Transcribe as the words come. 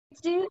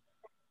dude?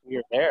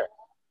 You're there.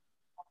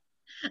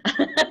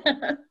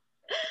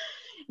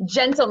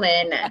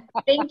 Gentlemen,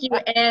 thank you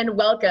and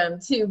welcome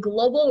to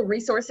Global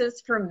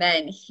Resources for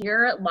Men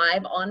here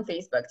live on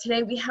Facebook.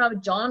 Today we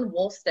have John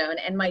Wolfstone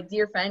and my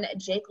dear friend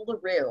Jake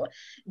LaRue.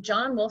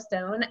 John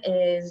Wolfstone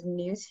is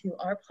new to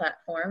our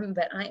platform,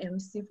 but I am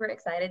super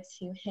excited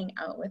to hang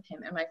out with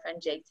him and my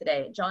friend Jake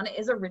today. John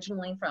is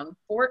originally from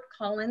Fort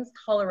Collins,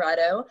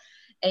 Colorado,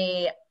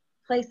 a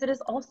place that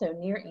is also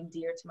near and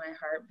dear to my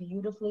heart,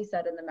 beautifully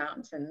set in the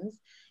mountains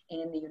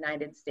in the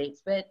United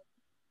States. But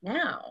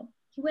now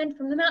he went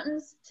from the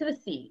mountains to the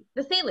sea,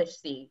 the Salish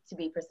Sea to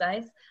be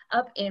precise,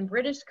 up in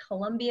British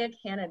Columbia,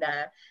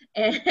 Canada.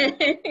 And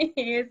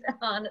he's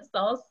on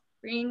Salt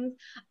Springs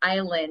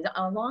Island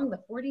along the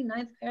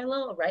 49th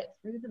parallel right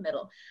through the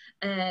middle.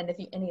 And if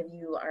any of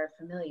you are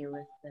familiar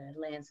with the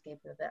landscape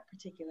of that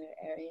particular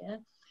area,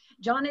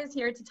 John is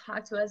here to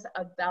talk to us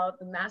about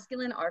the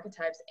masculine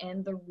archetypes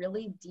and the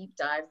really deep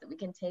dives that we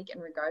can take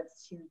in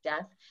regards to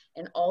death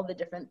and all the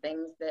different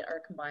things that are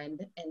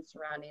combined and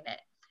surrounding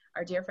it.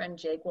 Our dear friend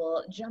Jake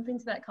will jump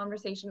into that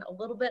conversation a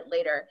little bit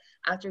later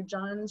after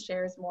John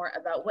shares more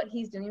about what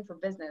he's doing for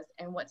business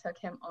and what took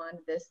him on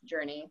this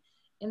journey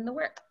in the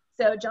work.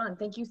 So John,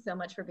 thank you so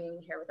much for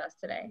being here with us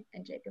today.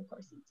 And Jake, of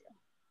course, you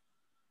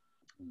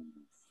too.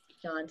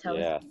 John, tell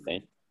us.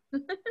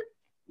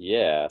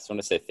 Yeah, I just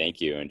want to say thank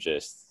you and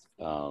just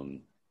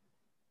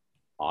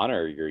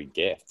honor your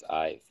gift.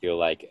 I feel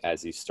like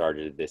as you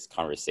started this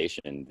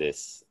conversation,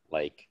 this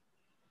like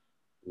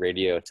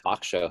radio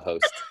talk show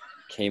host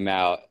came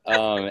out,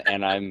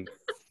 and I'm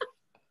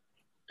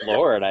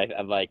floored.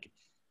 I like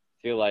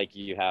feel like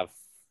you have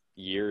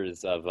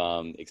years of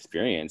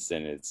experience,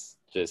 and it's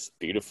just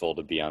beautiful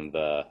to be on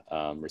the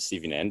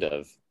receiving end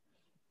of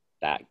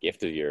that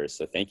gift of yours.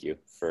 So thank you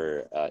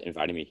for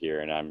inviting me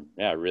here, and I'm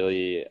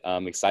really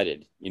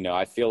excited. You know,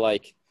 I feel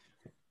like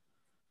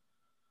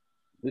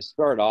to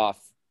start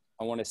off,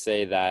 I want to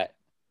say that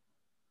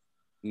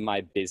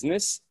my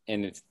business,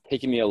 and it's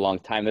taken me a long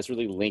time, this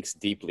really links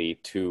deeply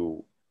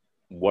to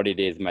what it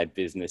is my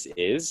business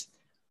is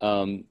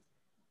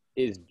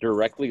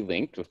directly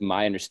linked with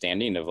my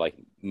understanding of like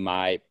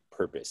my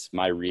purpose,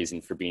 my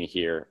reason for being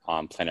here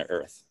on planet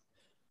Earth.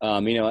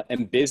 You know,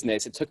 in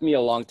business, it took me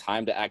a long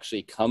time to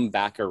actually come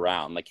back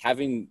around, like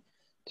having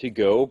to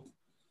go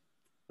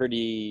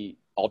pretty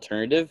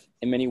alternative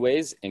in many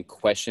ways and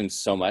question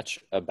so much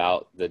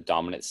about the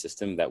dominant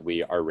system that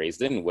we are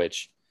raised in,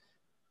 which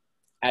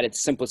at its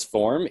simplest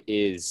form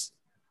is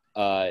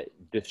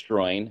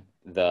destroying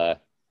the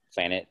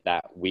planet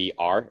that we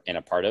are and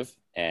a part of,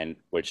 and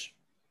which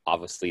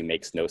obviously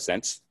makes no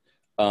sense.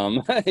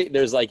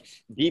 There's like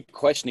deep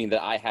questioning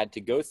that I had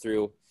to go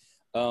through.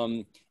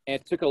 And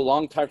it took a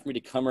long time for me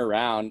to come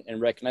around and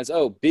recognize,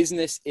 oh,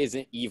 business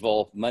isn't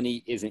evil.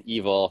 Money isn't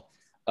evil.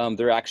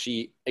 They're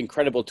actually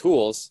incredible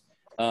tools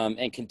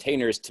and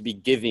containers to be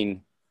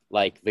giving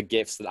like the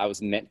gifts that I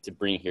was meant to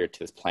bring here to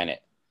this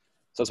planet.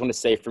 So I just want to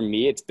say for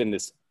me, it's been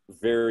this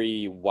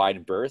very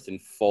wide berth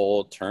and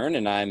full turn,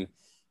 and I'm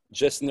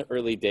just in the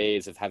early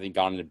days of having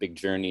gone on a big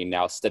journey,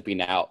 now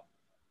stepping out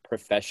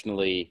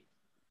professionally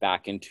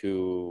back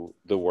into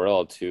the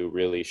world to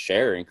really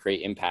share and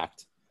create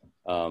impact.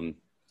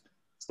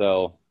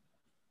 So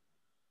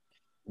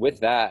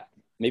with that,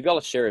 maybe I'll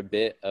share a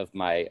bit of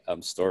my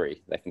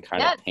story that can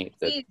kind of paint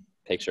the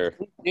picture.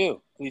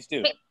 Please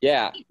do.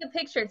 Yeah. Paint the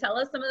picture. Tell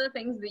us some of the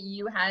things that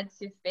you had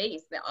to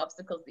face, the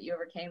obstacles that you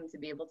overcame to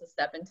be able to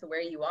step into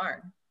where you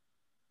are.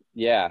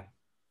 Yeah.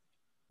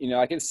 You know,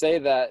 I can say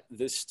that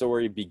this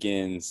story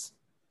begins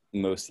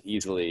most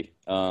easily.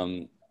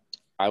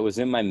 I was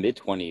in my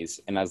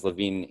mid-20s and I was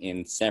living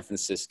in San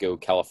Francisco,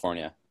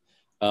 California,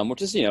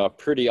 which is, you know, a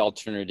pretty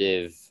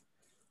alternative,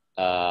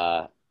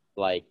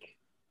 like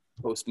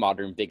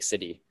postmodern big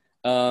city.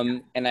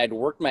 And I'd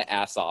worked my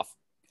ass off,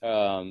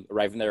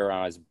 arriving there when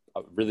I was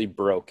really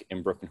broke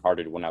and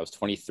brokenhearted when I was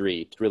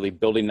 23, to really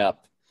building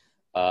up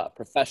a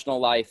professional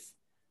life.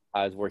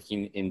 I was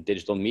working in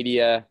digital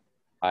media.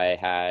 I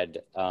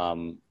had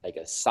like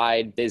a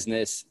side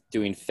business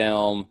doing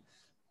film.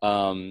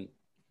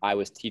 I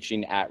was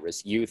teaching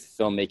at-risk youth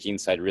filmmaking,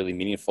 so I had really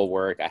meaningful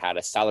work. I had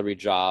a salary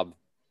job.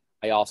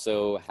 I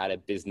also had a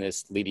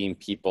business leading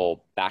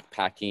people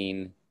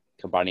backpacking,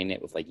 combining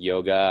it with like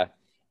yoga.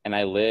 And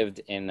I lived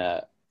in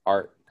an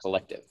art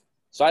collective.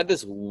 So I had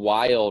this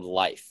wild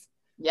life.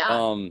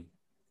 Yeah.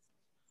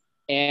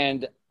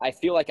 And I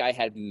feel like I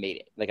had made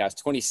it. Like I was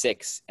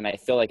 26 and I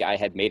feel like I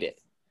had made it.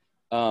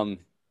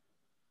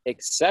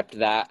 Except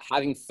that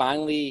having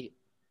finally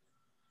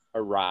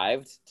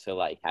arrived to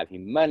like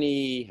having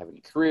money, having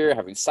a career,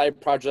 having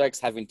side projects,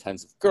 having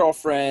tons of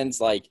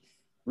girlfriends, like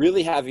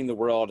really having the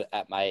world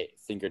at my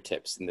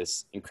fingertips in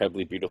this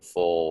incredibly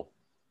beautiful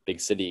big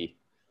city.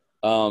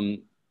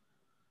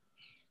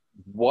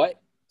 What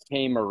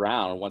came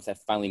around once I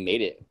finally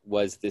made it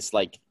was this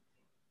like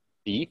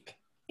deep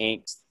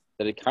angst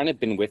that had kind of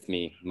been with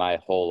me my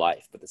whole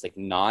life, but this like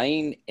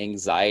gnawing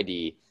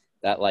anxiety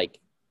that like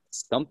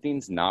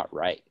something's not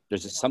right.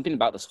 There's just something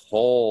about this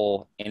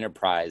whole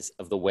enterprise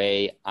of the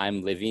way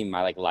I'm living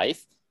my like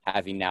life,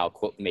 having now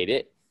quote made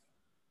it,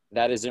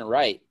 that isn't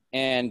right.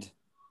 And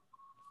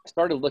I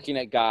started looking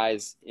at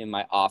guys in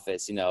my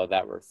office, you know,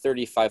 that were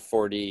 35,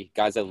 40,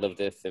 guys I lived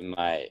with in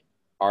my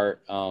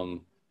art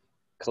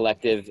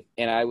collective.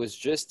 And I was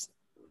just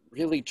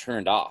really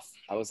turned off.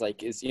 I was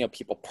like, is, you know,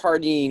 people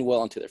partying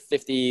well into their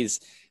 50s,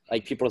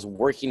 like people just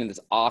working in this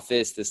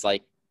office, this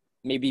like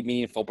maybe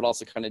meaningful, but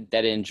also kind of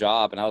dead end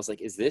job. And I was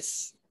like, is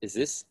this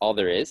all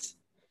there is?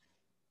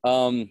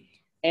 And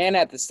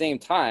at the same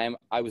time,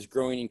 I was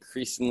growing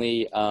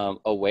increasingly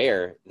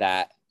aware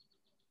that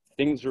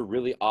things were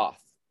really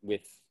off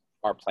with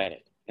our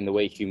planet and the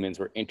way humans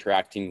were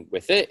interacting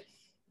with it.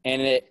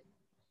 And it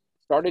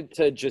started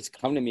to just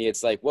come to me.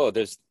 It's like, whoa,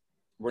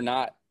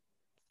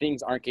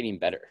 things aren't getting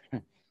better.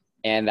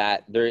 And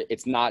that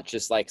it's not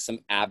just like some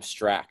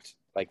abstract,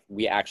 like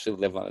we actually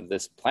live on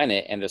this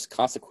planet and there's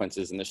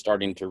consequences and they're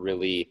starting to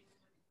really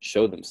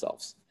show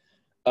themselves.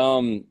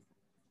 And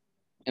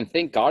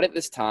thank God at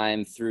this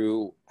time,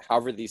 through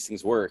however these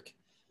things work,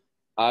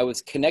 I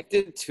was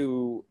connected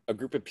to a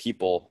group of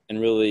people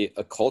and really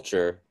a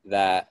culture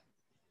that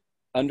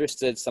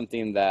understood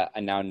something that I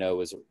now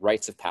know is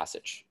rites of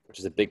passage, which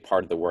is a big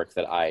part of the work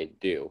that I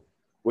do,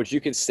 which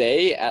you could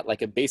say at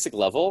like a basic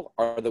level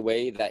are the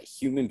way that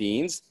human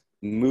beings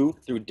move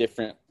through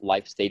different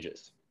life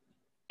stages.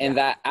 And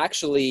that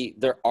actually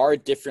there are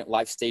different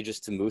life stages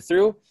to move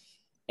through.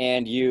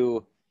 And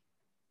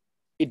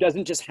it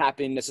doesn't just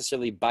happen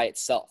necessarily by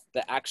itself.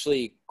 That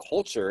actually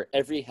culture,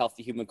 every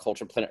healthy human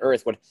culture on planet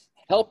Earth would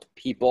help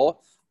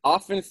people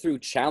often through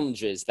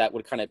challenges that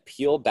would kind of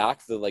peel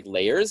back the like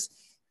layers.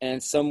 And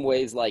in some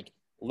ways, like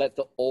let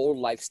the old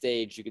life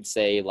stage, you could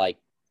say like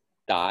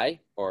die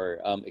or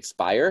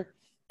expire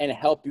and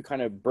help you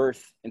kind of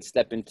birth and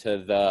step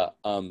into the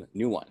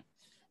new one.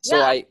 So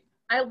yeah,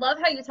 I love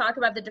how you talk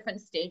about the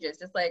different stages,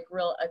 just like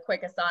a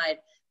quick aside,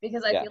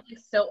 because I feel like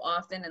so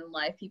often in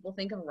life, people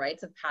think of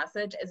rites of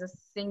passage as a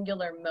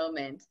singular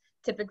moment,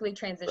 typically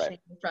transitioning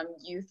from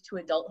youth to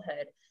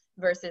adulthood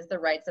versus the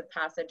rites of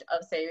passage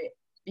of, say,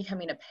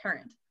 becoming a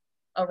parent.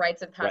 A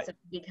rites of passage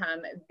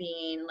become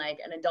being like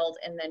an adult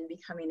and then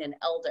becoming an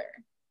elder.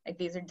 Like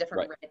these are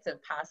different rites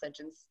of passage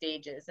and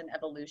stages and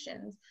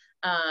evolutions.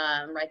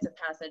 Rites of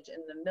passage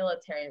in the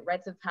military,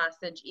 rites of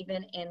passage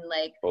even in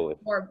like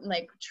more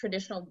like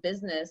traditional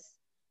business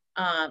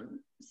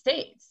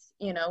states.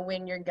 You know,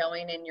 when you're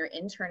going and you're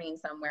interning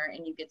somewhere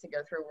and you get to go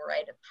through a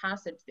rite of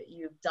passage that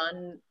you've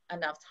done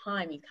enough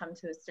time, you come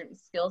to a certain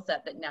skill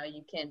set that now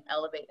you can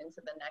elevate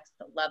into the next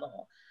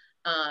level.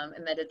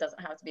 And that it doesn't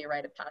have to be a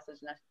rite of passage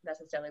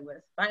necessarily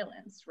with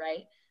violence,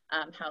 right?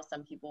 How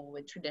some people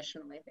would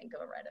traditionally think of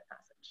a rite of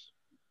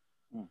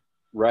passage.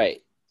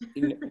 Right.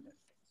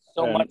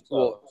 So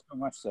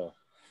much so.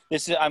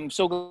 I'm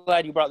so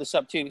glad you brought this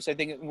up too, because I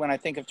think when I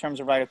think of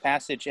terms of rite of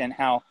passage and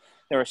how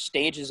there are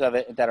stages of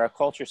it that our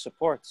culture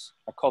supports,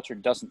 our culture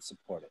doesn't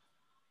support it.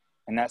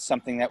 And that's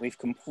something that we've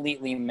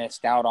completely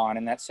missed out on.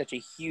 And that's such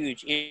a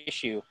huge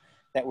issue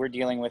that we're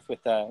dealing with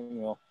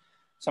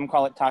some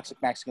call it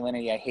toxic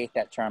masculinity. I hate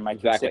that term. I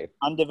consider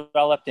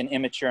undeveloped and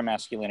immature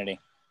masculinity.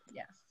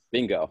 Yes.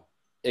 Bingo.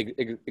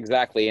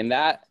 Exactly. And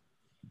that,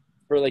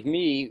 for like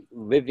me,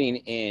 living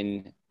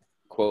in,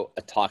 quote,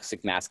 a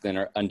toxic masculine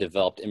or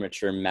undeveloped,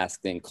 immature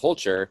masculine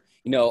culture,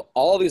 you know,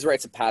 all of these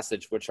rites of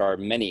passage, which are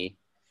many,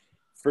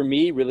 for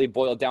me, really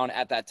boiled down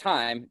at that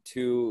time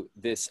to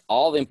this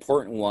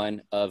all-important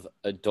one of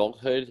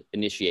adulthood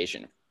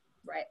initiation.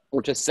 Right.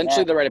 Which is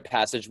essentially the rite of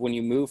passage when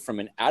you move from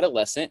an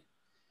adolescent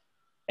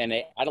and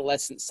an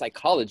adolescent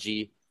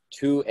psychology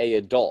to a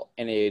adult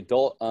and a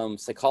adult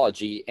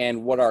psychology.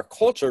 And what our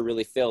culture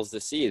really fails to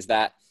see is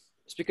that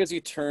just because you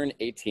turn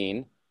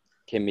 18,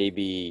 can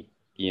maybe,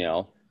 you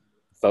know,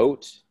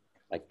 vote,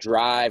 like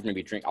drive,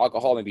 maybe drink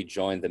alcohol, maybe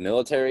join the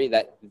military,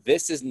 that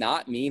this does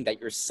not mean that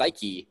your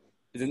psyche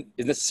is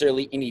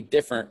necessarily any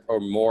different or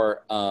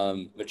more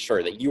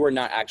mature, that you are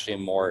not actually a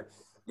more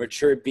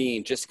mature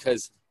being just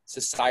because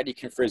society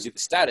confers you the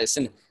status.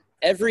 And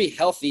every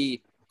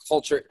healthy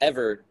culture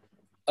ever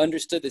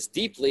understood this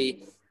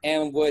deeply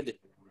and would,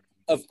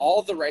 of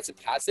all the rites of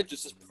passage,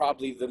 this is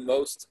probably the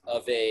most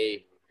of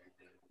a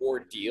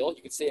ordeal.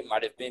 You could say it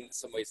might have been in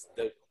some ways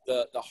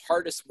the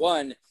hardest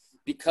one,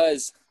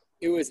 because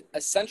it was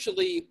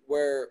essentially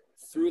where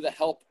through the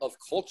help of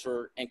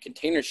culture and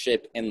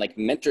containership and like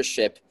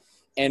mentorship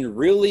and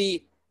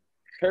really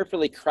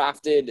carefully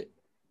crafted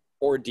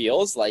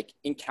ordeals, like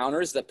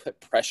encounters that put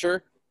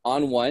pressure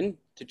on one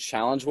to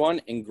challenge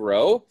one and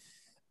grow,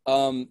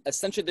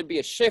 essentially there'd be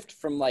a shift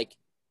from like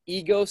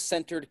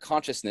ego-centered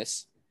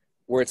consciousness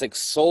where it's like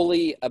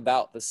solely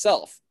about the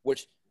self,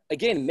 which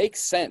again makes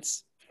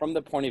sense from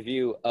the point of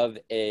view of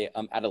a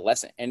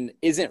adolescent and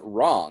isn't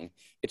wrong.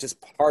 It's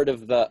just part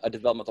of a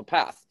developmental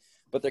path.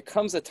 But there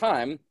comes a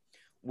time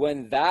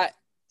when that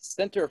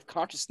center of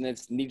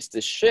consciousness needs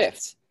to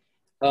shift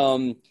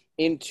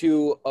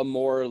into a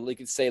more, you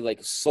could say,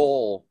 like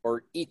soul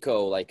or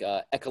eco, like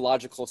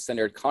ecological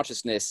centered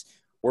consciousness,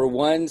 where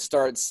one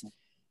starts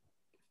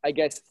I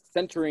guess,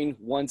 centering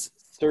one's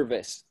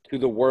service to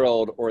the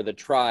world or the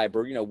tribe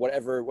or, you know,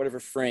 whatever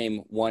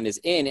frame one is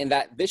in, and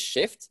that this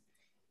shift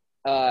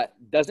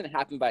doesn't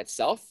happen by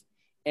itself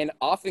and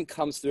often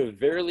comes through a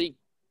very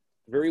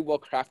well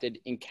crafted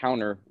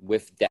encounter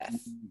with death,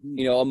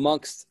 you know,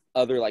 amongst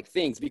other like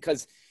things,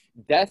 because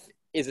death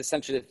is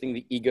essentially the thing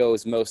the ego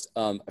is most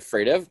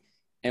afraid of.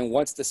 And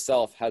once the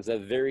self has a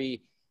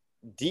very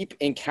deep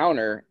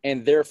encounter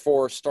and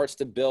therefore starts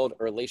to build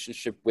a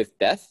relationship with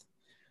death,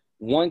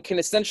 one can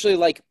essentially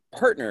like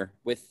partner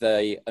with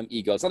the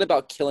ego. It's not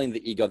about killing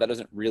the ego. That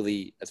doesn't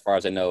really, as far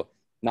as I know,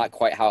 not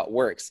quite how it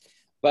works.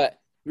 But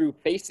through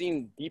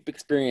facing deep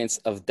experience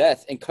of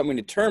death and coming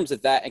to terms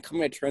with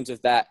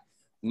that,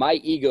 my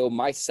ego,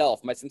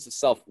 myself, my sense of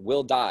self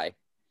will die.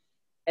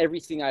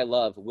 Everything I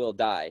love will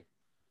die.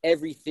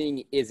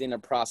 Everything is in a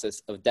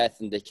process of death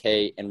and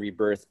decay and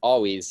rebirth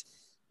always.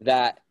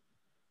 That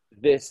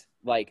this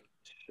like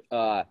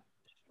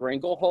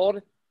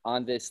stranglehold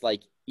on this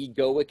like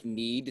egoic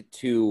need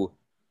to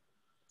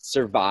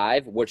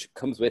survive, which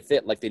comes with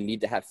it, like the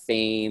need to have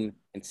fame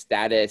and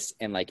status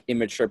and like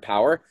immature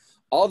power,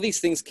 all these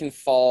things can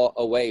fall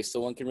away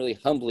so one can really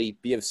humbly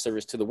be of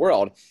service to the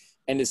world.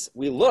 And as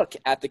we look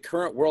at the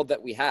current world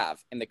that we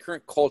have and the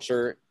current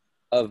culture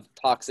of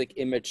toxic,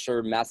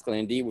 immature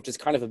masculinity, which is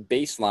kind of a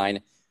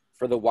baseline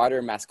for the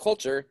wider mass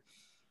culture,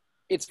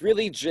 it's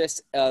really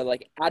just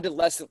like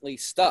adolescently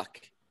stuck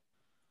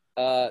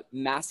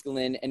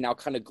masculine and now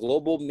kind of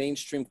global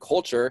mainstream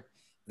culture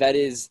that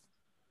is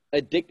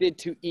addicted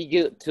to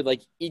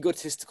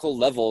egotistical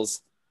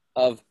levels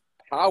of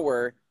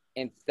power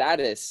and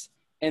status,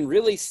 and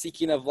really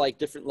seeking of like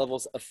different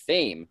levels of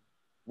fame,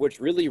 which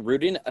really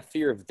rooting a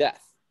fear of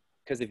death.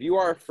 Because if you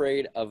are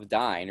afraid of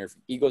dying, or if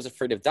ego is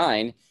afraid of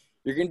dying,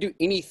 you're going to do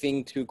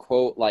anything to,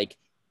 quote, like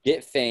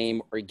get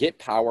fame or get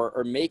power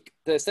or make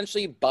to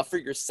essentially buffer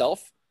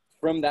yourself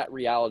from that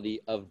reality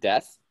of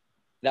death,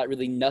 that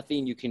really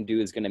nothing you can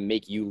do is going to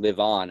make you live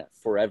on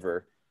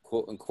forever,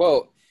 quote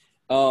unquote.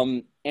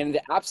 And in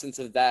the absence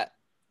of that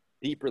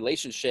deep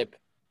relationship,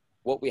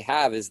 what we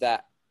have is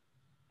that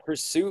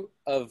pursuit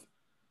of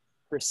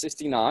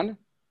persisting on,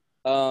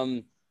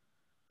 and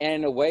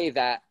in a way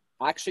that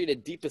actually at the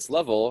deepest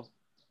level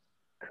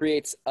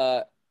creates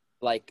a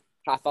like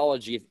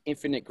pathology of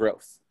infinite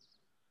growth,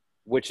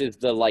 which is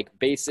the like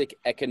basic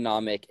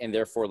economic and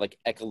therefore like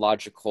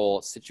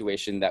ecological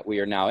situation that we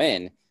are now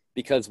in.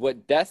 Because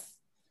what death,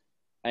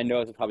 I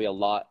know it's probably a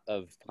lot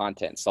of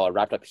content, so I'll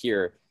wrap up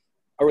here.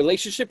 A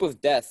relationship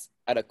with death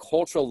at a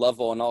cultural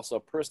level and also a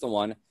personal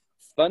one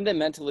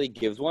fundamentally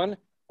gives one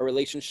a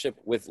relationship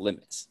with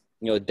limits.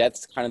 You know,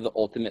 death's kind of the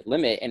ultimate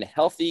limit, and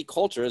healthy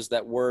cultures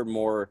that were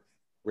more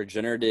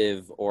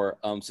regenerative or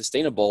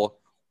sustainable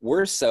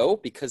were so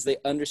because they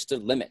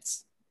understood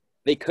limits.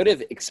 They could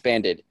have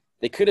expanded.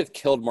 They could have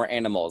killed more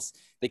animals.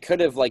 They could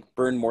have like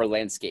burned more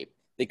landscape.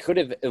 They could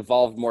have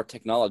evolved more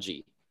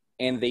technology,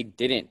 and they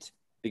didn't,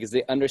 because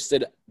they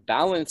understood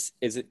balance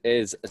is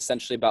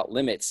essentially about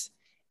limits.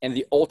 And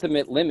the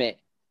ultimate limit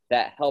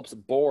that helps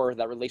bore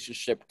that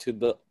relationship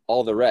to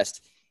all the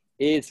rest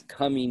is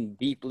coming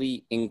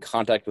deeply in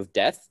contact with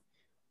death,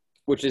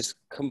 which is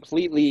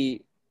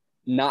completely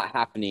not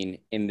happening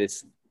in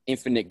this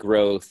infinite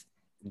growth,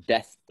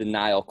 death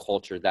denial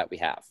culture that we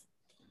have.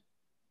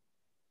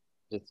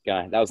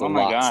 That was a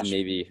lot. Gosh. So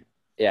maybe,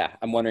 yeah,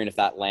 I'm wondering if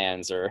that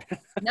lands or.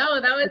 No,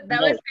 that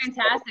was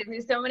fantastic.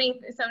 There's so many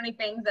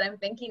things that I'm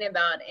thinking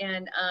about,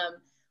 and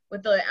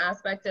with the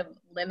aspect of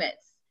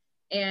limits,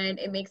 and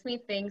it makes me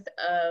think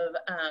of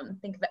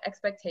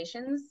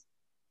expectations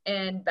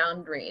and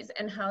boundaries,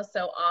 and how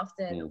so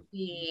often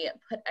we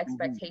put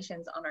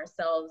expectations on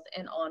ourselves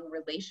and on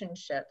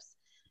relationships,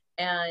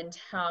 and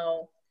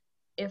how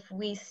if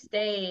we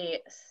stay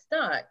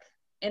stuck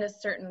in a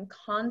certain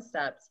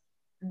concept,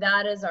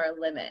 that is our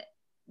limit,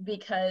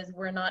 because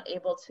we're not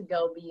able to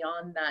go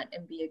beyond that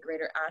and be a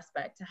greater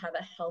aspect, to have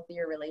a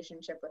healthier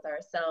relationship with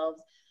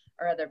ourselves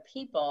or other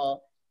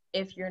people,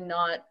 if you're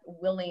not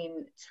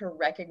willing to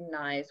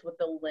recognize what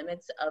the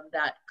limits of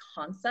that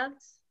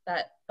concept,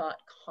 that thought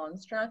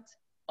construct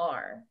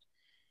are.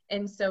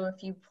 And so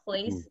if you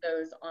place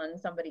those on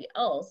somebody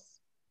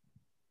else,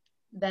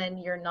 then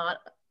you're not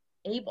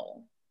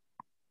able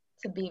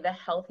to be the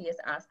healthiest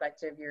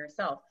aspect of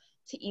yourself,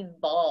 to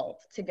evolve,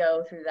 to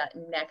go through that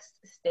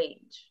next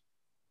stage.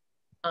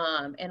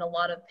 And a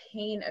lot of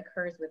pain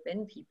occurs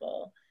within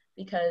people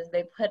because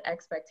they put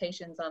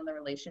expectations on the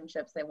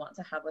relationships they want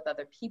to have with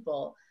other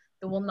people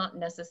that will not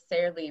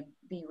necessarily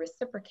be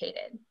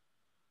reciprocated.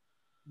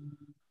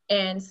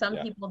 And some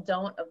people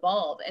don't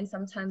evolve. And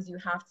sometimes you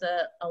have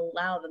to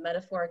allow the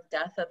metaphoric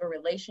death of a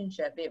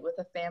relationship, be it with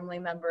a family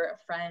member,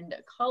 a friend,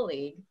 a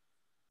colleague,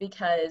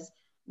 because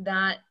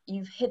that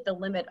you've hit the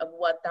limit of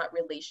what that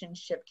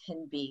relationship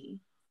can be,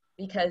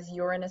 because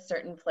you're in a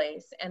certain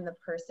place and the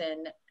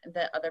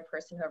other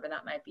person, whoever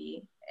that might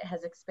be,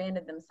 has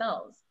expanded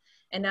themselves.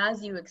 And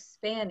as you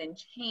expand and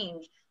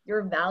change,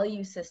 your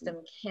value system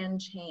can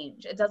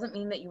change. It doesn't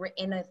mean that you were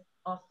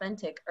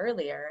inauthentic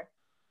earlier.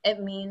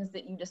 It means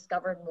that you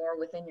discovered more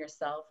within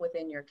yourself,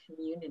 within your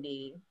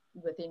community,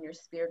 within your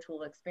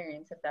spiritual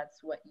experience, if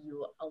that's what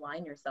you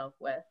align yourself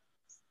with.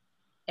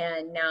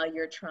 And now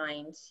you're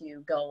trying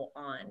to go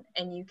on,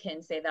 and you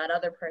can say that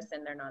other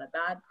person, they're not a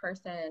bad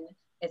person.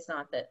 It's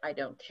not that I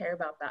don't care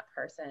about that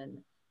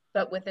person,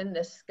 but within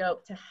this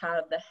scope, to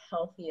have the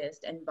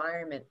healthiest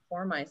environment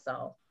for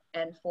myself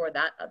and for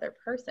that other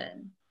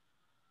person,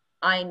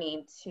 I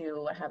need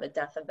to have a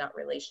death of that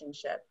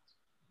relationship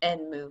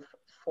and move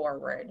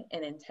forward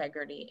in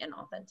integrity and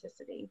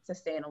authenticity to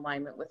stay in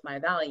alignment with my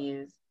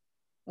values,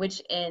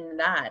 which in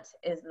that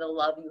is the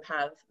love you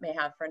may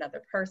have for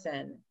another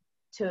person,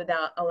 to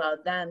allow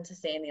them to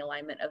stay in the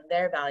alignment of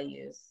their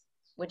values,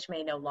 which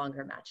may no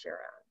longer match your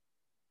own.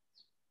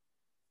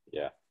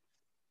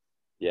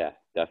 Yeah,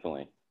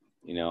 definitely.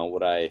 You know,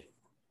 what I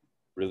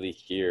really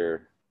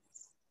hear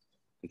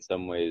in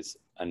some ways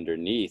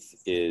underneath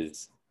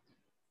is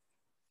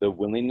the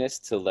willingness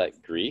to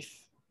let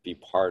grief be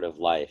part of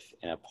life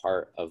and a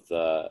part of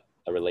a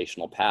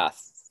relational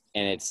path.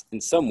 And it's in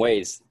some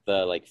ways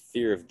the like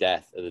fear of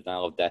death, or the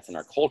denial of death in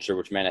our culture,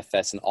 which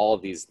manifests in all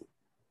of these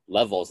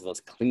levels of us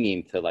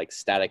clinging to like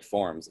static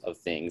forms of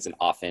things, and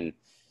often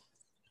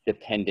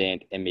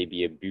dependent and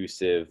maybe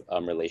abusive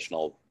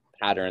relational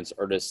patterns,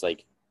 or just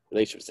like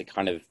relationships that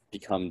kind of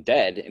become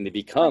dead. And they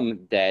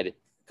become dead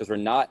because we're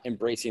not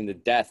embracing the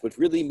death, which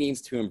really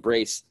means to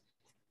embrace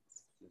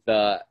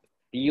the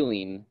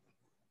feeling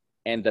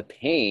and the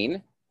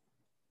pain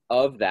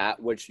of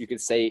that, which you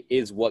could say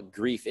is what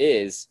grief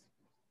is.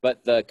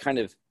 But the kind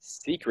of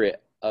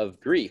secret of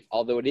grief,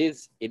 although it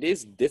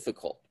is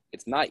difficult,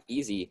 it's not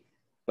easy,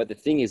 but the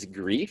thing is,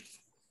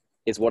 grief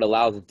is what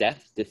allows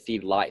death to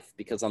feed life,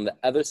 because on the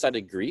other side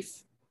of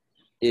grief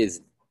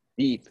is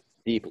deep,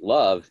 deep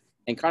love,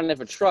 and kind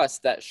of a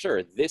trust that,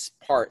 sure, this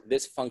part,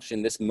 this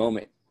function, this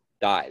moment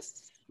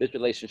dies. This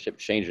relationship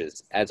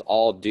changes, as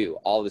all do.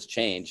 All this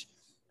change.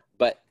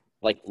 But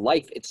like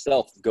life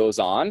itself goes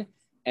on,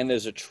 and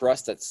there's a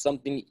trust that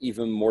something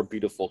even more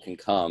beautiful can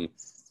come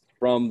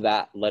from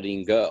that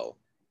letting go.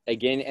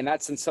 Again, and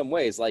that's in some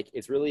ways, like,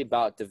 it's really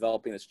about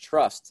developing this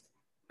trust,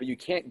 but you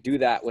can't do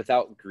that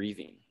without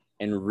grieving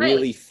and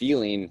really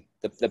feeling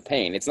the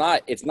pain. It's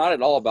not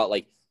at all about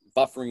like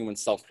buffering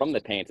oneself from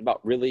the pain. It's about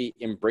really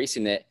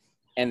embracing it.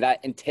 And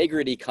that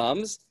integrity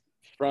comes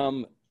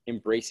from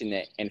embracing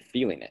it and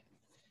feeling it.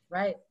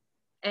 Right.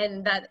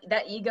 And that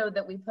ego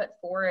that we put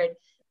forward,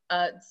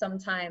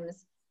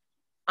 sometimes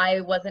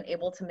I wasn't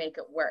able to make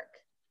it work,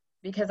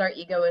 because our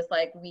ego is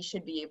like, we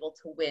should be able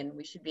to win.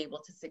 We should be able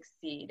to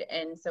succeed.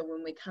 And so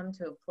when we come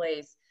to a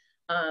place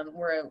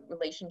where a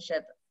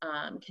relationship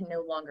can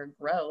no longer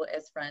grow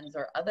as friends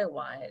or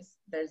otherwise,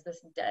 there's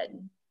this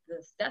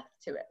death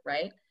to it,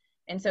 right?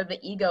 And so the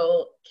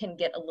ego can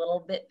get a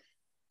little bit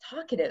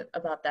talkative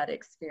about that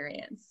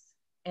experience.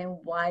 And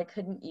why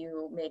couldn't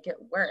you make it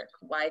work?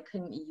 Why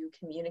couldn't you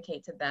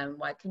communicate to them?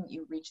 Why couldn't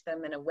you reach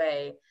them in a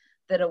way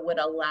that it would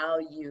allow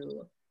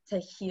you to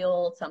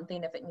heal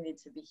something if it needed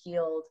to be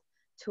healed,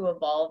 to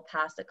evolve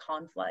past a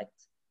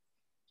conflict?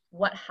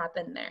 What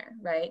happened there,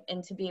 right?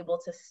 And to be able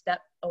to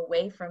step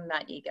away from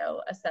that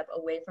ego, a step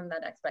away from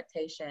that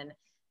expectation,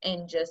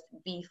 and just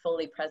be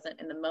fully present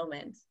in the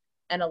moment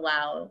and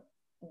allow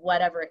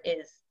whatever it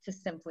is to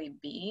simply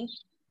be,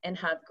 and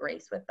have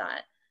grace with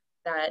that.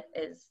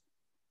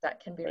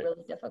 That can be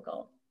really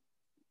difficult.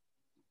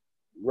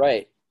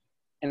 Right.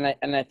 And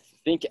I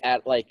think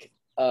at like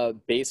a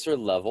baser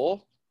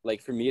level,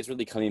 like for me, it's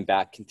really coming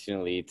back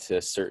continually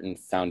to certain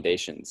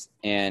foundations.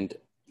 And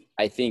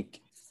I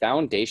think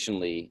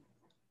foundationally,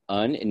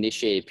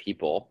 uninitiated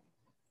people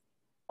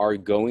are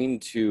going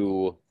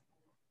to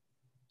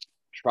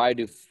try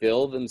to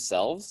fill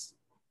themselves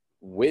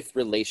with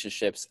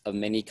relationships of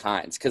many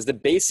kinds. Because the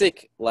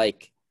basic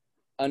like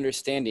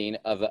understanding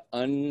of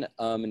an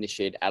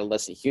uninitiated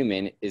adolescent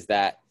human is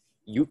that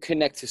you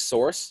connect to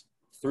source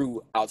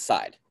through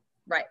outside.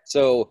 Right.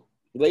 So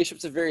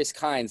relationships of various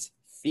kinds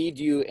feed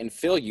you and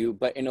fill you,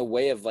 but in a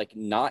way of like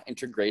not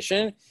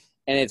integration.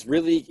 And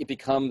it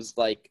becomes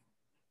like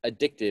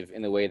addictive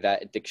in the way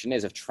that addiction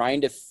is, of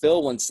trying to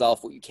fill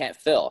oneself what you can't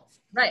fill.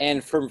 Right.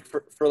 And for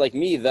like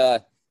me,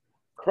 the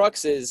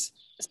crux is,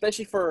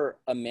 especially for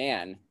a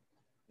man,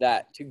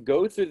 that to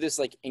go through this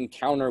like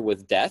encounter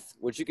with death,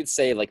 which you could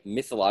say like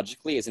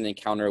mythologically is an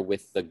encounter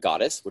with the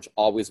goddess, which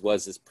always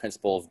was this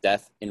principle of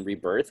death and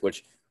rebirth,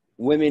 which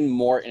women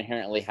more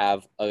inherently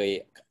have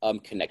a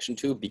connection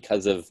to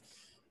because of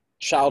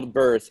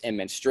childbirth and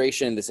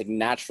menstruation, this like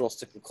natural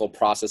cyclical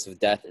process of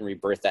death and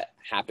rebirth that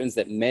happens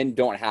that men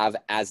don't have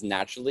as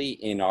naturally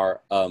in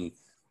our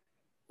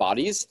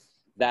bodies.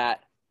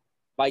 That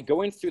by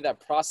going through that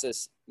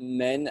process,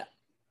 men,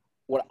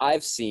 what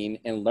I've seen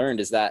and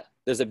learned is that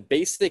there's a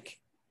basic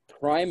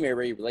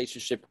primary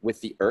relationship with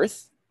the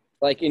earth.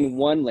 Like in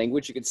one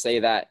language, you could say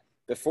that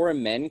before a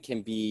man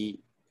can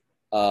be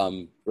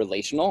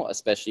relational,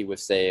 especially with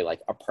say like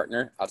a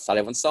partner outside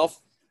of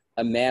oneself,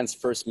 a man's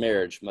first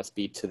marriage must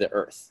be to the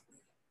earth.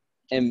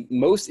 And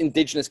most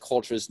indigenous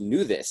cultures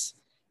knew this.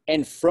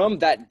 And from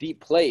that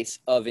deep place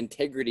of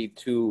integrity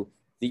to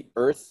the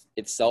earth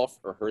itself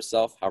or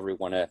herself, however you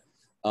want to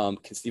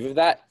conceive of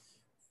that,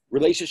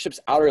 relationships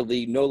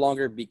outwardly no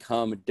longer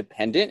become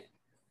dependent,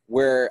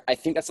 where I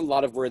think that's a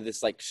lot of where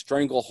this like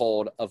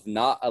stranglehold of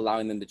not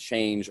allowing them to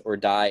change or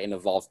die and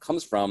evolve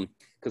comes from,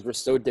 because we're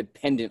so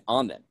dependent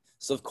on them.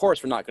 So of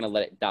course we're not going to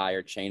let it die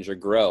or change or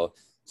grow.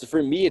 So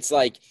for me, it's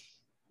like,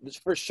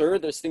 for sure,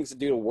 there's things to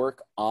do to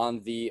work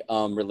on the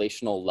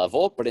relational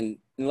level, but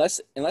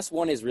unless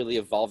one is really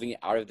evolving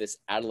out of this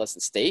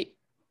adolescent state,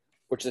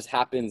 which just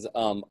happens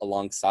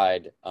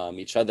alongside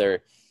each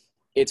other,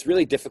 it's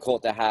really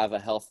difficult to have a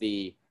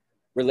healthy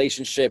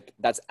relationship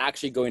that's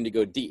actually going to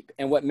go deep.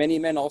 And what many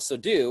men also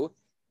do,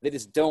 they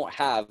just don't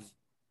have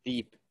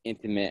deep,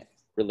 intimate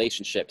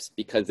relationships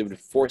because it would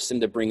force them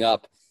to bring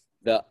up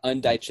the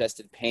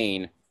undigested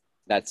pain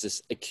that's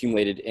just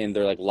accumulated in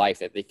their like life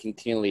that they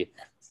continually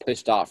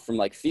pushed off from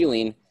like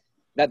feeling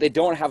that they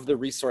don't have the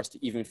resource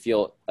to even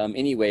feel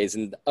anyways.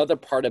 And the other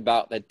part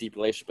about that deep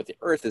relationship with the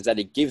earth is that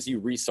it gives you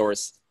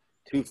resource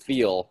to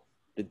feel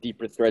the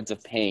deeper threads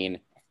of pain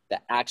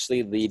that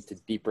actually lead to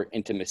deeper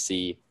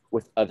intimacy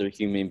with other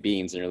human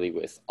beings and really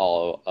with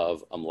all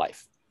of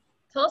life.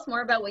 Tell us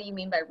more about what you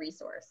mean by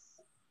resource.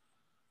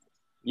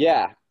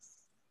 Yeah.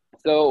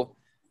 So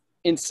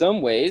in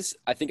some ways,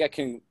 I think I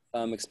can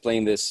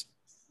explain this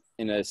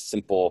in a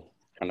simple,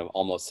 kind of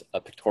almost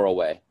a pictorial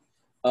way.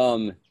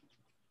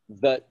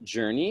 The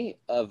journey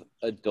of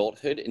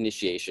adulthood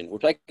initiation,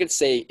 which I could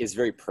say is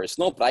very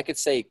personal, but I could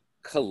say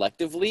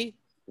collectively,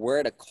 we're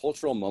at a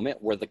cultural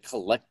moment where the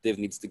collective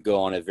needs to go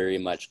on a very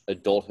much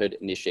adulthood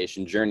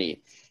initiation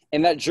journey.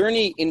 And that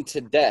journey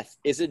into death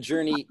is a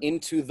journey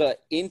into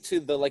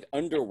the like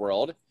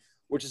underworld,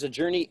 which is a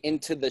journey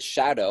into the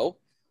shadow,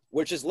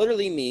 which is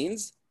literally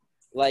means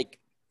like,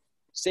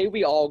 say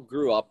we all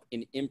grew up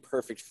in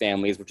imperfect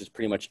families, which is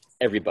pretty much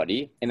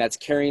everybody, and that's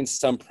carrying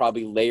some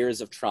probably layers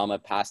of trauma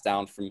passed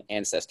down from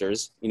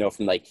ancestors, you know,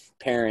 from like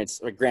parents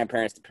or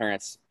grandparents to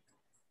parents,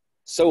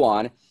 so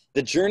on.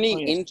 The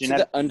journey into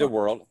the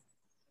underworld,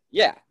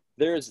 yeah,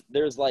 there's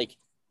like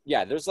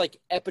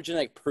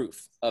epigenetic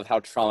proof of how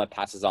trauma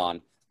passes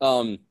on.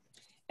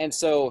 And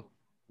so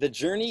the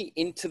journey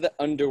into the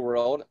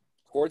underworld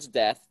towards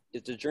death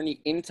is the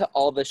journey into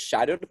all the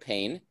shadowed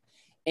pain,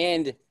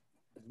 and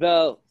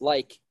the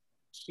like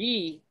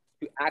key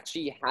to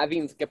actually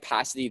having the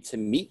capacity to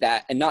meet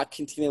that and not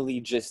continually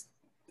just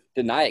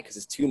deny it because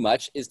it's too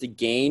much is to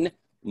gain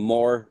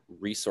more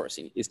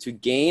resourcing, is to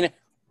gain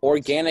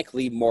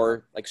organically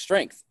more like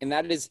strength. And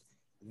that is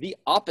the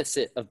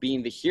opposite of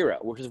being the hero,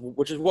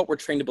 which is what we're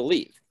trained to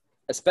believe,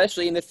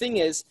 especially. And the thing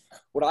is,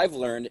 what I've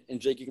learned, and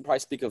Jake, you can probably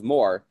speak of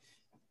more,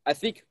 I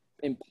think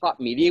in pop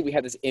media, we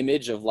have this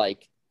image of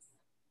like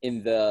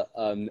in the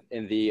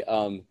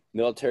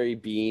military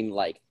being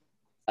like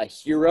a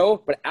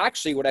hero, but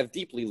actually what I've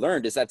deeply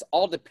learned is that's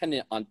all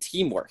dependent on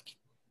teamwork.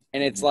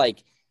 And it's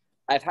like,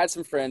 I've had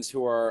some friends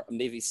who are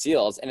Navy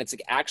SEALs, and it's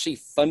like actually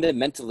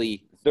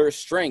fundamentally their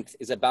strength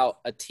is about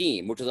a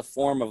team, which is a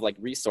form of like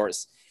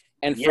resource.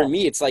 And for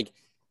me, it's like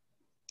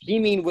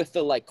teaming with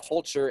the like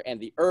culture and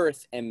the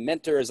earth and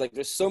mentors. Like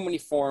there's so many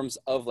forms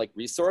of like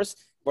resource,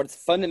 but it's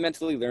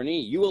fundamentally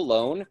learning you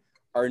alone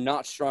are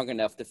not strong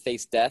enough to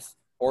face death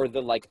or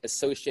the like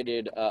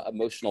associated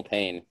emotional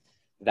pain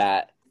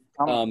that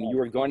you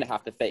are going to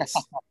have to face.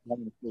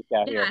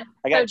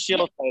 I got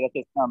chills at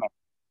this moment.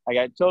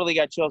 Totally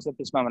got chills at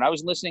this moment. I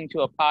was listening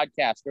to a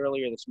podcast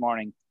earlier this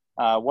morning,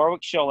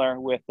 Warwick Schiller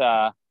with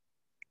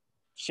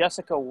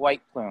Jessica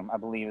Whiteplume, I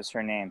believe is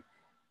her name.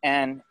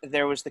 And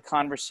there was the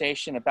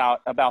conversation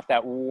about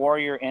that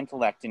warrior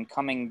intellect and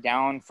coming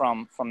down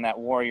from that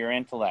warrior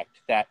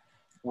intellect that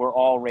we're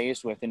all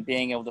raised with, and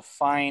being able to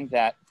find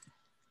that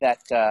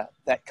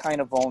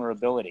kind of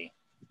vulnerability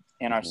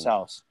in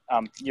ourselves.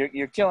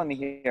 You're killing me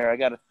here. I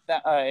got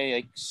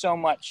like so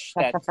much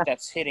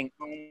that's hitting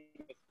home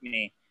with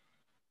me.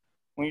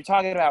 When you're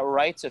talking about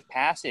rites of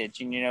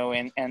passage and, you know,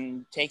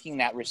 and taking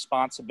that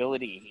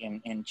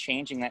responsibility and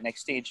changing that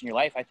next stage in your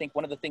life, I think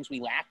one of the things we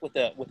lack with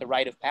the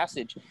rite of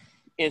passage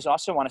is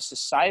also on a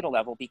societal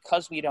level,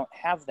 because we don't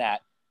have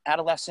that.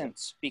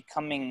 Adolescents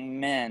becoming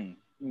men,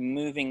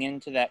 moving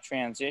into that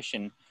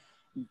transition,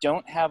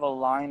 don't have a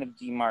line of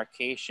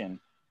demarcation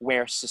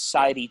where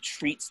society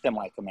treats them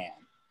like a man.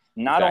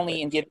 Not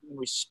only in giving them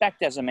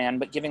respect as a man,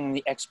 but giving them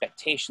the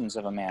expectations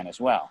of a man as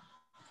well.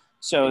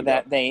 So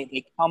that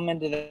they come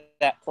into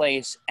that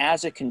place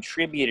as a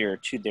contributor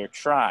to their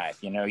tribe.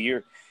 You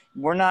know,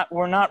 we're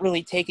not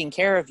really taking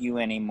care of you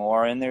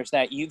anymore. And there's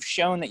that, you've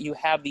shown that you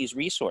have these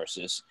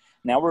resources.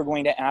 Now we're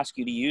going to ask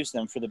you to use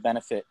them for the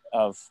benefit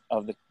of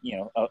the, you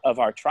know, of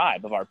our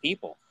tribe, of our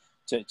people,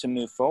 to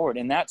move forward.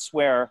 And that's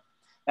where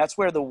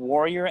the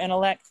warrior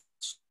intellect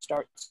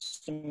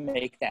starts to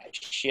make that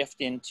shift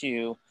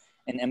into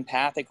an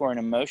empathic or an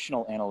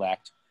emotional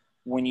intellect,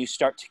 when you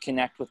start to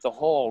connect with the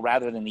whole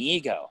rather than the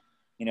ego.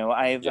 You know,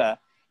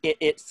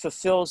 it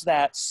fulfills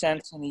that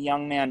sense in the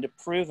young man to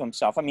prove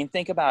himself. I mean,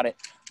 think about it.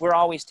 We're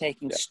always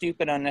taking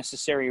stupid,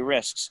 unnecessary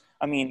risks.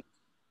 I mean,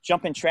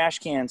 jumping trash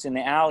cans in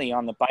the alley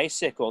on the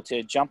bicycle,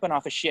 to jumping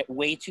off a shit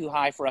way too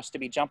high for us to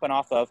be jumping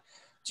off of,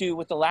 to,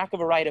 with the lack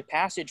of a rite of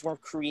passage, we're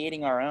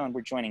creating our own.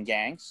 We're joining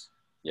gangs.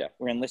 Yeah.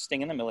 We're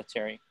enlisting in the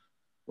military.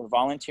 We're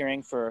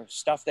volunteering for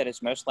stuff that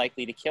is most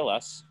likely to kill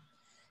us.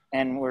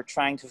 And we're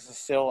trying to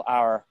fulfill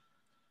our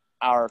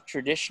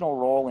traditional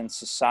role in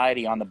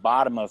society on the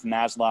bottom of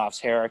Maslow's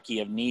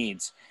hierarchy of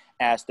needs,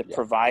 as the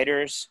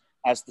providers,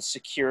 as the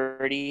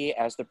security,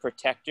 as the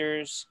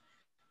protectors.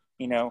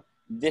 You know,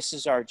 this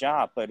is our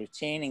job, but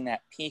attaining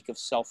that peak of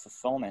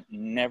self-fulfillment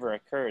never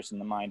occurs in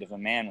the mind of a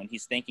man when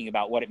he's thinking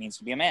about what it means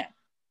to be a man.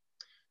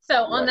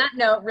 So on that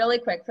note, really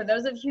quick, for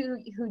those of you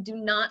who do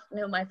not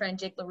know my friend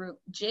Jake LaRue,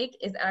 Jake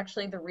is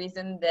actually the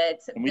reason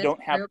that this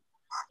group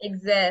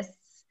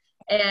exists,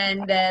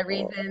 and the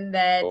reason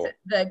that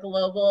the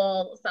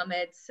global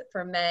summits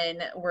for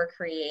men were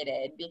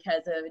created,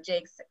 because of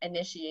Jake's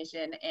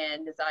initiation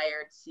and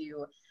desire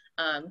to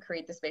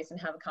create the space and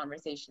have a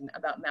conversation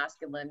about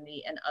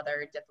masculinity and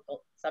other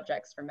difficult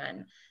subjects for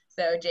men.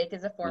 So Jake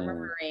is a former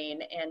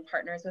Marine and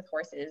partners with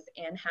horses,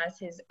 and has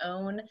his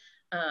own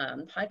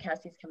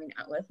podcast he's coming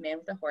out with, Man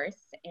with a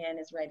Horse, and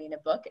is writing a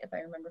book, if I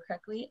remember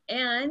correctly.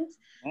 And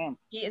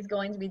he is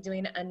going to be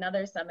doing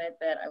another summit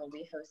that I will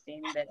be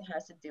hosting that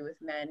has to do with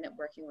men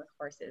working with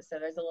horses. So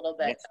there's a little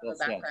bit of a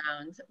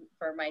background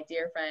for my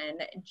dear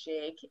friend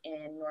Jake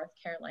in North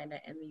Carolina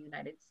in the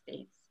United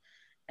States.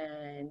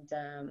 And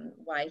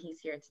why he's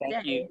here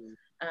today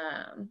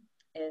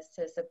is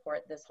to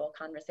support this whole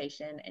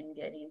conversation and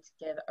getting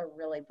to give a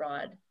really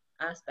broad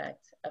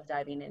aspect of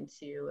diving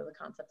into the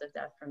concept of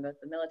death from both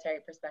the military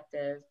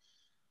perspective,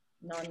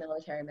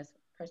 non-military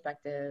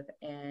perspective,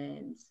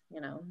 and,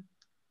 you know,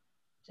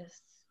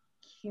 just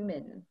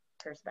human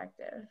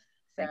perspective.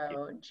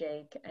 So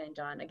Jake and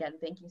John, again,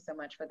 thank you so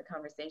much for the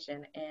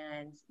conversation.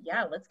 And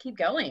yeah, let's keep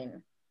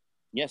going.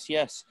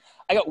 Yes.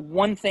 I got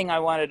one thing I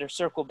wanted to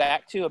circle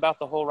back to about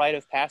the whole rite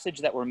of passage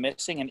that we're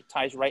missing, and it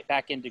ties right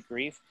back into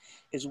grief,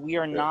 is we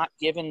are not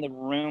given the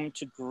room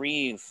to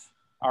grieve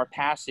our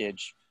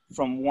passage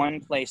from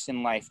one place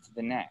in life to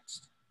the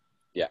next.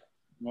 Yeah.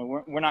 You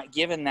know, we're not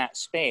given that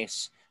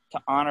space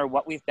to honor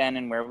what we've been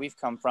and where we've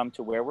come from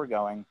to where we're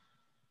going,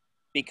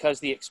 because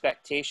the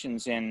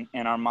expectations in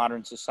our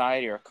modern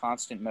society are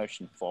constant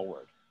motion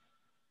forward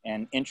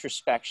and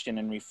introspection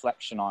and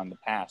reflection on the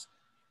past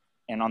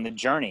and on the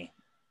journey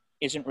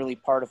isn't really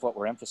part of what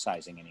we're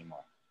emphasizing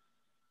anymore.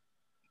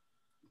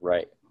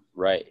 Right.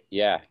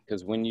 Yeah.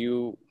 Because when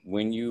you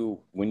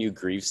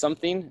grieve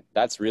something,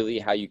 that's really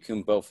how you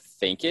can both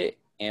think it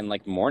and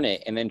like mourn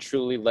it and then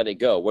truly let it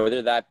go.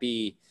 Whether that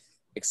be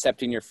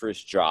accepting your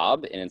first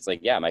job and it's like,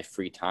 yeah, my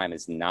free time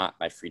is not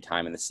my free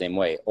time in the same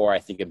way. Or I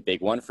think a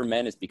big one for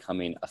men is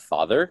becoming a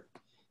father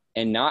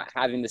and not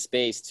having the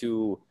space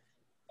to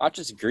not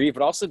just grieve,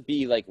 but also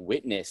be like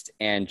witnessed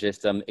and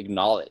just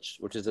acknowledged,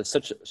 which is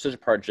such a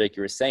part, Jake,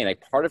 you were saying, like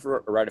part of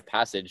a rite of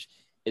passage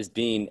is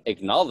being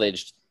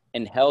acknowledged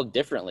and held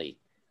differently,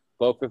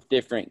 both with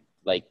different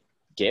like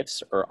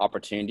gifts or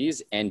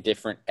opportunities and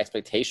different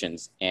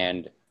expectations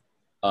and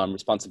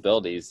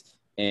responsibilities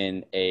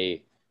in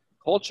a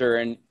culture.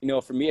 And, you know,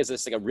 for me, as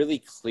this like a really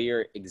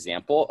clear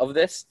example of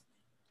this,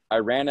 I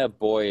ran a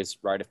boys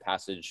rite of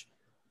passage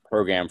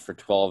program for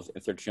 12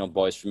 and 13-year-old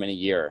boys for many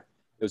years.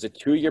 It was a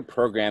 2-year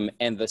program,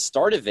 and the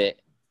start of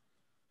it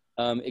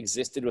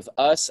existed with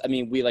us. I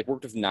mean, we like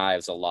worked with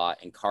knives a lot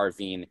and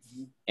carving,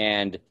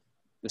 and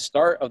the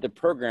start of the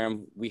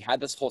program, we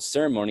had this whole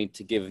ceremony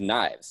to give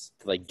knives,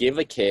 to like give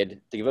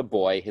a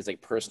boy his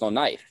like personal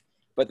knife.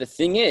 But the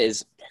thing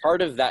is,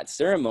 part of that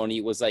ceremony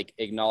was like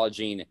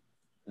acknowledging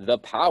the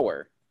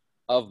power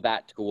of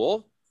that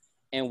tool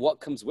and what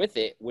comes with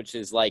it, which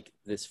is like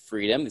this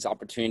freedom, these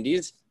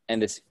opportunities,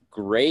 and this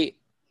great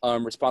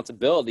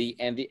responsibility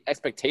and the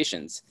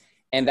expectations.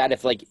 And that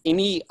if like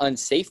any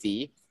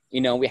unsafety,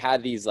 you know, we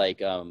had these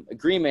like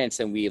agreements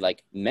and we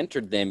like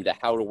mentored them to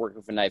how to work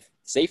with a knife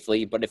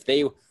safely. But if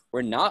they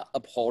were not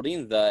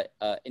upholding the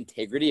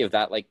integrity of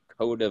that like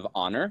code of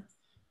honor,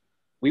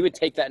 we would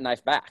take that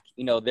knife back.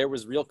 You know, there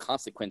was real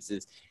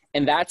consequences.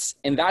 And that's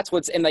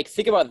what's, and like,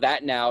 think about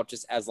that now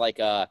just as like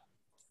a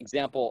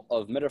example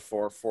of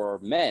metaphor for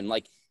men.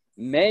 Like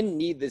men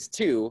need this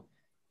too.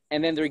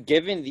 And then they're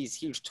given these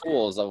huge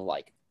tools of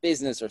like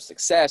business or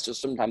success or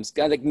sometimes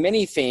like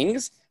many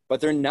things, but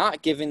they're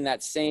not given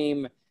that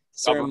same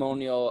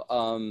ceremonial,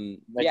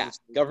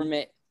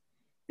 government.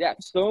 Yeah. We have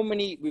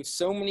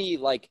so many,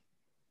 like,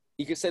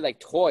 you could say like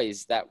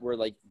toys that were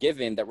like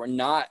given that were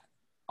not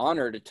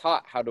honored or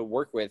taught how to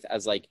work with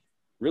as like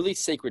really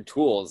sacred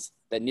tools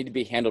that need to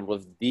be handled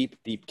with deep,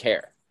 deep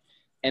care.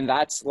 And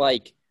that's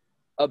like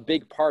a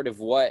big part of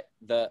what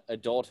the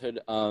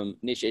adulthood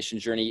initiation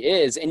journey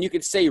is. And you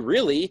could say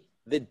really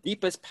the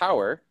deepest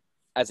power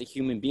as a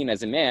human being,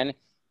 as a man,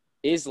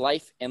 is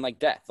life and like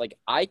death. Like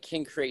I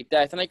can create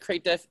death, and I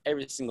create death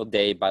every single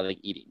day by like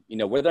eating, you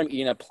know, whether I'm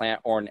eating a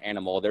plant or an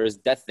animal, there is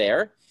death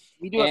there.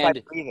 We do it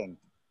by breathing.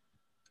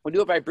 We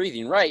do it by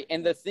breathing. Right.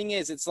 And the thing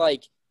is, it's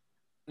like,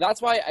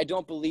 that's why I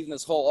don't believe in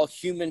this whole, oh,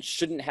 humans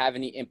shouldn't have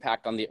any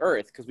impact on the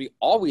earth, because we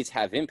always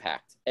have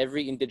impact,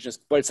 every indigenous,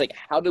 but it's like,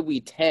 how do we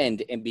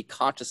tend and be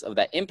conscious of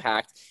that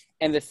impact?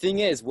 And the thing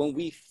is, when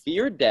we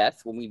fear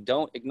death, when we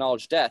don't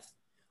acknowledge death,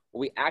 what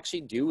we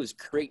actually do is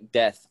create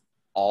death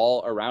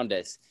all around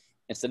us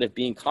instead of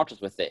being conscious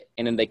with it.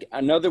 And then like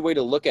another way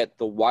to look at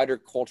the wider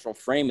cultural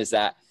frame is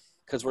that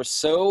because we're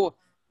so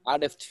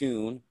out of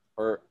tune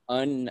or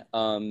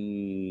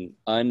acknowledging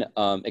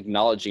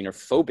or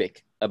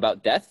phobic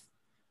about death,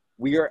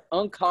 we are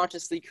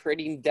unconsciously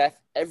creating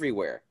death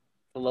everywhere,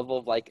 the level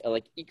of like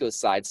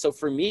ecocide. So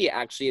for me,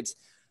 actually,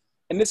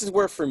 and this is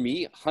where for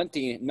me,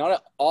 hunting, not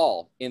at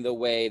all in the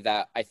way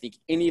that I think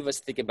any of us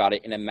think about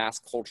it in a mass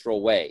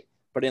cultural way,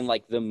 but in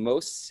like the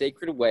most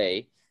sacred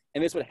way.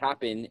 And this would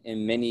happen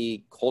in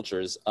many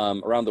cultures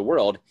around the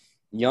world.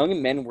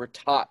 Young men were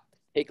taught to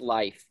take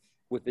life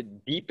with the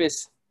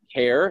deepest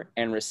care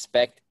and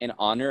respect and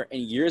honor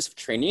and years of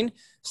training.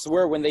 So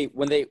where when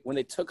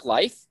they took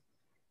life,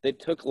 they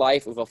took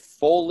life with a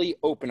fully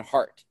open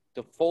heart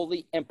to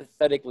fully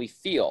empathetically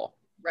feel,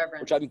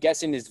 Reverend. which I'm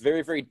guessing is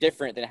very, very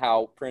different than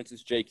how, for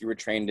instance, Jake, you were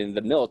trained in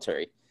the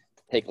military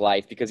to take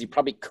life, because you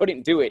probably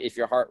couldn't do it if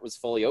your heart was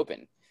fully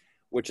open,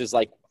 which is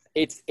like,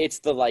 it's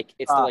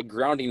the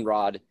grounding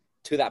rod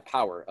to that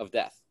power of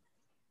death.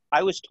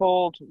 I was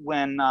told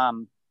when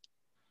I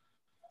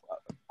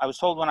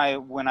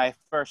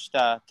first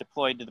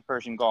deployed to the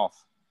Persian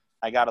Gulf,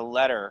 I got a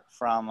letter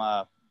from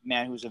a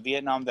man who was a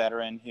Vietnam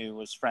veteran who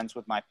was friends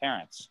with my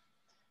parents.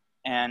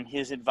 And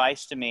his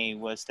advice to me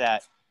was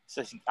that,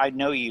 says, I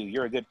know you,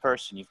 you're a good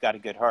person, you've got a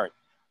good heart.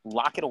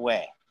 Lock it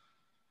away.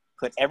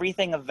 Put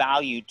everything of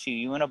value to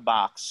you in a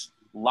box,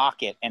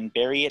 lock it, and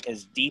bury it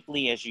as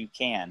deeply as you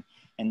can.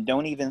 And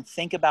don't even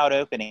think about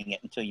opening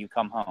it until you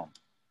come home.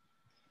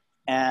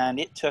 And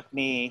it took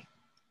me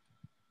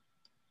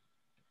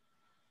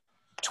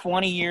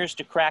 20 years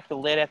to crack the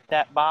lid at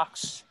that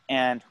box,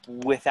 and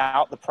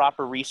without the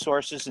proper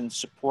resources and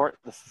support,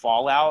 the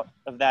fallout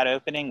of that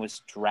opening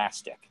was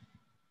drastic.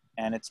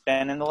 And it's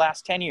been in the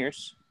last 10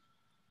 years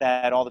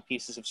that all the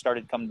pieces have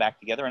started coming back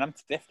together, and I'm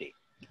 50.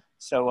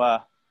 So,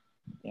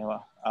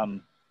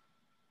 I'm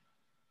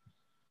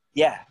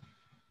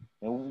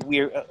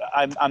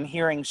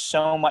hearing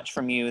so much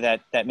from you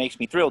that makes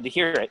me thrilled to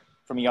hear it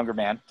from a younger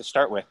man to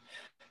start with,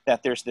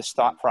 that there's this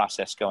thought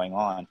process going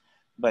on.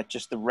 But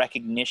just the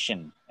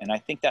recognition, and I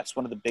think that's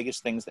one of the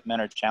biggest things that men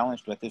are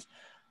challenged with, is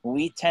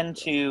we tend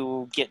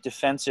to get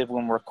defensive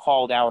when we're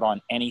called out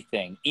on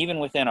anything, even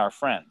within our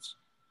friends,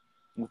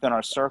 within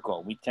our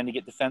circle. We tend to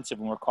get defensive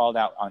when we're called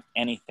out on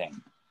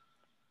anything.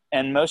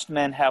 And most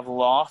men have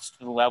lost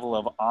the level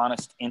of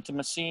honest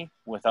intimacy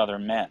with other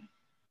men.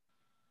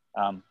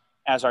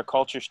 As our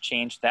culture's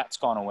changed, that's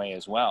gone away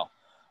as well.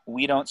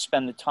 We don't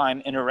spend the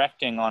time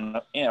interacting on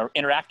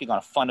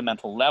a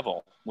fundamental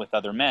level with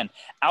other men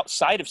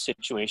outside of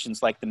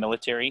situations like the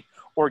military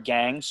or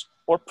gangs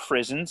or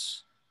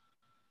prisons,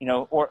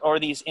 or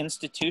these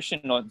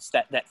institutions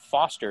that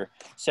foster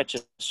such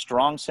a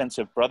strong sense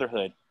of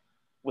brotherhood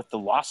with the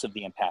loss of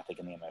the empathic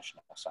and the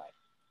emotional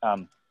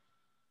side.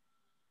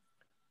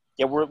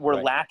 We're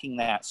right. Lacking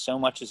that so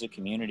much as a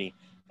community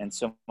and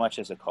so much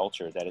as a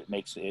culture that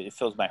it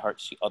fills my heart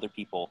to see other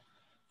people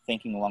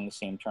thinking along the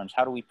same terms.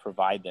 How do we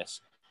provide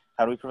this?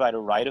 How do we provide a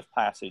rite of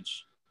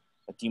passage,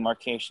 a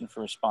demarcation for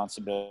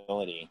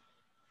responsibility,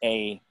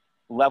 a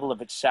level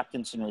of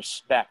acceptance and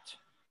respect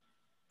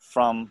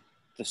from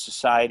the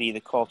society,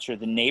 the culture,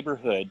 the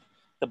neighborhood,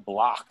 the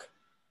block,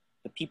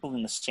 the people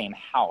in the same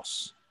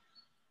house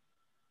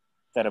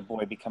that a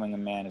boy becoming a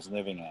man is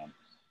living in?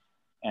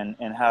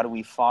 And how do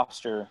we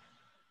foster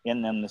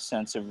in them the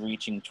sense of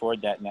reaching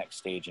toward that next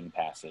stage in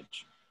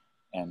passage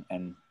and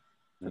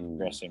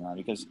progressing on?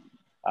 Because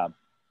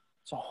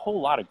it's a whole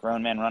lot of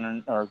grown men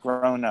running, or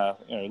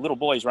little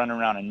boys running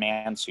around in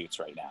man suits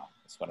right now.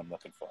 That's what I'm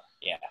looking for.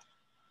 Yeah.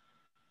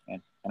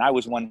 And I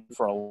was one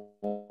for a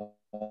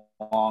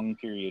long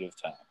period of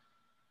time.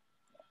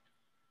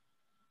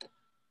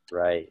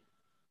 Right.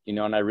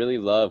 And I really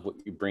love what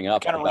you bring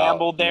up. Kind of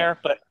rambled there,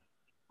 but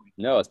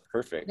no, it's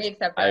perfect. We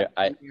accept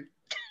that.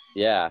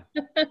 Yeah.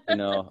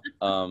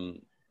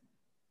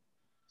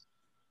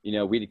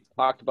 We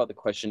talked about the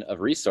question of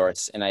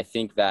resource, and I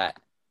think that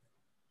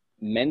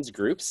men's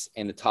groups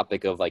and the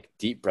topic of like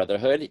deep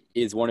brotherhood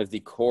is one of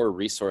the core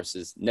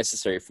resources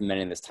necessary for men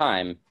in this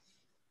time.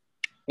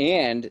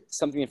 And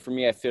something for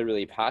me, I feel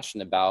really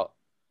passionate about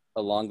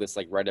along this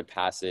like rite of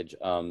passage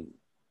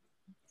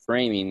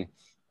framing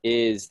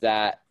is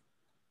that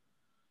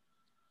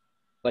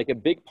like a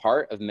big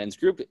part of men's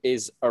group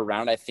is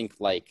around, I think,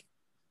 like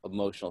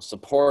emotional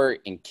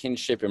support and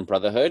kinship and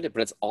brotherhood,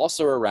 but it's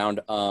also around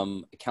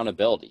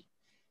accountability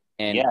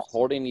and yes.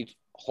 holding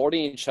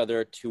each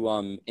other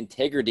to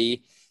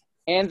integrity.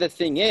 And the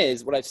thing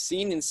is, what I've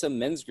seen in some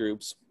men's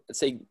groups, let's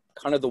say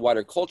kind of the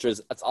wider cultures,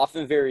 it's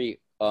often very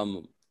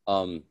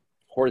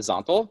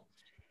horizontal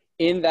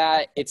in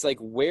that it's like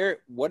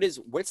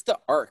what's the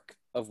arc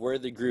of where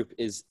the group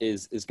is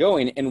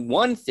going. And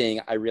one thing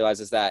I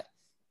realize is that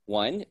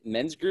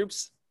men's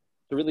groups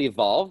to really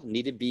evolve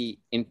need to be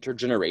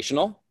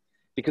intergenerational,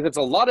 because it's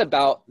a lot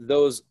about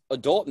those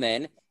adult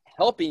men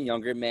helping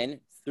younger men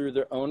through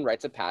their own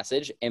rites of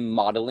passage and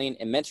modeling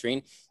and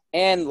mentoring,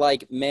 and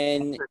like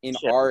men in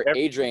our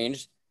age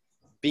range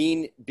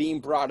being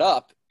brought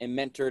up and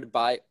mentored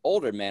by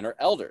older men or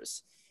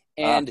elders,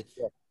 and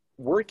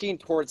working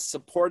towards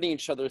supporting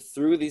each other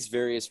through these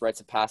various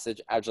rites of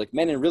passage as like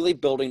men, and really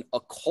building a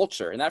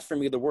culture. And that, for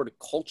me, the word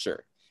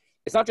culture,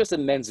 it's not just a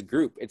men's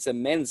group, it's a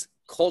men's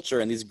culture.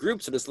 And these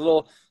groups are this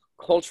little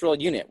cultural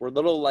unit. We're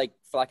little, like,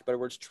 for lack of better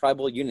words,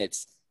 tribal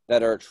units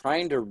that are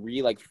trying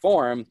to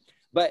form,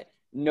 but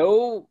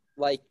no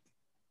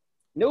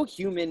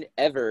human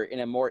ever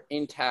in a more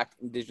intact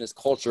indigenous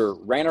culture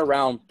ran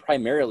around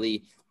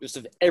primarily just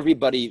of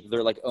everybody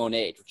their like own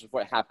age, which is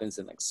what happens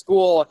in like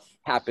school,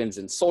 happens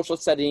in social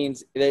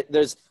settings.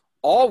 There's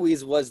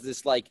always was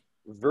this like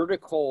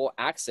vertical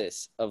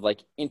axis of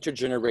like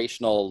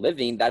intergenerational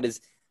living that is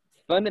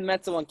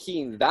fundamental and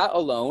key. And that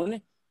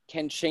alone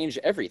can change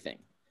everything.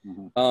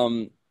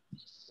 So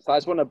I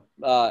just want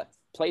to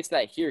place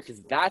that here,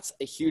 because that's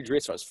a huge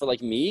resource for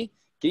like me.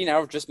 Getting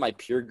out of just my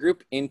peer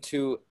group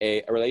into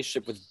a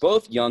relationship with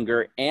both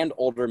younger and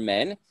older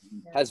men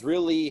has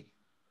really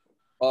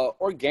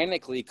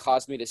organically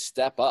caused me to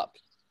step up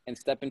and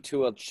step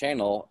into a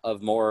channel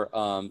of more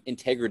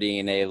integrity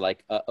and a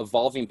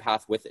evolving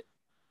path with it.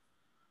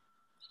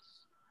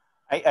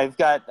 I've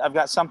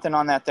got something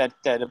on that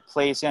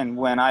plays in.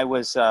 When I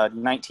was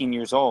 19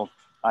 years old,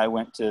 I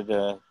went to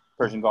the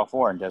Persian Gulf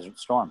War and Desert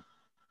Storm.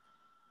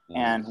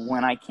 And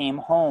when I came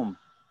home,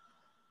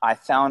 I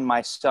found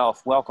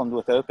myself welcomed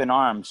with open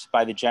arms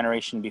by the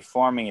generation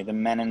before me, the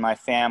men in my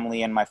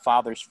family and my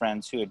father's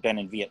friends who had been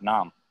in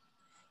Vietnam.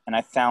 And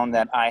I found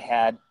that I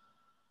had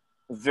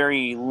a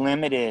very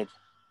limited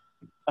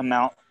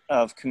amount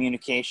of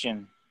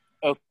communication,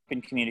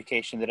 open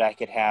communication, that I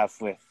could have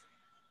with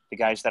the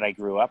guys that I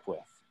grew up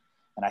with.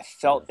 And I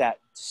felt that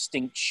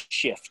distinct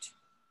shift.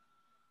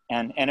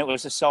 And it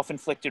was a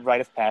self-inflicted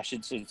rite of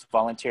passage. It's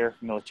volunteer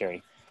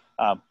military.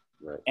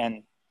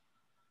 And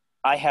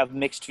I have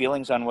mixed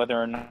feelings on whether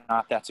or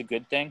not that's a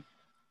good thing.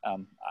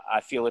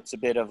 I feel it's a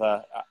bit of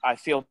I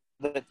feel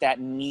that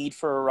need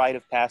for a rite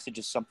of passage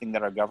is something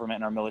that our government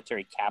and our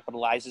military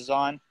capitalizes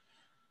on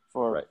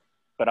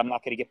but I'm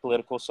not going to get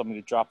political, so I'm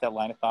going to drop that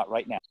line of thought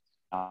right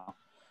now.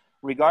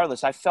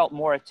 Regardless, I felt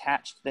more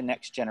attached to the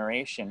next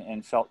generation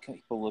and felt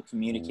capable of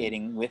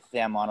communicating with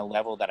them on a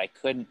level that I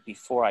couldn't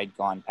before I'd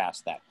gone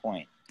past that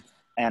point.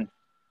 And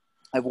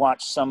I've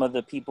watched some of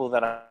the people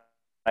that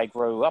I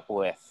grew up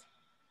with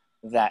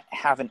that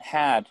haven't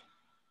had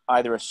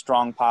either a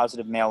strong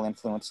positive male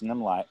influence in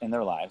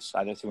their lives,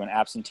 either through an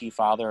absentee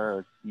father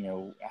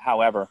or,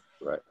 however,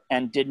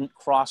 and didn't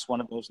cross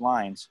one of those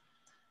lines,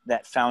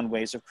 that found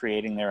ways of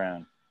creating their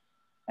own.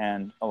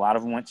 And a lot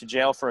of them went to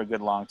jail for a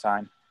good long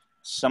time.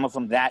 Some of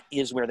them, that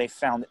is where they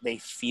found that they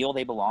feel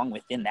they belong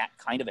within that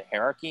kind of a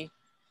hierarchy,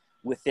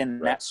 within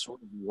that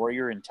sort of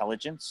warrior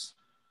intelligence,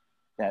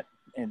 that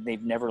and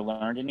they've never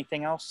learned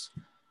anything else.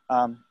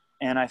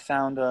 And I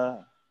found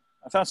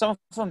some of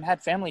them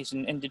had families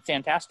and did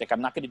fantastic.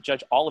 I'm not going to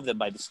judge all of them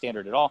by the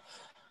standard at all,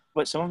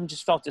 but some of them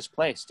just felt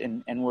displaced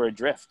and were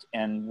adrift,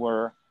 and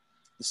were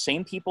the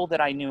same people that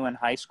I knew in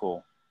high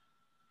school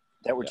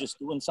that were just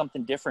doing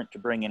something different to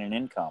bring in an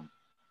income,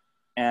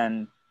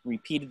 and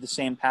repeated the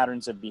same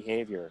patterns of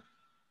behavior,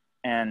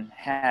 and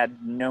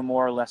had no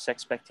more or less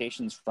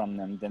expectations from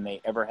them than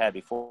they ever had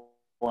before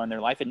in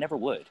their life, and never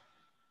would.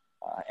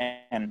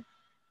 And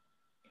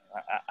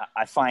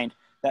I find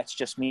that's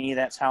just me.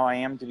 That's how I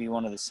am, to be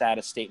one of the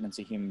saddest statements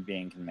a human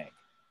being can make.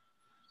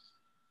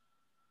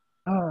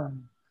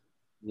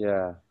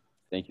 Yeah.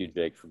 Thank you,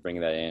 Jake, for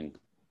bringing that in.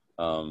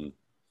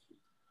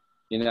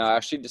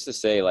 Actually, just to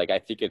say, I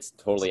think it's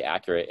totally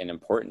accurate and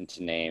important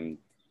to name,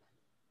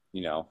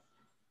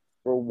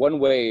 for one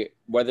way,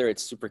 whether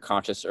it's super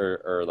conscious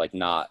or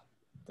not,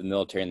 the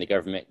military and the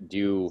government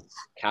do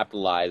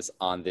capitalize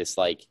on this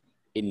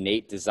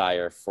innate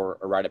desire for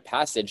a rite of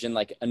passage. And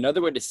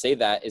another way to say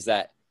that is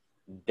that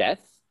death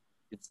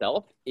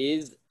itself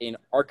is an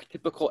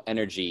archetypical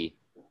energy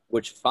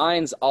which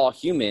finds all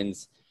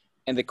humans.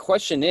 And the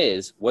question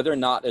is whether or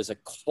not there's a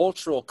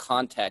cultural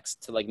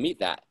context to meet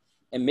that.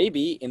 And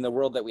maybe in the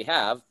world that we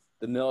have,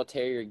 the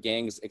military or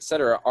gangs,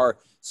 etc., are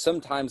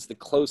sometimes the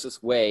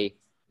closest way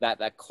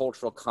that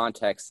cultural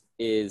context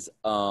is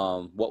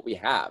what we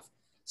have.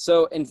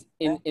 So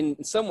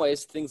in some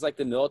ways, things like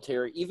the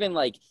military, even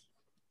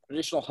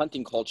traditional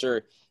hunting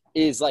culture,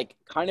 is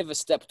kind of a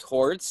step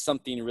towards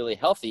something really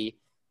healthy,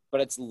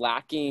 but it's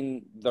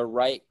lacking the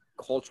right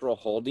cultural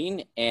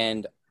holding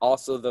and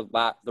also the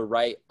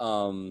right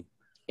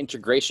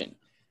integration.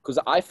 Because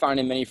I find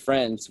in many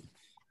friends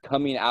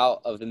coming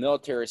out of the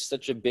military is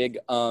such a big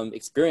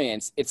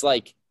experience. It's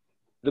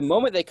the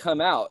moment they come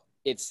out,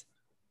 it's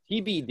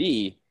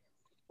TBD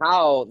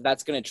how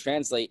that's going to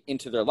translate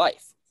into their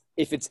life.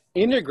 If it's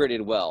integrated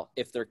well,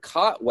 if they're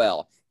caught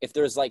well, if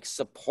there's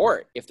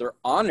support, if they're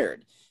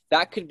honored,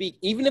 that could be,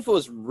 even if it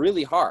was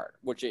really hard,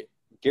 which it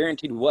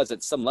guaranteed was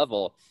at some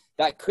level,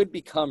 that could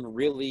become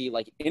really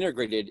like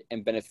integrated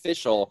and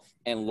beneficial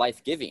and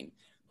life-giving.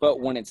 But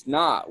when it's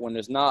not, when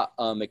there's not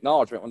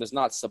acknowledgement, when there's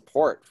not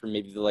support for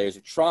maybe the layers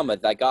of trauma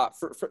that got,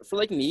 for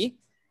like me,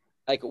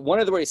 like one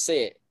of the ways to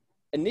say it,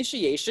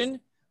 initiation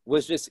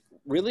was just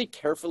really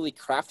carefully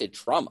crafted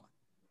trauma.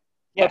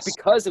 Yes. But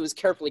because it was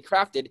carefully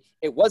crafted,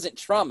 it wasn't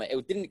trauma.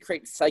 It didn't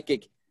create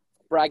psychic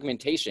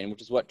fragmentation,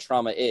 which is what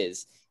trauma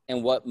is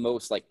and what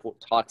most like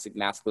toxic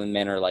masculine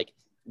men are like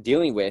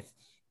dealing with.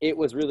 It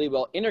was really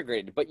well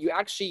integrated, but you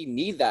actually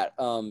need that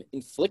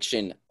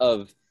infliction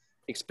of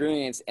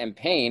experience and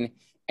pain.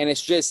 And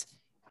it's just,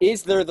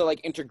 is there the like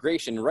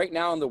integration right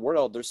now in the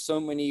world? There's so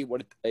many,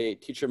 what a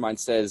teacher of mine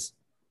says,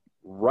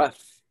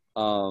 rough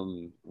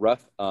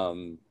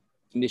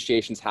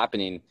initiations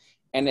happening.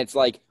 And it's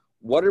like,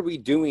 what are we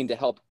doing to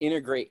help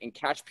integrate and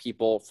catch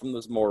people from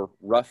those more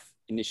rough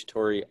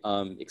initiatory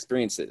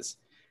experiences,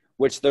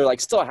 which they're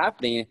like still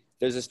happening.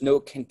 There's just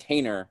no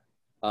container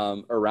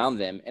around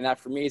them. And that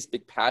for me is a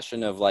big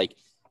passion of like,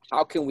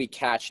 how can we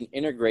catch and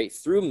integrate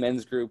through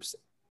men's groups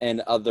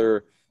and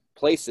other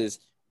places,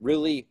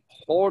 really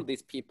hold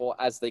these people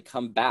as they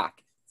come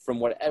back from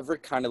whatever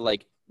kind of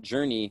like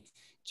journey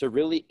to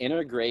really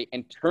integrate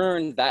and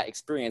turn that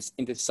experience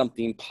into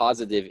something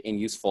positive and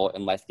useful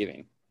and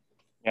life-giving.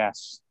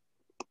 Yes.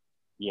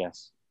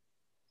 Yes.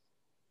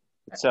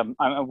 It's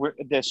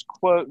this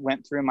quote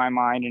went through my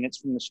mind, and it's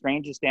from The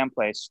Strangest Damn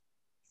Place,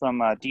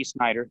 from Dee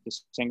Snider, the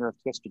singer of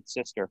Twisted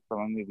Sister,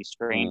 from a movie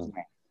Strange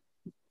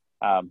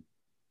Man.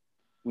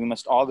 We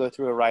must all go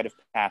through a rite of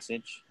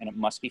passage, and it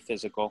must be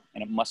physical,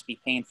 and it must be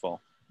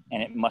painful,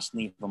 and it must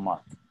leave a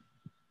mark.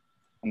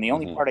 And the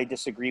only part I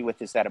disagree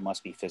with is that it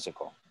must be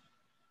physical,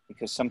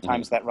 because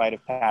sometimes that rite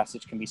of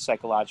passage can be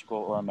psychological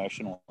or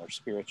emotional or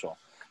spiritual.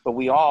 But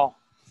we all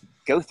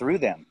go through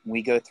them.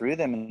 We go through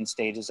them in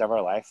stages of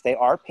our life. They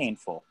are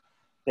painful.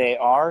 They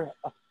are,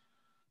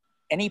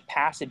 any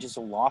passage is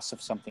a loss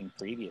of something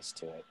previous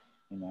to it.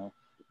 You know,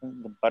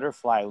 the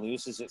butterfly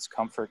loses its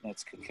comfort in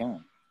its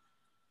cocoon.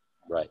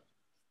 Right.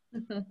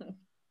 No,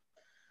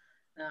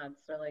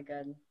 it's really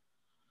good.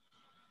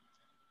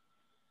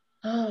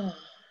 Oh,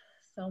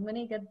 so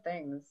many good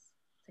things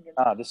to get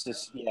to. This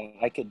is, yeah,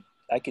 I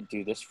could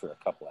do this for a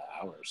couple of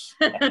hours.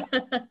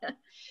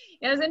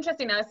 It was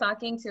interesting. I was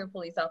talking to a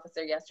police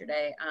officer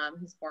yesterday,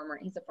 he's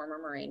a former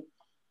Marine,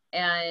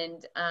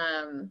 and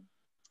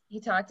he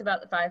talked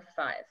about the 5 for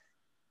 5.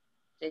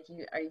 Jake,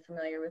 are you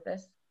familiar with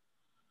this?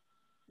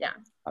 Yeah.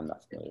 I'm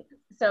not familiar.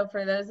 So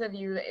for those of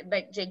you,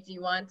 like Jake, do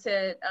you want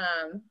to?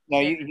 No,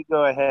 you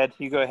go ahead.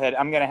 You go ahead.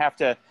 I'm going to have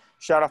to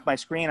shut off my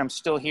screen. I'm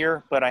still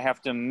here, but I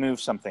have to move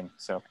something.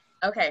 So.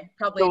 Okay,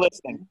 probably. Still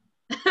listening.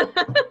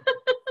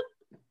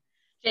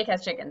 Jake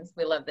has chickens.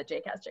 We love that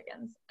Jake has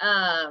chickens.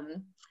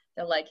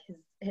 They're like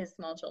his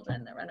small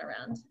children that run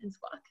around and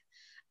squawk.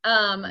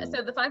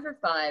 So the 5 for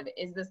 5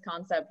 is this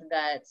concept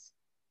that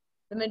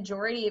the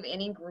majority of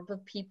any group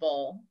of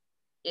people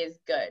is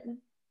good,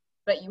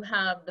 but you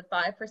have the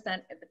 5%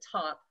 at the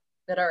top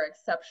that are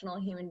exceptional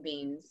human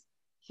beings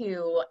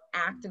who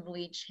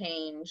actively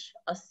change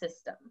a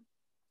system,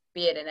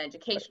 be it an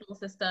educational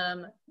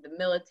system, the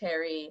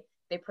military.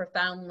 They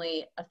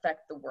profoundly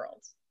affect the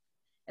world.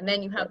 And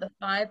then you have the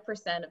 5%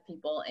 of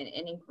people in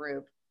any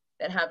group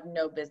that have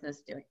no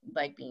business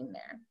being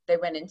there. They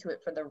went into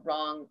it for the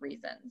wrong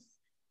reasons.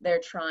 They're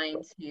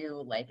trying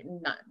to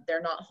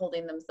they're not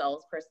holding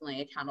themselves personally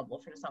accountable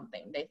for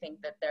something. They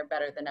think that they're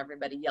better than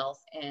everybody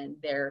else, and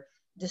they're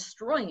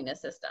destroying a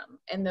system.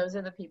 And those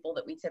are the people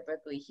that we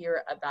typically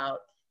hear about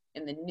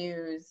in the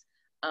news,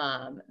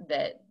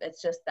 that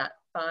it's just that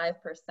 5%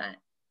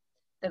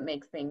 that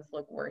makes things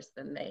look worse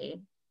than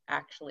they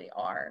actually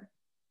are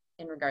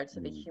in regards to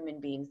the human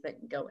beings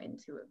that go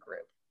into a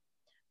group.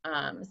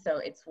 So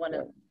it's one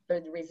of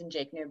the reason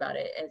Jake knew about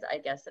it is, I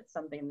guess it's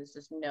something that's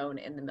just known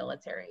in the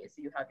military, is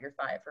you have your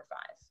 5 for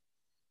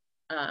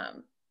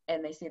 5.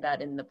 And they see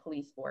that in the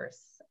police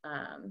force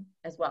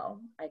as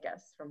well, I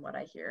guess, from what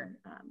I hear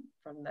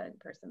from the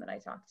person that I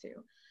talked to.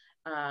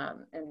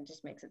 And it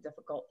just makes it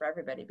difficult for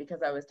everybody,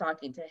 because I was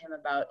talking to him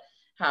about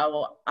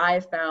how I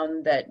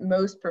found that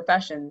most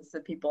professions, the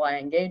people I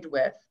engage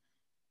with,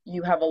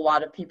 you have a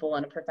lot of people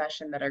in a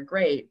profession that are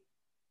great,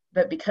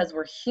 but because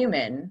we're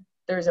human,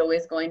 there's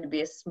always going to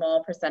be a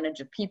small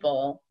percentage of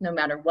people, no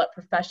matter what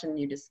profession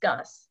you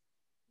discuss,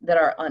 that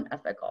are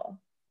unethical,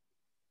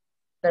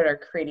 that are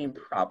creating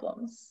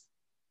problems,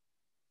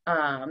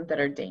 that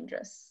are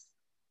dangerous.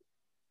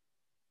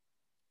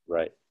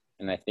 Right.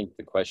 And I think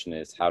the question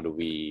is, how do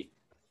we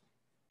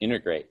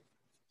integrate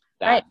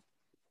that? Right.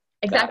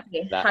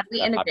 Exactly. How do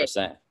we integrate?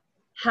 5%?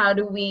 How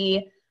do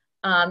we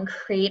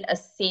create a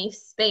safe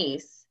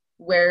space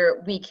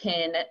where we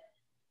can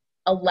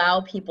allow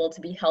people to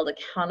be held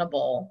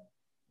accountable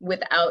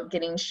without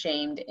getting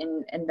shamed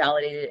and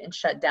validated and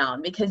shut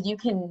down? Because you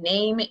can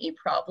name a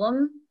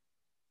problem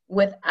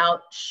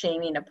without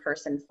shaming a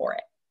person for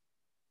it.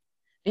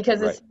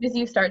 Because as soon as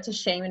you start to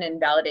shame and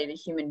invalidate a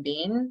human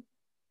being,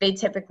 they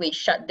typically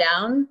shut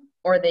down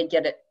or they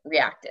get it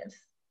reactive.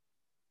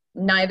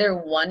 Neither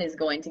one is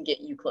going to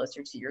get you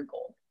closer to your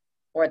goal.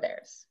 or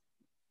theirs.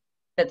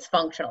 That's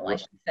functional, I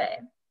should say.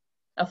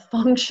 A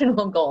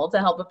functional goal to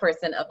help a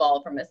person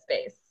evolve from a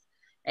space.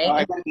 Right? Well,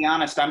 I gotta be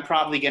honest, I'm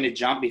probably going to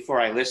jump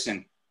before I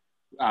listen,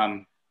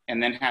 and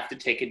then have to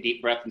take a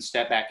deep breath and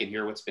step back and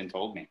hear what's been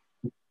told me.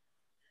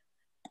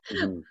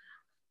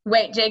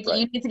 Wait, Jake,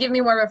 you need to give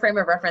me more of a frame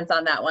of reference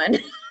on that one.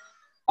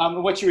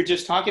 What you were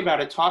just talking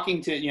about,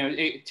 talking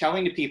to,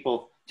 telling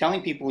people,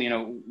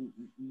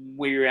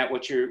 where you're at,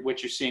 what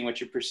you're seeing, what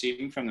you're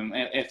perceiving from them.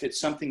 If it's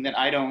something that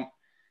I don't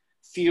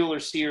feel or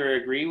see or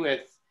agree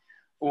with,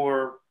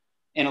 or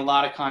in a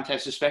lot of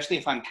contexts, especially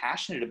if I'm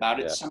passionate about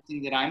it,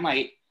 something that I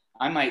might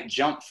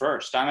jump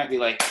first. I might be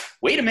like,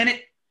 wait a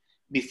minute,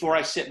 before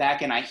I sit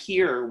back and I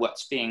hear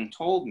what's being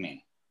told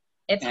me.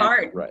 It's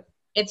hard. Right.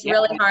 It's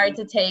really hard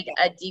to take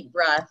a deep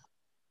breath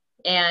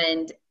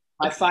and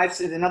my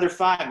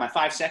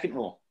 5-second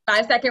rule.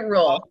 5-second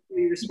rule. How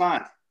do you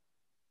respond?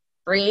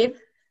 Breathe,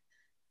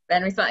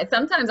 then respond.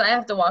 Sometimes I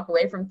have to walk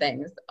away from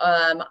things.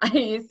 I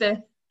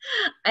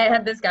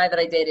had this guy that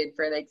I dated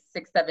for like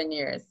 6-7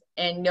 years,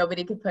 and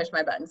nobody could push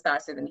my buttons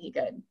faster than he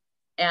could.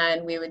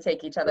 And we would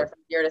take each other from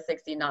 0 to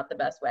 60, not the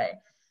best way.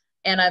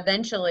 And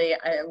eventually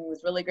I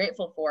was really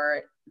grateful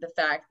for the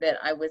fact that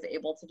I was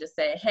able to just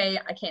say, hey,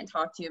 I can't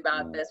talk to you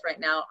about this right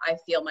now. I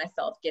feel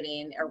myself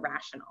getting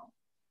irrational.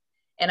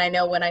 And I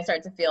know when I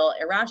start to feel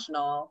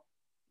irrational,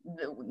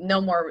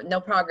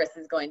 no progress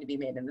is going to be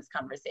made in this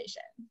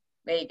conversation.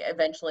 Like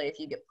eventually, if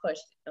you get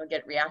pushed, it'll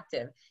get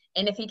reactive.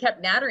 And if he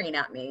kept nattering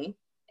at me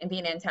and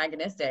being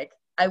antagonistic,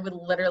 I would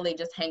literally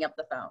just hang up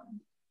the phone,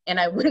 and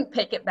I wouldn't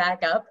pick it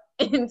back up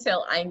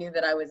until I knew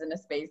that I was in a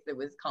space that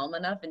was calm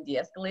enough and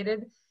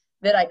de-escalated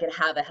that I could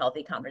have a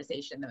healthy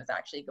conversation that was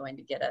actually going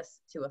to get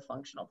us to a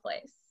functional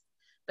place.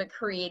 But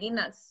creating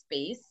that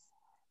space,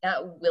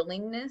 that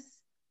willingness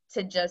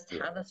to just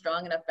have a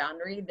strong enough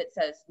boundary that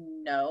says,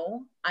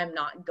 no, I'm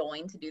not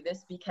going to do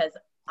this because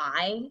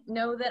I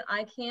know that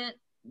I can't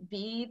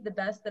be the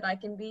best that I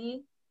can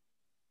be,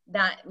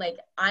 that like,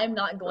 I'm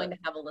not going to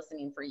have a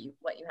listening for you,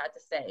 what you had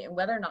to say. And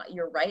whether or not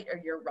you're right or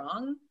you're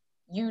wrong,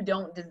 you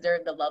don't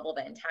deserve the level of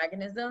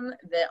antagonism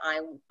that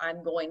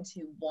I'm going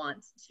to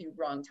want to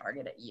wrong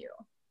target at you,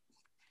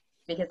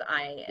 because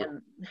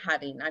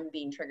I'm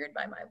being triggered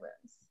by my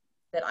wounds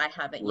that I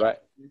haven't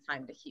yet had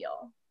time to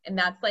heal. And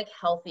that's like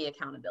healthy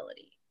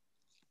accountability.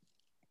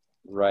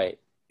 Right.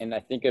 And I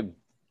think of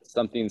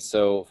something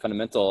so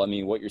fundamental. I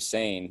mean, what you're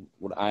saying,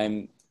 what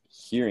I'm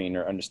hearing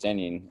or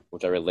understanding,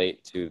 which I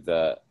relate to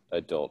the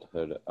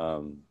adulthood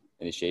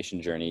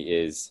initiation journey,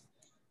 is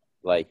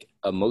like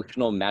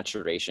emotional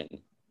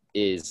maturation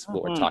is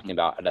what we're talking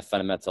about at a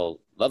fundamental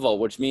level,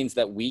 which means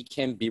that we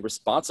can be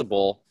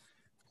responsible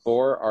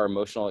for our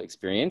emotional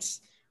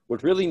experience,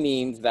 which really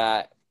means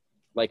that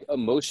like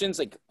emotions,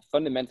 like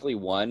fundamentally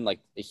like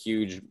a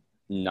huge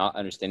not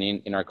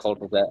understanding in our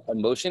culture that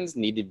emotions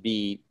need to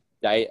be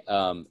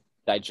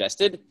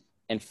digested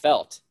and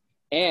felt.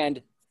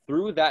 And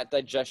through that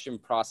digestion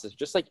process,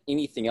 just like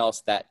anything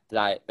else that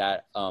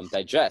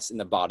digests in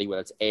the body,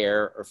 whether it's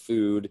air or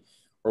food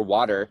or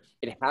water,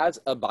 it has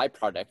a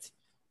byproduct,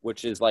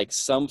 which is like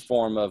some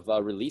form of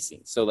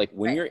releasing. So like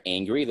when you're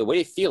angry, the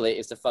way to feel it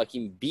is to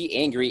fucking be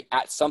angry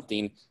at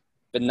something,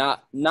 but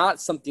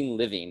not something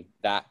living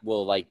that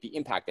will like be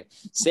impacted.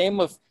 Same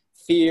with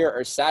fear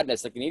or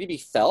sadness, like they need to be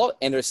felt.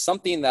 And there's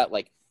something that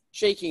like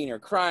shaking or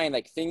crying,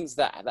 like things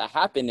that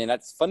happen. And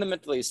that's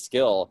fundamentally a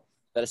skill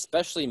that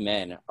especially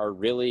men are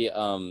really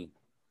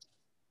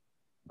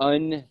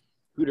untutored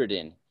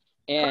in.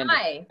 And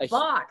cry,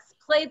 box,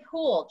 play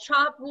pool,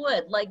 chop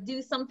wood, like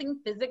do something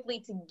physically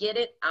to get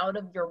it out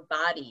of your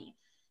body,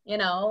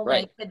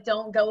 like, but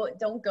don't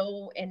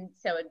go. And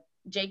so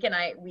Jake and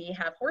we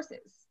have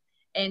horses.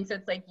 And so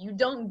it's like, you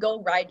don't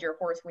go ride your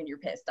horse when you're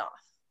pissed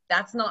off.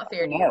 That's not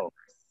fair to your horse.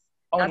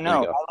 Oh,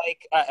 no.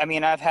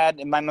 I've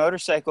had my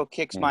motorcycle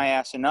kicks my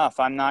ass enough.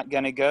 I'm not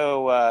going to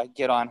go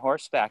get on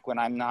horseback when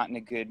I'm not in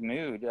a good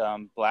mood.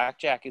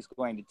 Blackjack is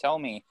going to tell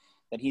me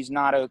that he's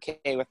not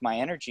okay with my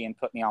energy and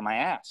put me on my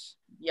ass.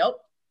 Yep.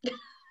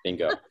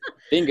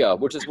 Bingo.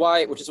 Which is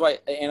why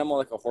an animal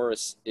like a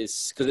horse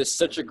is, because it's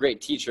such a great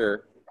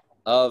teacher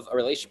of a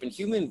relationship. And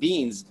human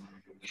beings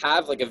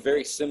have like a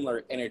very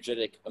similar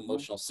energetic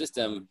emotional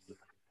system.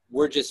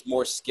 We're just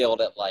more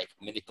skilled at like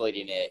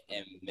manipulating it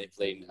and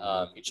manipulating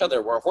each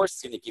other, where a horse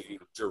is going to give you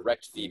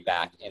direct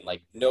feedback and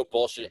like no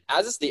bullshit,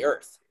 as is the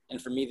earth.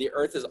 And for me, the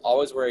earth is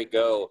always where I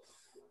go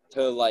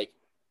to like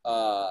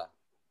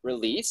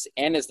release,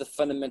 and is the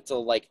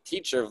fundamental like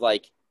teacher of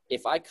like,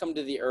 if I come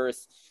to the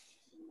earth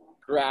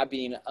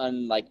grabbing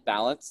unlike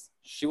balance,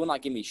 she will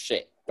not give me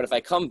shit. But if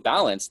I come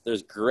balanced,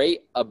 there's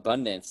great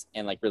abundance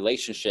and like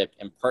relationship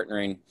and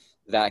partnering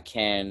that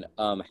can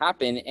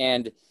happen.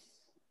 And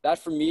that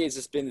for me has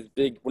just been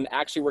big when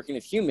actually working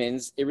with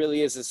humans. It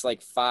really is this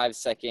like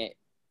 5-second,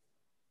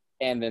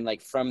 and then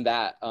like from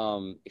that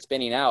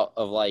expanding out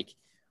of like,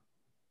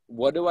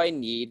 what do I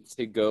need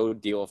to go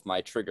deal with my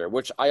trigger,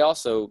 which I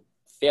also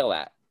fail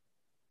at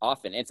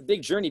often. And it's a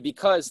big journey,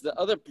 because the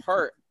other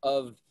part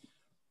of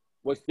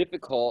what's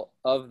difficult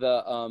of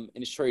the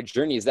initiatory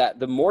journey is that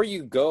the more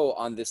you go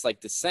on this like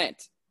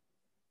descent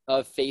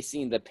of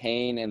facing the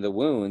pain and the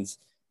wounds,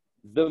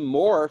 the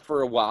more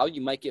for a while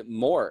you might get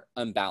more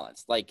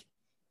unbalanced. Like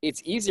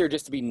it's easier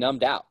just to be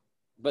numbed out,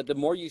 but the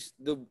more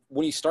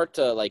when you start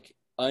to like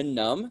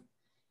unnumb,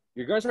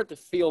 you're going to start to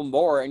feel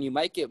more, and you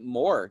might get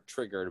more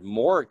triggered,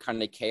 more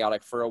kind of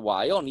chaotic for a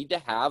while. You'll need to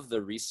have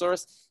the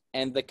resource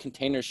and the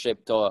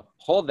containership to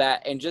hold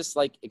that and just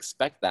like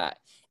expect that.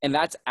 And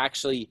that's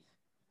actually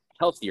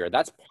healthier.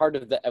 That's part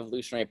of the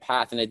evolutionary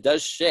path, and it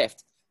does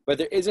shift, but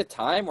there is a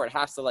time where it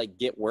has to like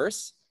get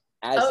worse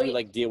as you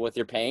like deal with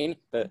your pain,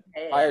 but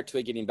prior to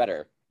it getting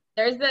better.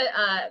 There's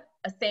a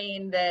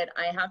saying that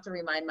I have to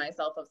remind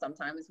myself of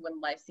sometimes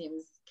when life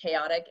seems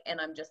chaotic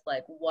and I'm just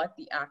like, what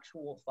the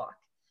actual fuck?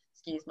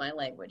 Excuse my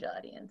language,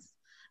 audience.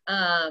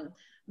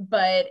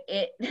 But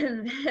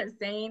the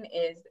saying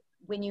is,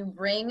 when you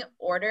bring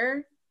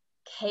order,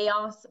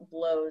 chaos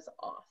blows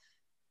off.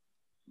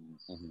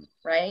 Mm-hmm.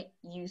 Right?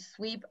 You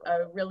sweep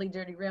a really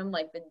dirty room,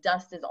 like the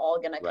dust is all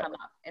gonna come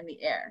up in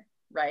the air,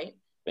 right?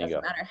 Bingo.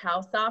 Doesn't matter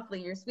how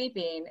softly you're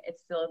sweeping,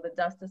 it's still, the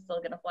dust is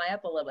still gonna fly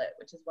up a little bit,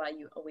 which is why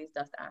you always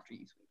dust after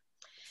you sweep.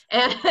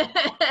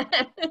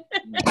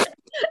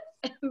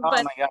 Oh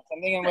my God!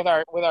 I'm thinking with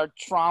our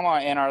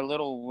trauma and our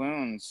little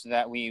wounds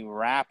that we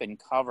wrap and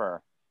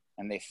cover,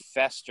 and they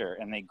fester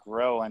and they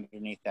grow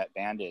underneath that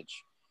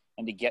bandage.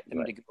 And to get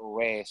them to go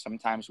away,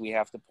 sometimes we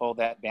have to pull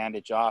that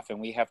bandage off,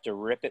 and we have to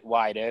rip it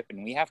wide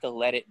open. We have to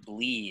let it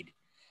bleed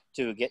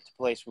to get to a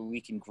place where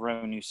we can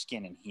grow new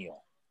skin and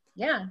heal.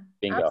 Yeah,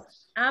 bingo.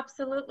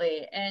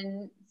 Absolutely.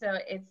 And so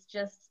it's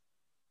just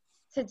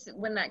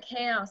when that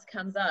chaos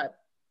comes up,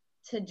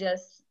 to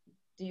just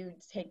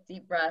take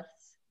deep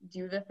breaths,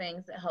 do the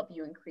things that help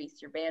you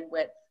increase your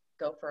bandwidth,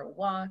 go for a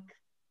walk,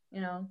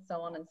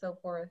 so on and so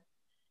forth.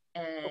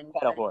 And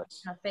pet a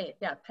horse. Have faith.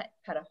 Yeah, pet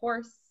a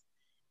horse.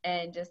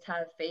 And just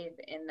have faith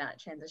in that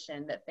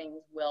transition that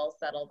things will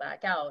settle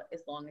back out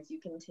as long as you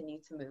continue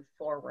to move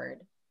forward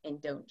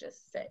and don't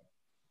just sit.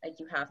 Like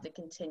you have to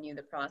continue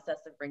the process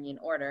of bringing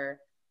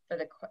order for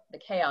the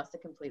chaos to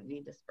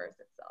completely disperse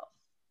itself.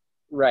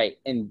 Right.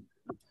 And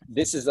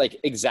this is like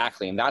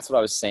exactly, and that's what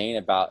I was saying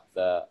about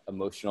the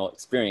emotional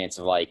experience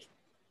of like,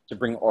 to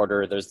bring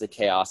order, there's the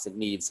chaos that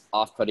needs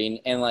off-putting.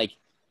 And like,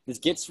 this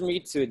gets for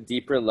me to a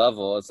deeper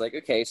level. It's like,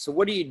 okay, so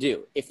what do you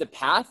do? If the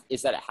path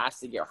is that it has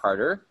to get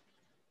harder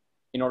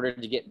in order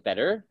to get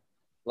better,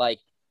 like,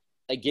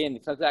 again,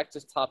 it comes back to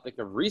this topic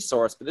of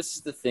resource, but this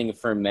is the thing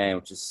for men,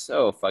 which is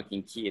so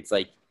fucking key. It's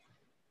like,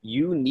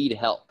 you need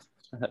help.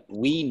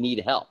 We need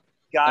help.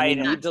 Guidance.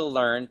 And we need to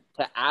learn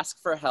to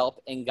ask for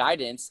help and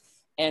guidance.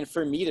 And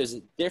for me, there's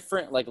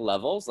different like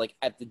levels. Like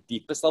at the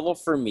deepest level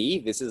for me,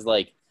 this is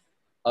like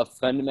a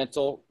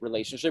fundamental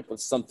relationship with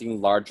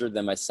something larger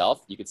than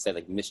myself. You could say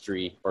like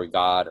mystery or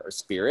God or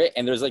spirit.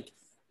 And there's like,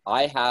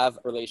 I have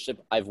a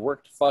relationship I've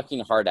worked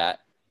fucking hard at,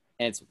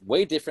 and it's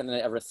way different than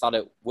I ever thought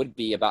it would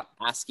be, about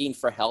asking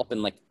for help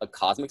in like a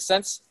cosmic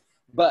sense.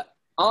 But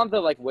on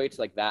the like way to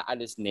like that, I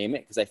just name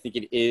it because I think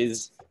it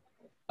is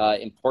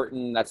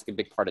important. That's a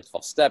big part of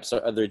 12 steps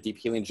or other deep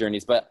healing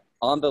journeys. But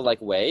on the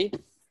like way,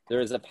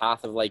 there is a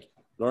path of like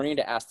learning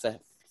to ask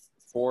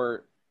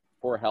for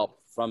help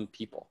from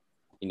people,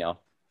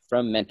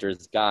 from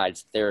mentors,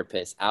 guides,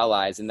 therapists,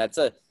 allies. And that's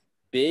a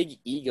big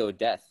ego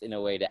death in a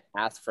way, to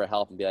ask for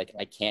help and be like,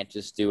 I can't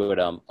just do it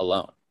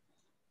alone.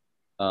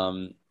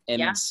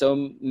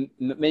 So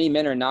many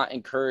men are not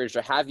encouraged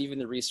or have even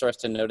the resource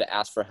to know to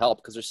ask for help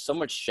because there's so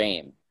much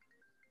shame,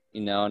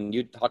 and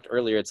you talked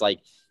earlier, it's like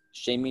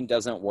shaming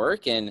doesn't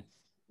work. And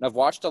I've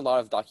watched a lot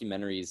of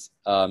documentaries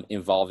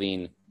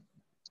involving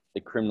the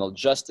criminal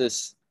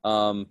justice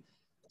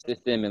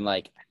system and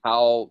like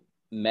how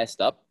messed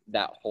up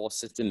that whole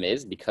system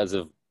is because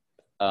of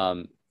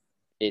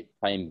it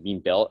probably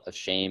being built of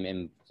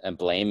shame and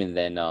blame and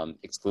then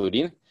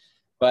excluding.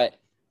 But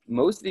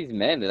most of these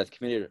men that have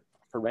committed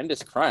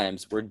horrendous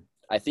crimes were,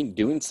 I think,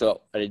 doing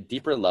so at a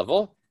deeper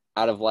level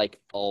out of like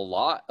a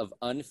lot of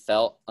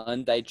unfelt,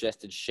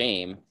 undigested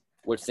shame,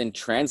 which then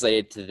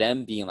translated to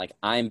them being like,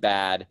 I'm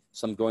bad,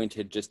 so I'm going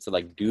to just to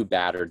like do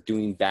bad, or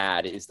doing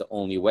bad is the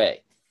only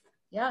way.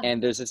 Yeah.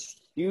 And there's this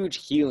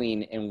huge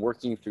healing and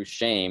working through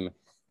shame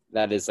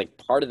that is like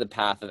part of the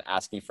path of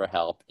asking for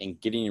help and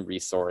getting a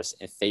resource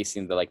and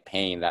facing the like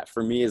pain that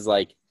for me is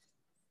like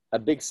a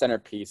big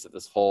centerpiece of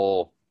this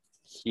whole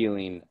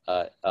healing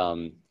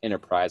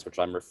enterprise, which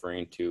I'm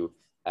referring to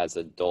as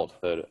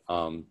adulthood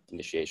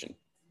initiation.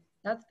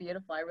 That's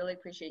beautiful. I really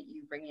appreciate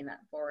you bringing that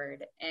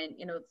forward. And,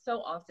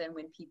 so often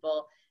when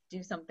people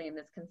do something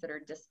that's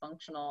considered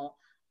dysfunctional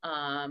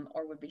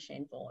or would be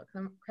shameful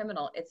or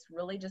criminal, it's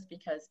really just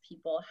because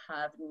people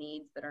have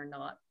needs that are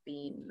not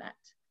being met.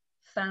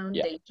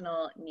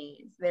 Foundational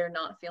needs. They're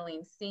not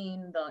feeling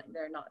seen,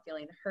 they're not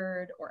feeling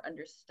heard or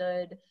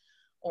understood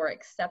or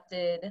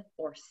accepted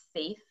or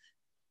safe.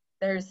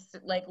 There's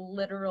like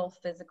literal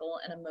physical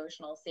and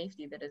emotional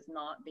safety that is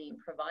not being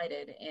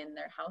provided in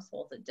their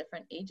households at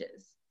different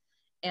ages.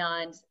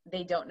 and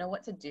they don't know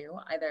what to do.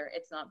 Either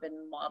it's not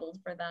been modeled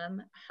for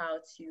them how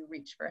to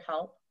reach for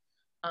help.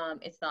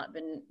 It's not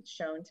been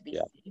shown to be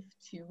safe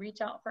to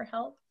reach out for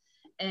help.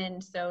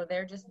 And so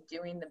they're just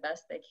doing the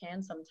best they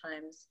can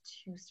sometimes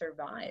to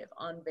survive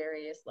on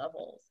various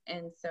levels.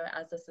 And so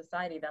as a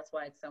society, that's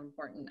why it's so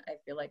important, I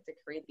feel like, to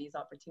create these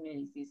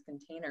opportunities, these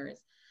containers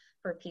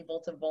for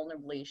people to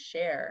vulnerably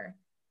share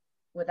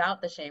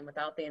without the shame,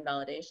 without the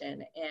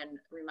invalidation, and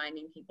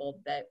reminding people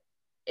that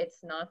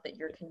it's not that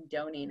you're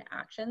condoning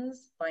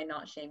actions by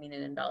not shaming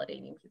and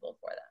invalidating people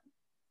for them.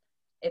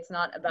 It's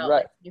not about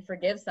like, you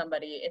forgive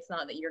somebody. It's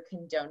not that you're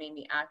condoning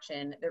the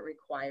action that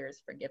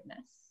requires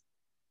forgiveness.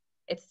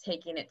 It's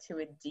taking it to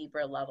a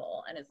deeper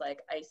level. And it's like,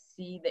 I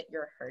see that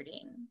you're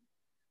hurting.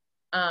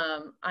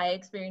 I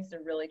experienced a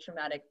really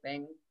traumatic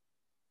thing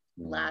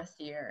last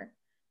year,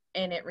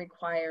 and it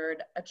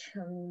required a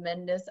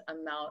tremendous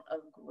amount of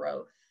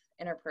growth,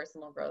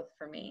 interpersonal growth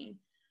for me,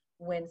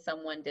 when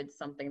someone did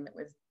something that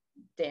was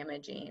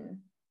damaging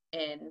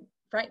and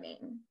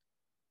frightening.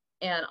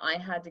 And I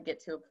had to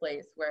get to a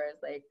place where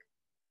it's like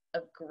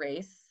of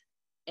grace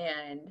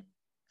and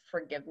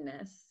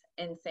forgiveness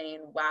and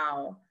saying,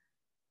 wow,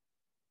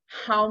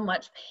 how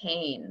much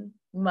pain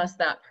must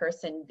that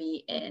person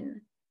be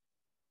in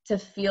to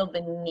feel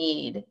the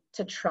need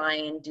to try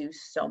and do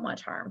so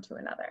much harm to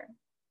another?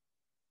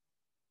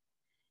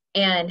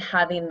 And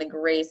having the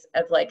grace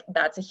of like,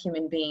 that's a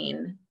human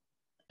being.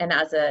 And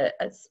as a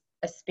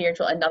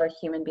spiritual, another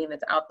human being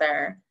that's out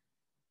there,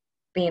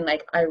 being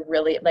like, I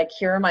really, like,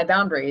 here are my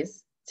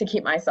boundaries to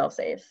keep myself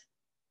safe,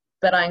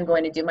 but I'm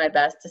going to do my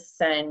best to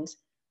send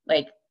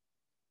like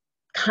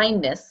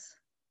kindness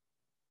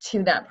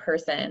to that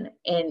person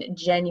in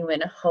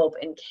genuine hope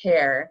and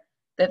care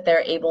that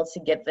they're able to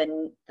get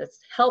the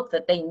help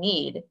that they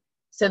need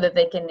so that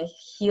they can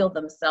heal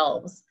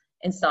themselves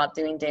and stop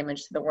doing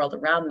damage to the world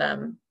around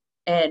them,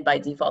 and by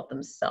default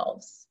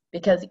themselves.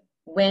 Because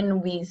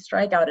when we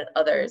strike out at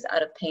others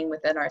out of pain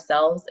within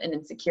ourselves and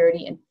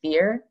insecurity and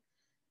fear,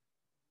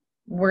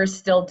 we're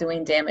still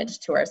doing damage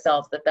to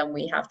ourselves that then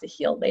we have to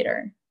heal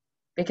later.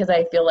 Because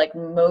I feel like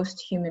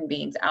most human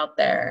beings out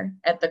there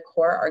at the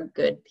core are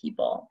good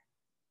people.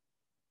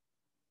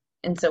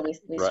 And so we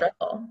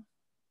struggle.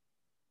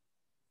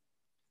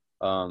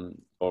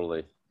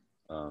 Totally.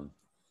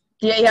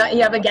 Yeah,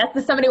 you have a guest?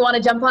 Does somebody want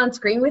to jump on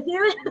screen with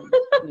you?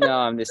 No,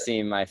 I'm just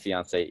seeing my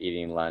fiance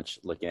eating lunch,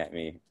 looking at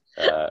me.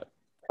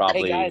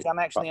 Probably. Hey guys, I'm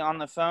actually on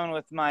the phone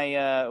with my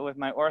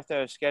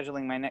ortho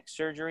scheduling my next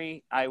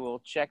surgery. I will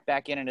check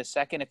back in a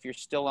second. If you're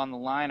still on the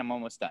line, I'm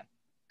almost done.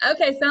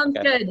 Okay, sounds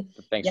good.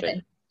 Thanks, yeah,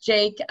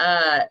 Jake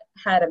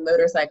had a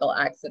motorcycle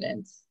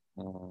accident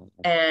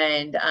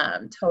and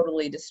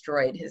totally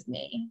destroyed his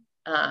knee.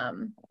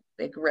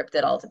 They ripped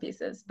it all to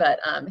pieces, but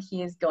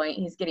he's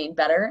getting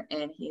better,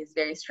 and he's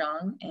very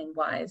strong and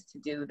wise to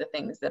do the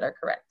things that are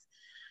correct.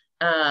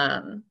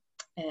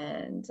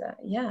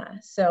 Yeah,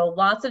 so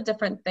lots of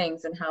different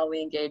things in how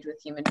we engage with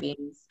human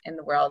beings in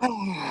the world.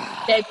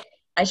 Jake,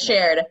 I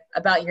shared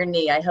about your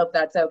knee. I hope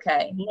that's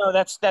okay. No,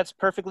 that's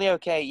perfectly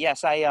okay.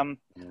 Yes, I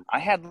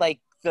had like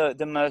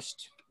the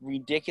most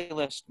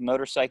ridiculous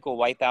motorcycle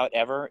wipeout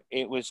ever.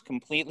 It was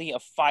completely a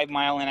 5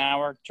 mile an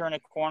hour, turn a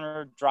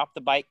corner, drop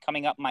the bike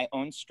coming up my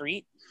own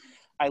street.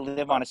 I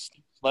live on a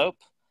steep slope,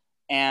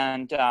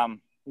 and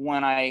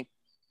when I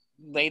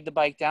laid the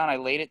bike down, I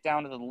laid it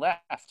down to the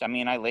left. I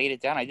mean, I laid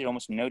it down. I did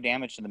almost no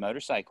damage to the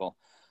motorcycle.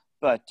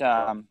 But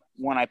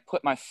when I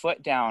put my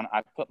foot down,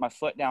 I put my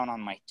foot down on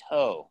my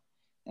toe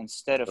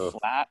instead of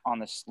flat on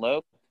the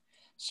slope.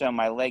 So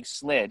my leg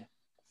slid,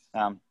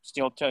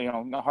 steel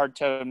toe,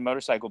 hard-toed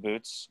motorcycle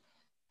boots.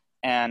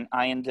 And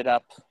I ended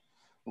up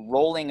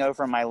rolling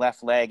over my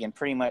left leg and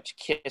pretty much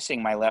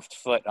kissing my left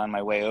foot on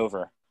my way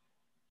over.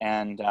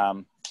 And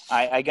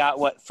I got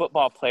what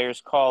football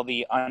players call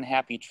the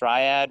unhappy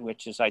triad,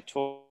 which is I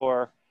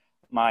tore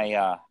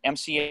my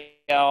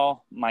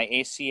MCL, my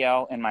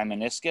ACL, and my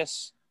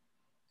meniscus.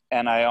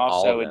 And I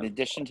also, in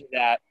addition to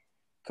that,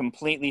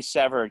 complete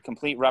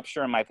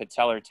rupture in my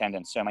patellar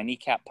tendon. So my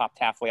kneecap popped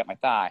halfway up my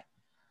thigh.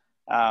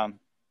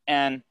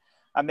 And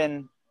I've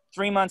been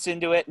 3 months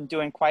into it and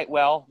doing quite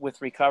well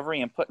with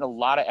recovery and putting a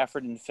lot of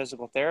effort into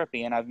physical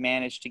therapy. And I've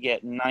managed to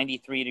get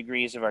 93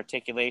 degrees of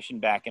articulation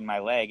back in my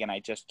leg, and I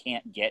just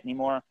can't get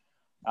anymore.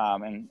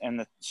 And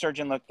the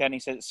surgeon looked at it and he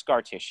said, it's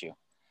scar tissue.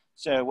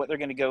 So what they're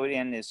going to go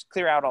in is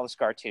clear out all the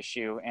scar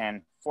tissue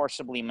and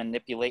forcibly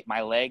manipulate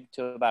my leg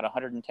to about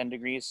 110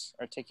 degrees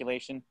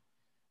articulation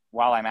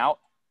while I'm out.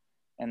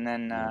 And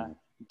then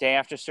day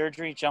after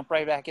surgery, jump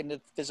right back into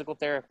physical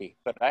therapy.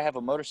 But I have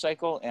a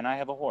motorcycle and I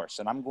have a horse,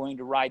 and I'm going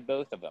to ride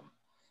both of them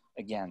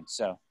again.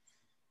 So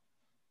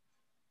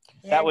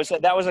that was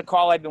a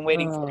call I've been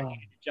waiting for to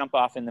jump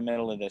off in the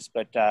middle of this.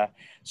 But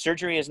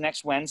surgery is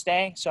next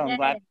Wednesday, so I'm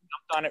glad I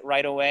jumped on it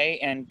right away.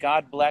 And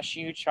God bless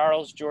you,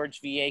 Charles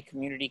George VA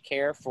Community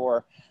Care,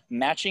 for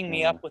matching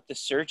me up with the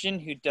surgeon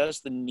who does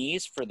the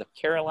knees for the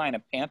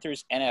Carolina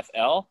Panthers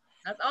NFL.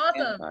 That's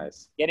awesome.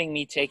 Nice. Getting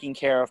me taken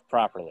care of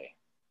properly.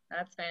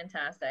 That's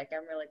fantastic.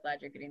 I'm really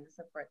glad you're getting the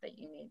support that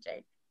you need,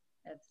 Jake.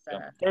 It's So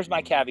there's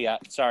my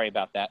caveat. Sorry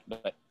about that,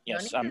 but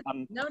yes,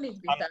 no need to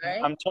be sorry.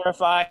 I'm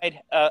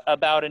terrified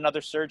about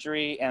another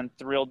surgery and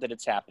thrilled that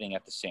it's happening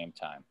at the same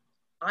time.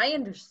 I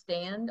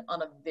understand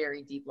on a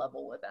very deep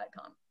level with that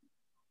comment.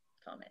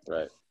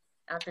 Right.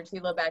 After 2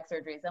 low back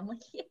surgeries, I'm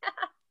like, yeah,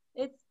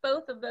 it's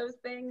both of those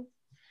things.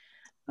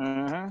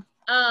 Mm-hmm.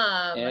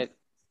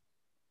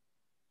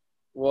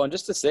 Well, and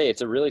just to say,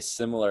 it's a really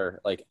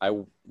similar, like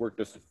I'm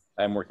working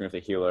with a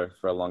healer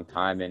for a long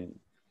time, and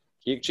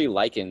he actually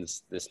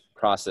likens this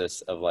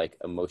process of like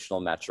emotional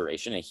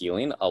maturation and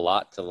healing a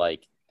lot to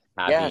like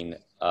having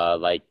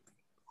like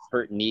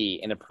hurt knee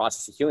and the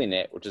process of healing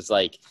it, which is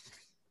like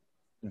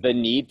the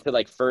need to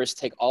like first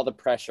take all the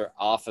pressure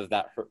off of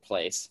that hurt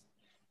place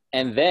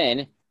and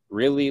then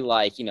really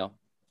like, you know,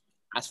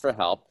 ask for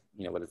help,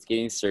 you know, whether it's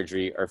getting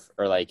surgery or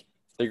like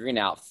figuring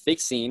out,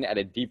 fixing at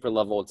a deeper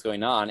level what's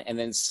going on, and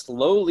then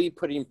slowly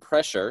putting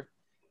pressure.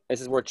 This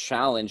is where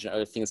challenge and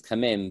other things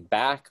come in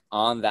back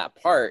on that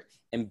part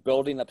and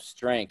building up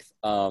strength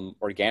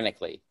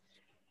organically.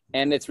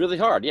 And it's really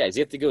hard. Yeah, you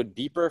have to go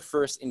deeper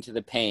first into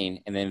the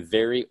pain and then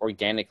very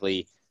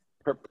organically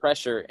put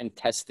pressure and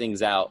test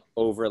things out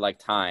over like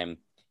time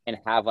and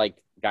have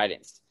like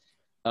guidance.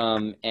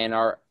 And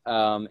our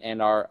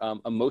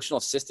emotional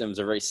systems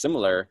are very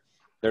similar.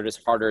 They're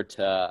just harder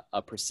to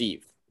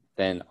perceive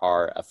than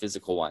our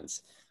physical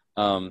ones.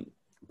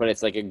 But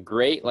it's like a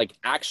great, like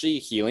actually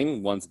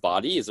healing one's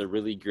body is a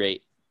really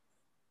great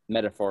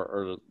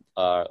metaphor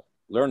or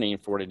learning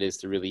for what it is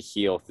to really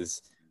heal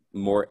this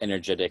more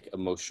energetic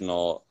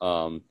emotional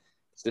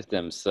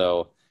system.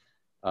 So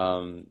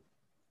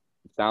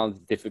it sounds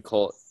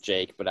difficult,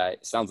 Jake, but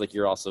it sounds like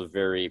you're also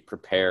very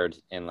prepared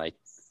and like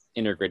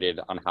integrated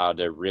on how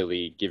to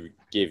really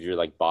give your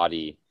like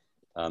body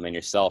and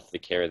yourself the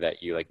care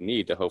that you like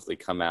need to hopefully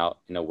come out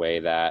in a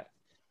way that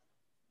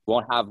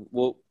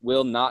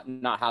will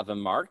not have a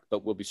mark,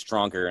 but will be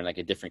stronger in like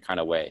a different kind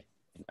of way.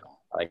 You know,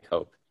 I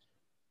hope.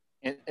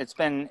 It's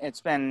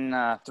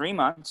been 3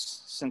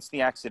 months since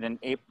the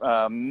accident.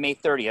 May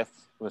 30th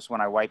was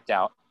when I wiped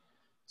out.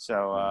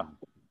 So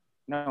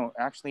no,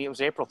 actually it was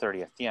April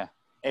 30th. Yeah,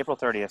 April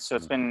 30th. So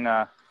it's been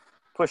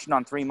pushing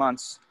on 3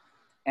 months,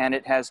 and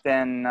it has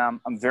been.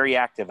 I'm very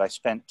active. I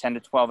spent 10 to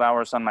 12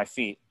 hours on my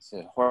feet. It's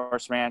a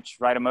horse ranch,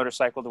 ride a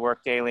motorcycle to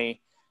work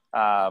daily.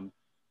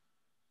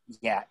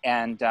 Yeah,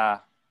 and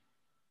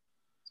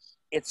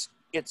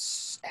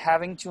it's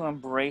having to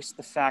embrace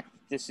the fact that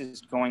this is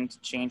going to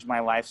change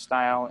my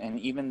lifestyle, and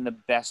even the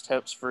best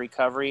hopes for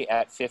recovery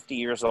at 50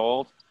 years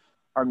old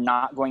are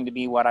not going to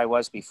be what I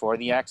was before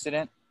the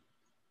accident.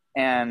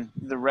 And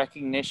the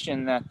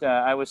recognition that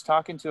I was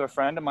talking to a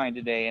friend of mine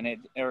today,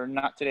 or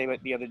not today,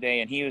 but the other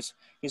day, and he's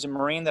a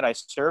Marine that I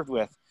served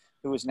with,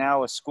 who is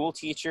now a school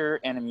teacher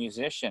and a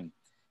musician.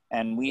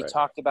 And we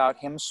talked about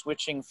him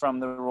switching from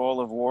the role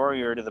of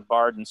warrior to the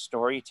bard and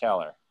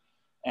storyteller.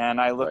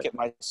 And I look at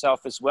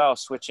myself as well,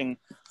 switching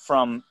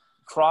from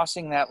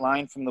crossing that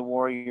line from the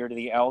warrior to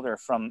the elder,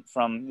 from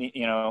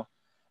you know,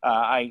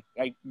 I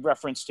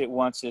referenced it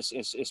once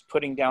as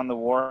putting down the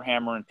war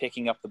hammer and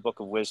picking up the book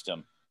of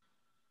wisdom.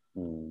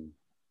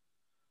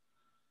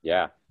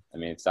 Yeah, I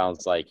mean, it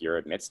sounds like you're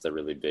amidst a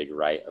really big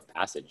rite of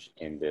passage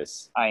in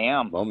this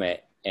moment.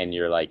 And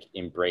you're like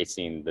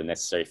embracing the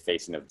necessary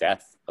facing of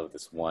death of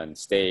this one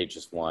stage,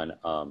 this one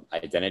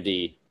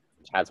identity,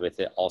 which has with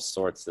it all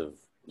sorts of,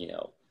 you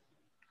know,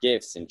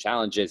 gifts and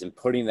challenges, and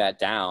putting that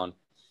down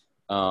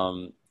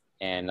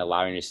and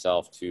allowing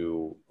yourself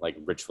to like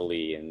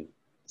ritually and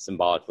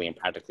symbolically and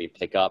practically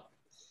pick up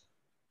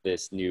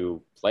this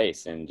new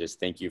place. And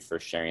just thank you for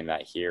sharing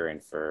that here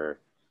and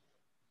for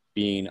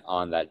being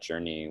on that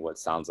journey in what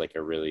sounds like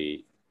a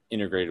really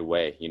integrated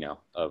way, you know,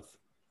 of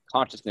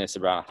consciousness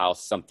about how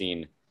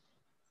something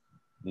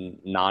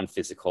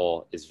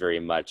non-physical is very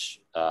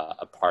much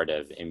a part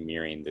of and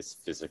mirroring this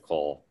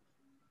physical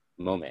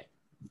moment.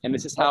 And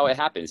this is how it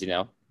happens, you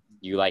know,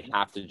 you like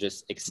have to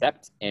just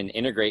accept and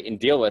integrate and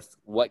deal with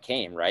what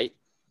came, right?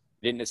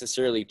 You didn't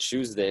necessarily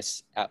choose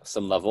this at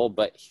some level,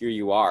 but here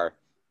you are,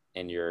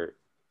 and you're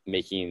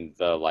making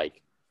the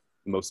like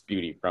most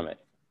beauty from it.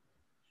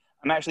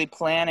 I'm actually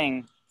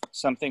planning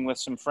something with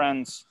some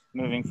friends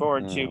moving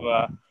forward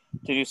to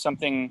do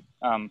something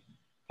kind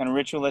of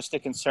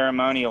ritualistic and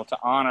ceremonial to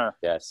honor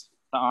this.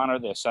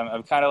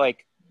 I'm kind of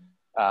like,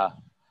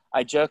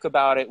 I joke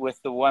about it with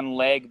the one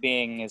leg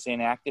being as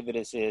inactive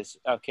as it is.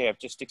 Okay, I've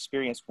just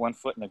experienced 1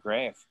 foot in the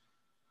grave.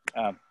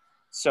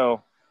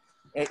 So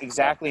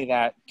exactly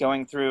that,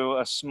 going through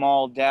a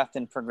small death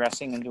and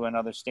progressing into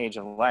another stage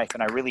of life.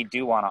 And I really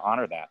do want to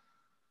honor that.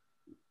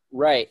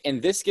 Right.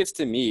 And this gets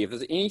to me, if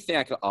there's anything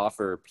I could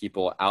offer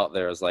people out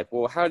there is like,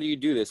 well, how do you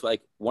do this?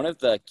 Like one of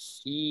the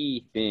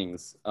key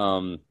things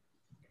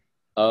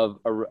of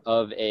a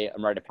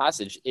rite of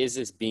passage is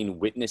this being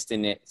witnessed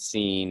in it,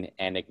 seen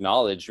and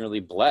acknowledged, really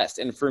blessed.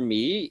 And for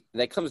me,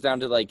 that comes down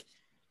to like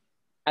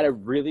at a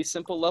really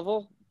simple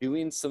level,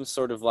 doing some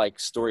sort of like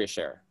story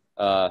share.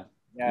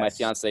 My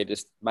fiance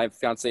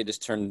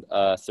just turned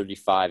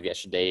 35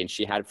 yesterday, and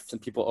she had some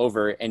people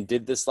over and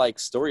did this like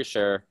story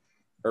share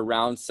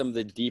around some of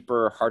the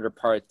deeper, harder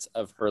parts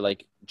of her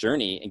like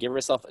journey, and give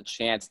herself a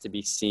chance to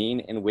be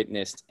seen and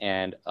witnessed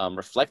and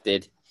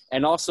reflected,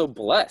 and also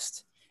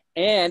blessed,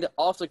 and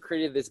also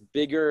created this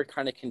bigger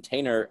kind of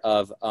container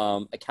of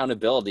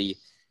accountability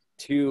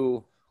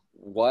to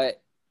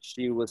what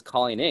she was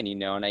calling in, you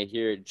know. And I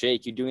hear,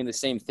 Jake, you doing the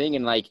same thing.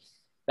 And like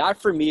that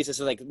for me is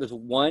just like there's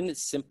one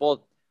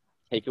simple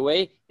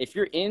takeaway. If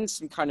you're in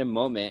some kind of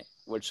moment,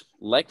 which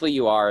likely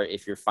you are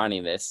if you're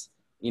finding this,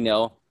 you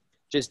know,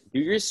 just do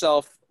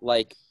yourself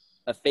like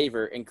a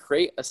favor and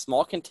create a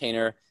small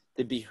container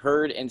to be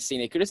heard and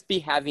seen. It could just be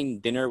having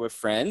dinner with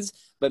friends,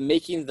 but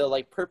making the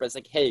like purpose,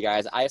 like, hey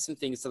guys, I have some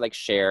things to like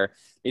share,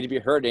 need to be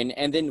heard in,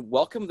 and then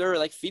welcome their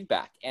like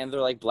feedback and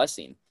their like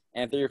blessing.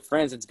 And if they're your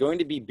friends, it's going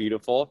to be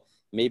beautiful,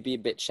 maybe a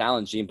bit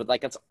challenging, but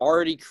like it's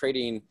already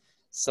creating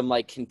some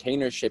like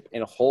containership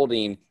and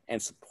holding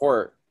and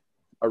support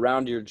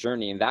around your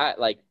journey. And that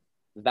like,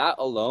 that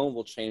alone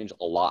will change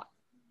a lot.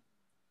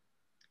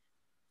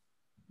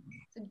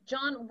 So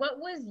John, what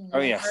was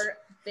your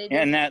biggest...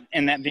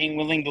 And that being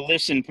willing to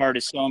listen part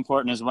is so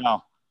important as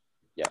well.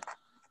 Yeah.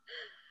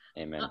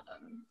 Amen.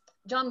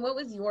 John, what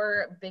was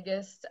your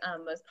biggest,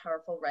 most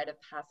powerful rite of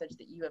passage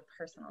that you have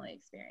personally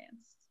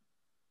experienced?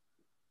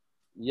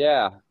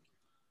 Yeah.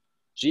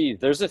 Geez,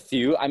 there's a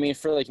few. I mean,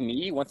 for like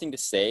me, one thing to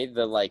say,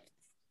 the like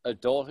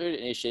adulthood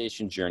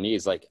initiation journey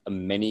is like a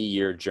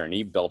many-year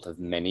journey built of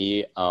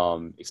many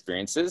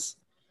experiences.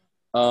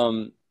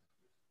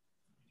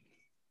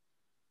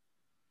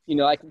 You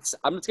know, I'm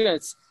just gonna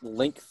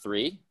link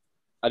 3.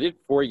 I did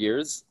 4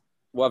 years.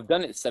 Well, I've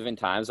done it 7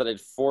 times. I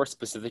did 4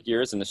 specific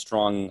years in a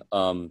strong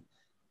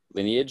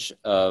lineage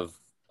of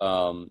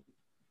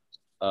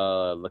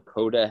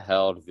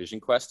Lakota-held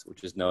vision quest,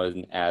 which is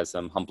known as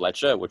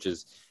Humblecha, which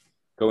is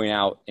going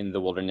out in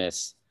the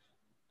wilderness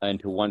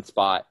into one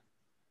spot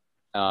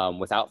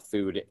without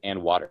food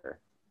and water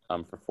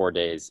for 4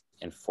 days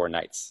and 4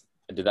 nights.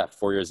 I did that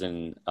 4 years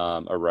in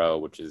a row,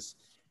 which is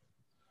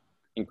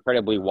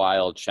incredibly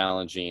wild,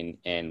 challenging,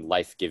 and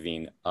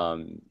life-giving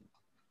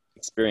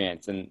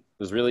experience. And it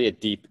was really a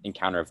deep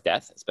encounter of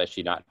death,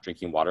 especially not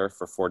drinking water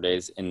for 4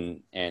 days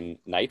and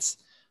nights.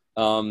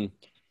 And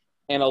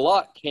a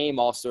lot came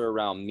also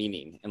around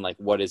meaning and like,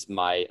 what is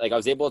my, like I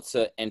was able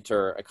to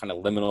enter a kind of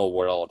liminal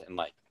world and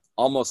like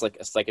almost like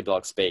a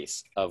psychedelic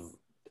space of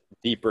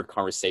deeper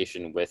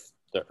conversation with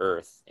the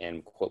earth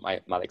and quote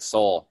my like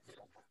soul.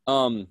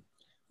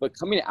 But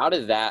coming out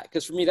of that,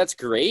 because for me that's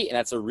great and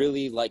that's a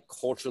really like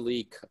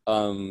culturally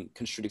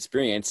construed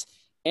experience,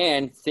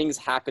 and things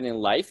happen in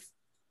life,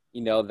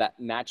 you know, that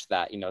match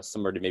that, you know,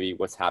 similar to maybe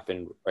what's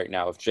happened right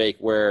now with Jake,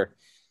 where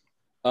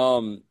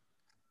in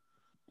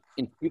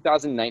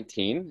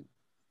 2019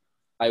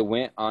 I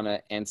went on an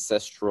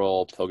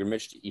ancestral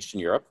pilgrimage to Eastern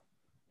Europe.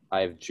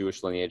 I have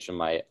Jewish lineage on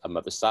my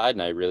mother's side,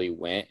 and I really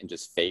went and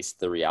just faced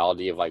the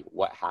reality of like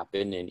what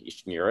happened in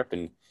Eastern Europe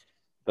and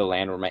the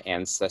land where my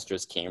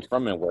ancestors came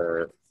from and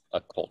where a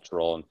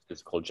cultural and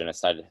physical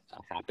genocide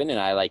happened. And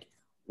I like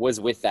was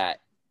with that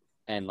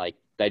and like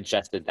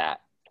digested that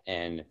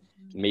and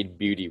made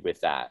beauty with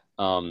that.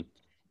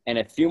 And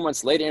a few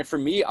months later, and for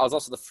me, I was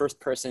also the first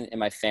person in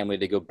my family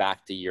to go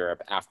back to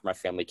Europe after my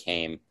family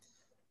came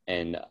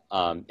and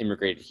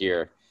immigrated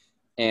here.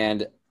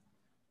 And it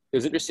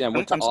was interesting. I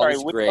went to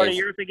Ollie's grave. Which part of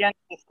Europe again?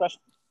 This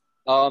question.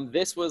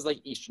 This was like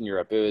Eastern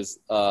Europe. It was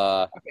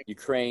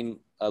Ukraine,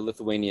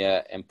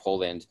 Lithuania, and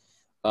Poland.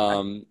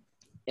 And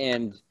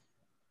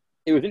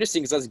it was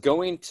interesting because I was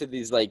going to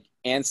these like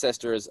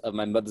ancestors of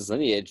my mother's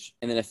lineage,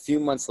 and then a few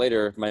months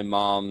later, my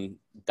mom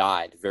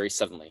died very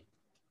suddenly.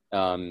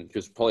 She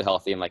was fully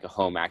healthy in like a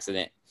home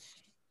accident,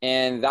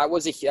 and that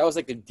was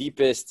like the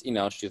deepest, you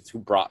know, she's who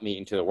brought me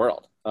into the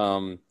world.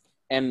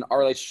 And our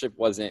relationship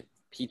wasn't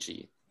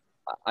peachy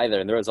either,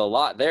 and there was a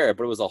lot there,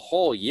 but it was a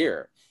whole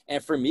year.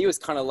 And for me, it was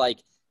kind of like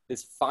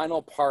this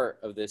final part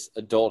of this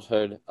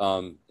adulthood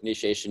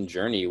initiation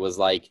journey was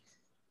like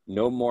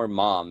no more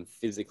mom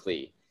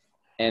physically.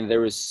 And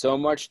there was so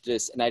much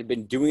and I'd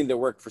been doing the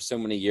work for so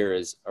many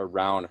years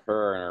around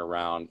her and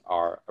around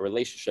our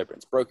relationship and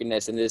its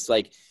brokenness. And this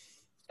like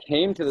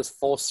came to this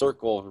full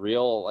circle of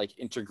real like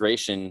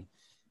integration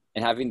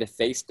and having to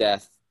face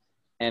death.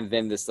 And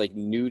then this like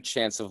new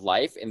chance of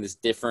life and this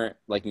different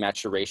like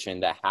maturation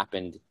that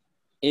happened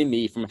in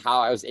me from how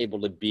I was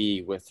able to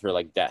be with her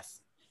like death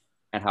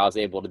and how I was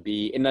able to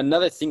be. And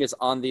another thing is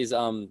on these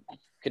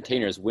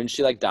containers, when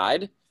she like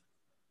died,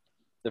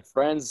 the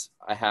friends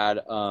I had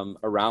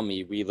around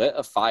me, we lit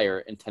a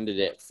fire and tended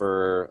it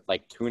for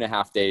like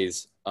 2.5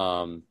 days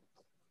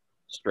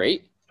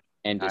straight,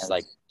 and just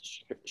like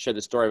shared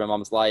the story of my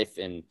mom's life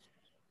and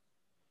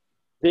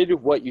did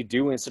what you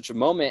do in such a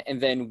moment.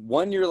 And then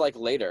 1 year like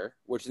later,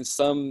 which in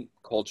some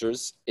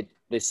cultures,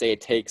 they say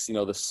it takes, you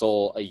know, the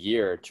soul a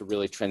year to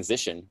really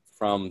transition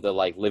from the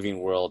like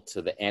living world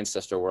to the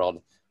ancestor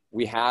world.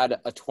 We had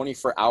a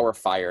 24-hour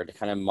fire to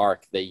kind of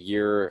mark the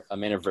year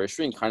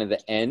anniversary and kind of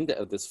the end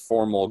of this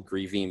formal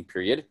grieving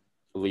period.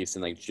 At least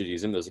in like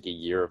Judaism, there's like a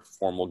year of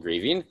formal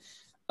grieving.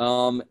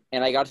 And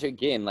I got to,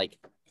 again, like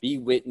be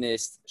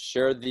witnessed,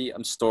 share the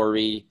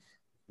story,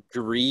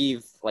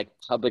 grieve like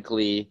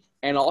publicly,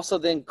 and also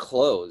then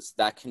close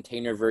that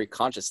container very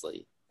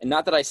consciously. And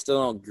not that I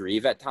still don't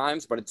grieve at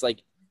times, but it's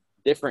like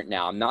different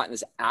now. I'm not in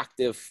this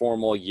active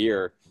formal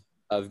year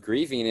of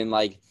grieving, and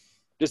like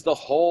just the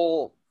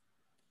whole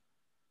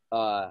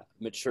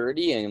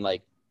maturity and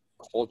like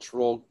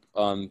cultural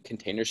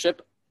containership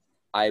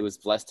I was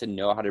blessed to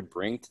know how to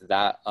bring to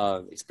that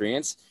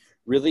experience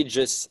really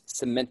just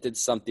cemented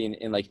something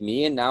in like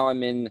me. And now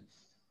I'm in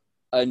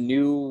a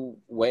new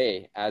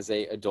way as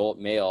a adult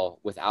male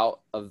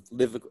without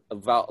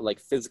like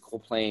physical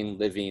plane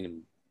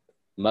living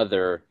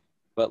mother,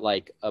 but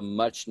like a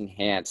much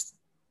enhanced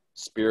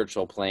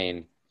spiritual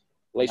plane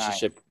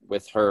relationship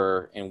with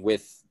her and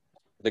with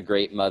the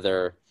great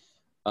mother,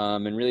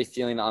 and really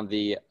feeling on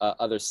the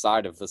other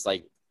side of this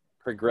like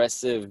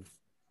progressive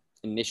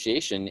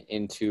initiation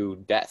into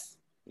death,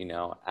 you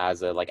know,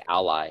 as a like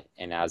ally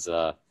and as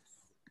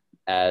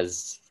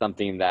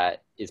something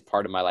that is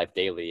part of my life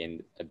daily,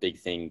 and a big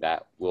thing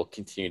that will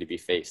continue to be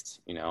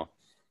faced, you know,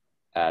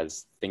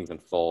 as things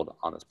unfold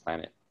on this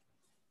planet.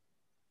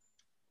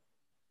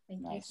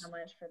 Thank you so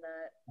much for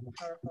that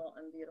powerful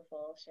and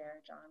beautiful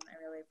share, John.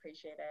 I really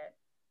appreciate it.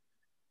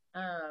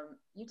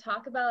 You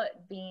talk about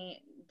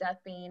death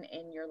being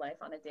in your life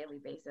on a daily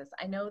basis.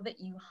 I know that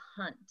you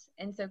hunt.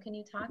 And so can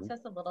you talk to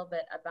us a little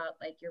bit about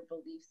like your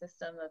belief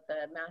system of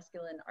the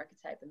masculine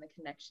archetype and the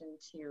connection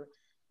to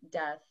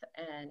death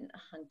and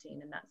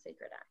hunting and that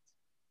sacred act?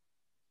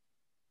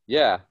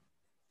 Yeah.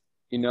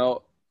 You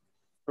know,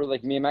 for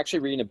like me, I'm actually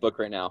reading a book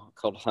right now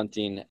called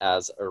Hunting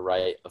as a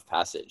Rite of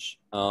Passage.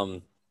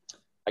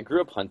 I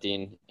grew up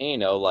hunting, and, you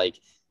know, like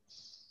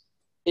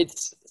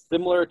it's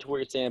similar to what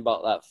you're saying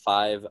about that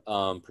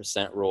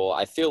 5% rule.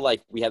 I feel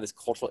like we have this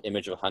cultural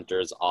image of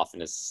hunters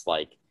often as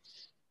like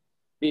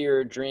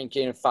beer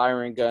drinking,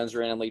 firing guns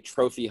randomly,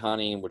 trophy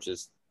hunting, which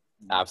is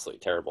absolutely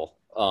terrible.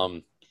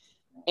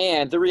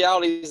 And the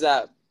reality is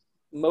that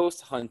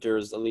most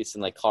hunters, at least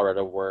in like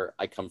Colorado where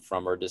I come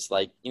from, are just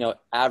like, you know,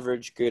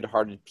 average,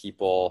 good-hearted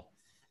people.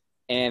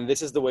 And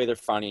this is the way they're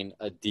finding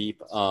a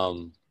deep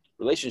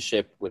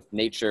relationship with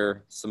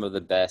nature. Some of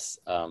the best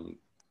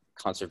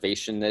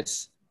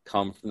conservationists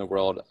come from the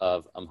world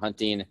of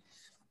hunting.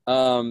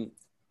 And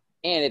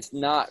it's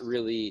not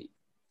really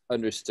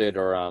understood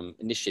or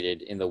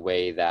initiated in the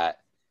way that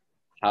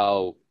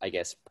how, I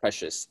guess,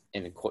 precious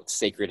and quote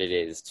sacred it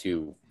is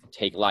to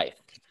take life.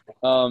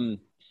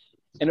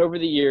 And over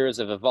the years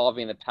of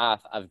evolving the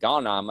path I've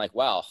gone on, I'm like,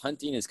 wow,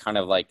 hunting is kind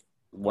of like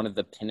one of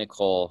the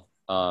pinnacle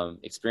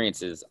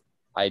experiences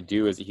I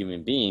do as a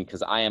human being,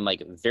 because I am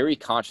like very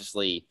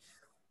consciously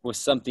with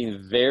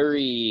something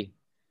very,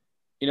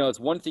 you know, it's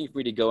one thing for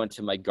me to go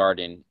into my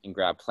garden and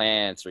grab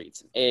plants or eat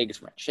some eggs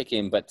for my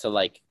chicken, but to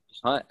like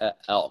hunt an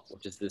elk,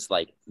 which is this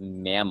like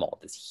mammal,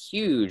 this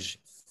huge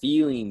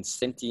feeling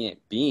sentient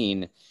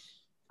being,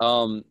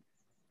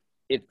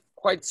 it's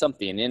quite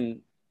something.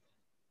 And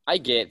I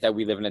get that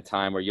we live in a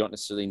time where you don't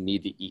necessarily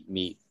need to eat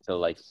meat to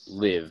like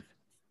live.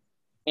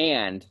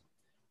 And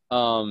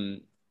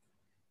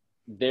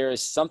there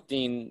is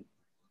something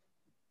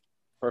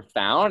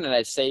profound, and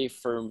I'd say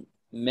for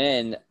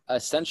men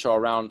essential,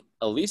 around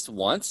at least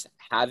once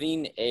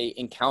having a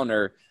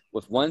encounter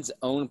with one's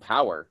own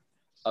power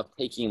of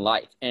taking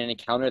life, and an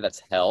encounter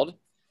that's held,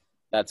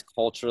 that's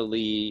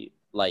culturally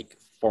like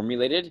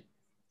formulated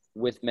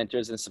with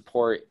mentors and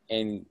support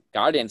and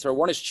guidance, or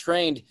one is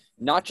trained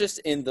not just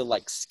in the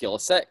like skill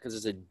set, because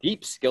there's a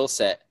deep skill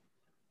set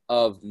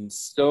of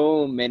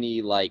so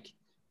many like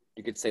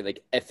you could say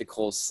like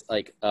ethical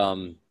like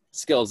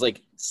skills,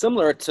 like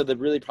similar to the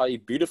really probably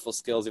beautiful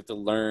skills you have to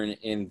learn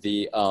in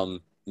the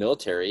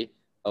military,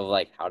 of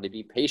like how to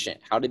be patient,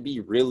 how to be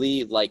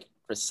really like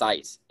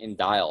precise and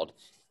dialed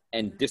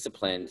and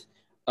disciplined,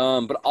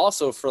 but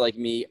also for like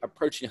me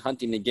approaching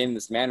hunting again in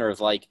this manner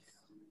of like,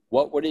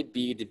 what would it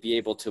be to be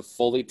able to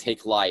fully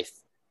take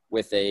life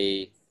with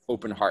a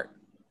open heart,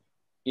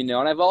 you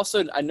know?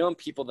 And I know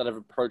people that have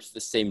approached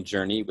the same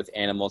journey with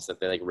animals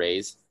that they like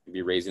raise,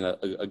 maybe raising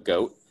a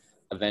goat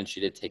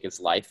eventually to take its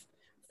life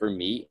for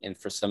meat and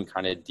for some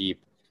kind of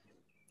deep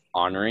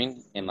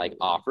honoring and like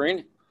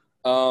offering.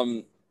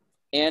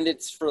 And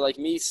it's for like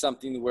me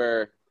something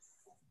where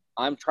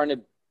I'm trying to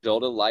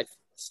build a life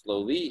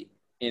slowly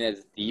in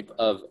as deep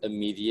of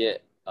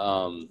immediate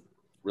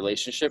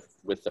relationship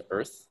with the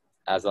earth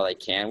as I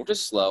can, which is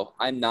slow.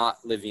 I'm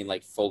not living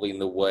like fully in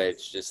the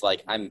woods, just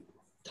like I'm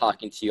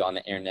talking to you on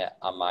the internet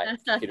on my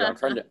computer.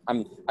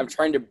 I'm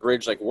trying to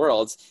bridge like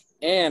worlds,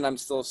 and I'm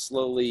still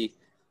slowly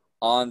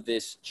on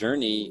this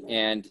journey.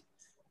 And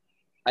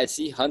I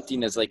see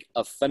hunting as like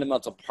a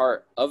fundamental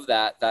part of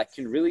that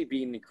can really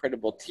be an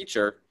incredible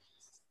teacher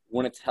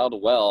when it's held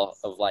well,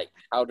 of like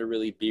how to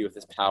really be with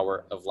this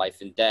power of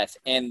life and death.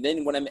 And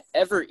then when I'm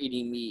ever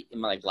eating meat in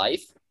my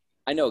life,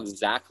 I know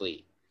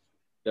exactly,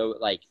 though,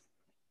 like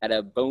at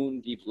a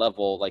bone deep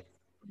level, like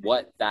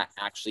what that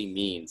actually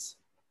means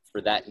for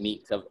that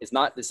meat. So it's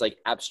not this like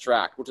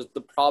abstract, which is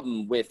the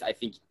problem with, I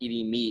think,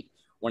 eating meat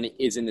when it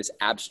is in this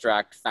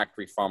abstract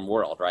factory farm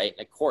world, right?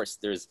 Of course,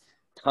 there's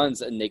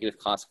tons of negative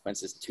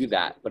consequences to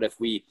that. But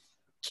if we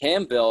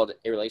can build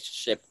a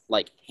relationship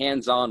like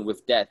hands-on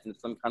with death in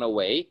some kind of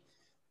way,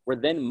 we're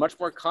then much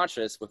more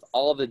conscious with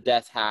all of the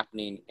death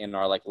happening in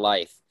our like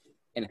life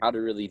and how to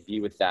really be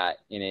with that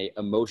in a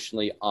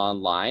emotionally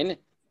online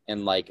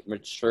and like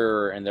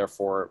mature and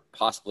therefore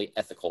possibly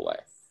ethical way.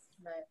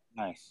 Right.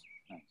 Nice.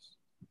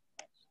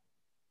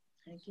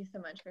 Thank you so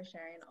much for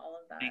sharing all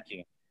of that. Thank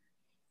you.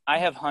 I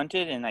have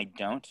hunted and I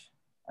don't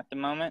at the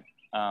moment.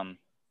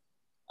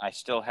 I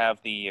still have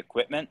the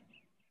equipment.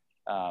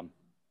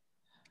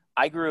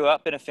 I grew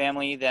up in a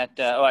family that,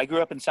 I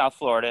grew up in South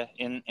Florida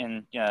in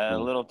a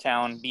little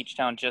town, beach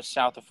town just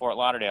south of Fort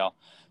Lauderdale.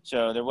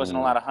 So there wasn't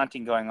a lot of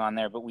hunting going on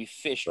there, but we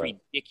fished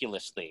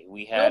ridiculously.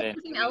 We had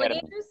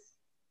alligators?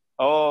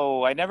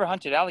 I never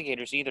hunted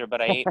alligators either, but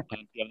I ate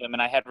plenty of them,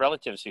 and I had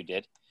relatives who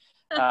did.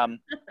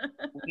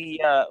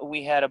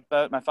 We had a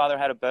boat. My father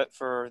had a boat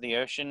for the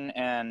ocean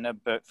and a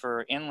boat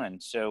for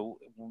inland. So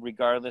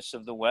regardless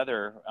of the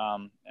weather,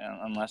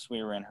 unless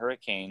we were in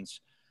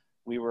hurricanes,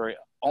 we were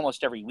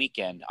almost every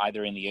weekend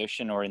either in the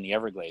ocean or in the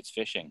Everglades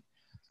fishing.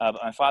 But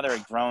my father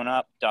had grown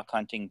up duck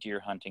hunting, deer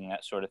hunting,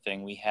 that sort of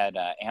thing. We had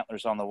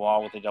antlers on the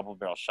wall with a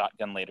double-barrel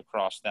shotgun laid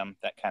across them,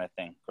 that kind of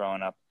thing,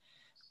 growing up.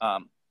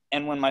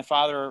 And when my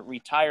father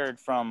retired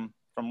from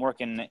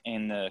working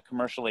in the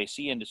commercial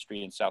AC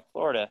industry in South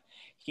Florida,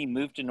 he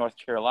moved to North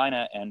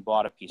Carolina and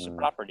bought a piece of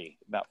property,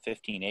 about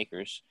 15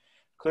 acres,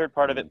 cleared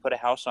part of it, put a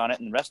house on it,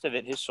 and the rest of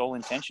it, his sole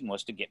intention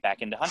was to get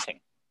back into hunting.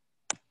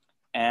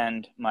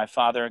 And my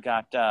father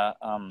got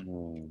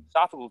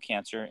esophageal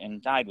cancer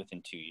and died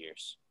within 2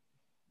 years.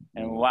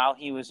 And while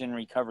he was in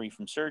recovery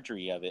from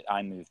surgery of it,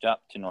 I moved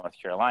up to North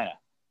Carolina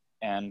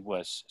and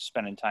was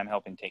spending time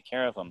helping take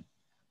care of him.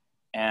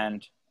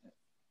 And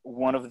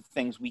one of the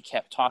things we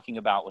kept talking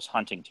about was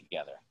hunting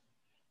together.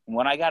 And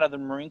when I got out of the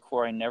Marine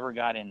Corps, I never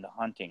got into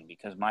hunting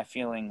because my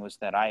feeling was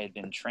that I had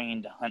been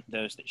trained to hunt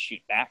those that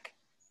shoot back.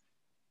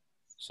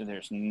 So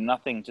there's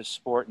nothing to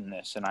sport in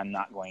this, and I'm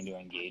not going to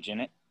engage in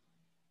it.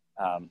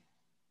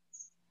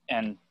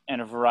 And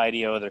a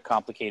variety of other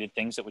complicated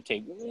things that would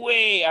take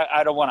way,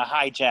 I don't want to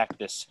hijack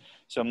this,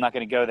 so I'm not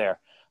going to go there.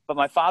 But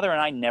my father and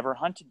I never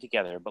hunted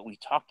together, but we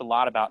talked a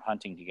lot about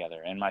hunting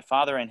together. And my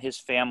father and his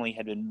family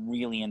had been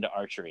really into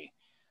archery.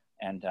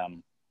 And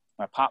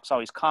my pops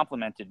always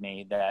complimented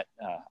me that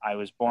I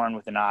was born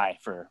with an eye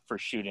for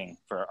shooting,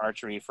 for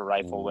archery, for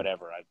rifle,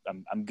 whatever.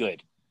 I'm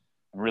good.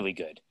 I'm really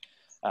good.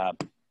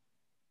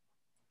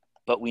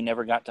 But we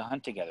never got to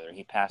hunt together.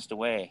 He passed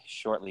away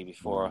shortly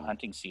before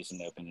hunting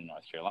season opened in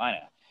North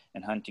Carolina.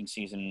 And hunting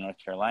season in North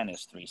Carolina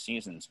is 3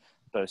 seasons: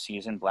 bow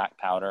season, black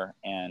powder,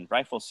 and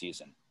rifle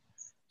season.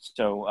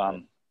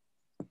 So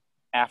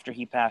after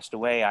he passed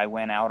away, I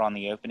went out on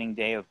the opening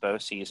day of bow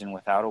season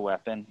without a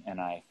weapon,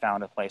 and I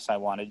found a place I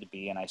wanted to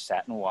be, and I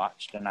sat and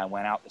watched. And I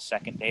went out the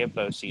second day of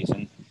bow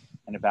season,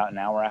 and about an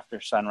hour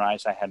after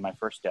sunrise, I had my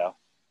first doe.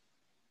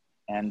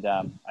 And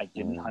I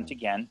didn't hunt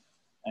again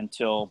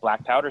until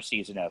black powder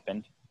season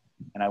opened.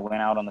 And I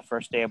went out on the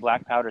first day of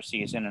black powder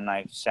season, and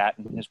I sat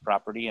in his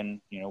property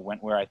and,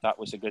 went where I thought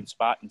was a good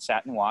spot and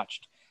sat and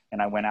watched.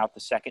 And I went out the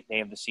second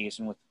day of the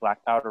season with the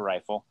black powder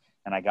rifle,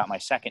 and I got my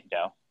second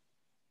doe.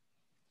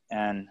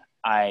 And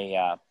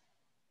I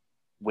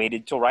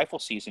waited till rifle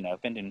season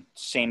opened, and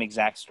same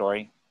exact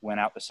story, went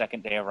out the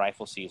second day of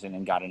rifle season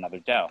and got another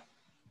doe.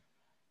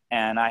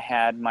 And I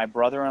had my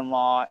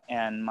brother-in-law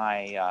and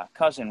my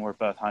cousin were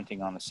both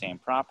hunting on the same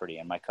property.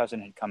 And my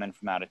cousin had come in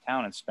from out of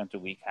town and spent a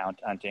week out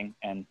hunting.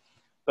 And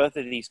both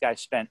of these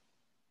guys spent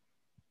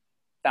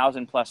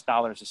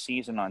 $1,000+ a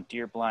season on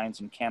deer blinds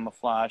and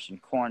camouflage and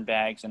corn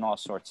bags and all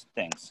sorts of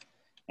things.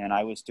 And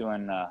I was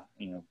doing,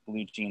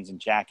 blue jeans and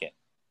jacket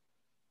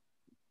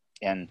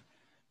and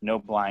no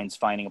blinds,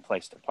 finding a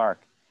place to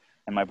park.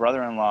 And my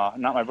brother-in-law,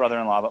 not my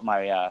brother-in-law, but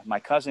my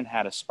cousin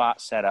had a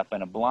spot set up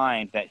in a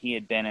blind that he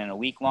had been in a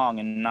week long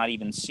and not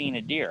even seen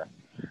a deer.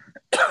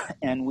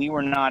 And we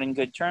were not in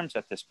good terms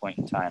at this point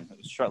in time. It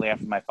was shortly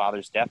after my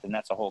father's death, and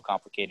that's a whole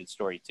complicated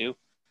story too.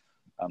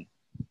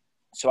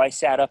 So I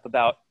sat up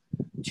about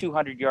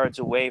 200 yards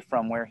away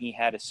from where he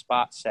had his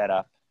spot set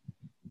up,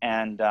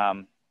 and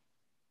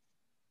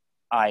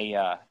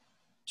I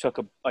took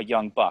a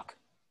young buck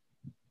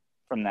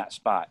from that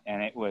spot.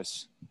 And it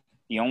was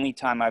the only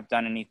time I've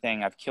done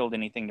anything, I've killed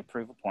anything to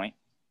prove a point.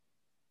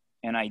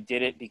 And I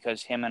did it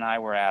because him and I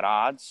were at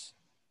odds,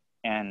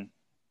 and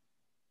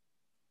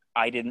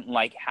I didn't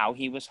like how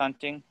he was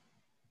hunting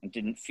and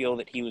didn't feel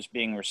that he was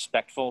being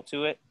respectful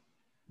to it.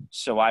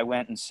 So I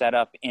went and set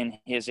up in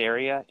his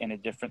area in a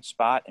different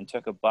spot and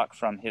took a buck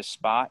from his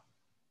spot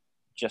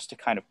just to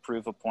kind of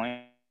prove a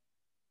point.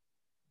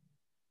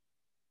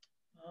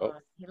 Oh,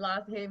 he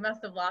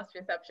must have lost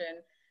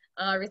reception.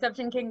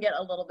 Reception can get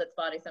a little bit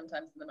spotty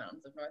sometimes in the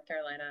mountains of North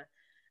Carolina.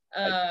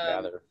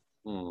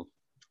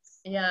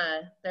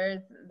 Yeah,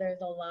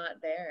 there's a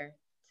lot there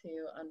to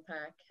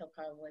unpack. He'll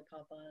probably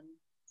pop on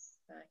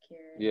back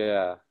here.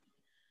 Yeah.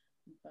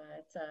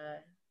 But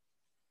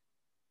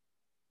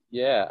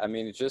yeah, I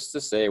mean, just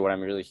to say what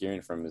I'm really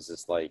hearing from is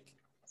just like,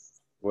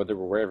 whether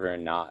we're aware of it or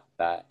not,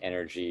 that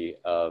energy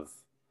of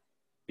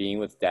being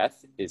with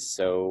death is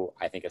so,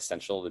 I think,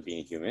 essential to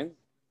being human.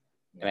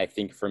 And I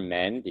think for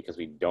men, because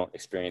we don't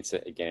experience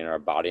it again in our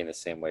body in the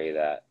same way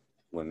that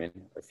women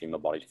or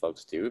female-bodied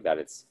folks do, that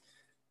it's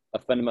a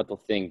fundamental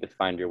thing to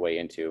find your way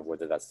into,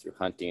 whether that's through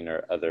hunting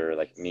or other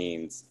like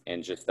means,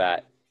 and just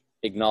that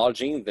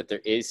acknowledging that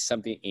there is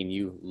something in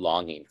you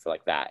longing for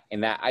like that.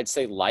 And that I'd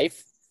say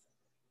life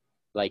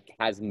like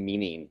has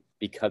meaning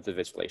because of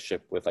its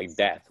relationship with like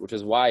death, which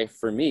is why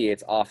for me,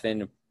 it's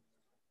often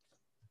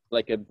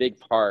like a big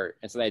part.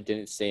 And something I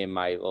didn't say in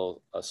my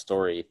little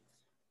story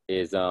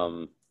is,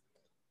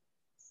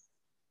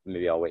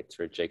 maybe I'll wait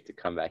for Jake to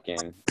come back in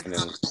and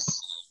then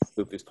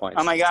loop these points.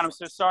 Oh my God, I'm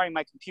so sorry.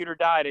 My computer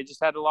died. I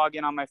just had to log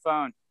in on my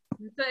phone.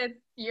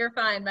 You're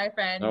fine, my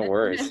friend. No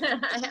worries.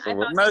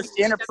 Most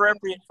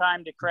inappropriate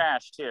time to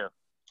crash too.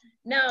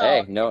 No.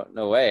 Hey, no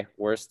way.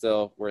 We're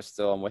still,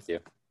 I'm with you.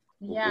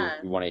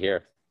 Yeah. We want to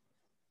hear.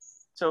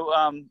 So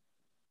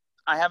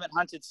I haven't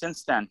hunted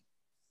since then.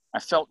 I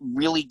felt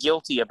really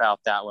guilty about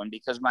that one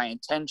because my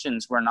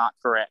intentions were not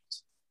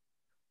correct.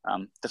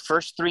 The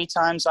first 3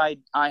 times I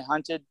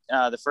hunted,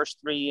 the first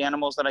 3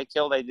 animals that I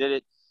killed, I did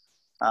it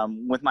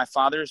with my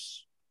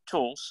father's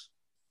tools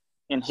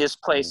in his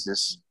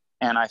places.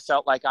 And I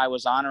felt like I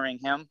was honoring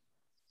him.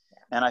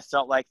 And I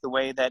felt like the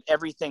way that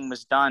everything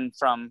was done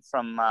from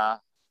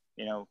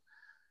you know,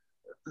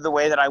 the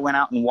way that I went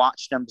out and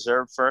watched and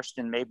observed first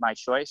and made my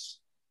choice.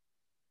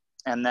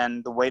 And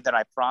then the way that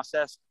I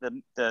processed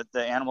the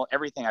animal,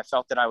 everything, I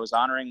felt that I was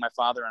honoring my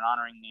father and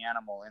honoring the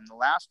animal. And the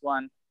last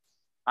one,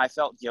 I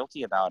felt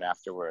guilty about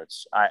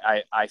afterwards.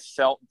 I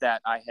felt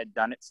that I had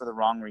done it for the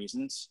wrong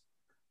reasons.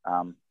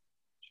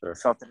 Sure. I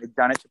felt that I'd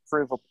done it to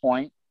prove a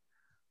point.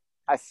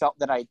 I felt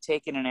that I'd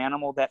taken an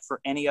animal that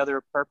for any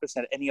other purpose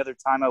at any other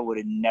time I would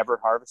have never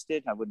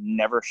harvested. I would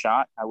never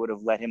shot. I would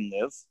have let him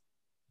live.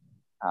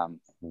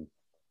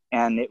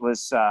 And it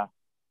was,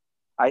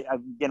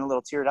 I'm getting a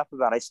little teared up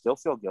about it. I still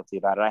feel guilty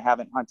about it. I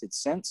haven't hunted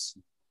since.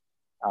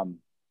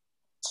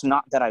 It's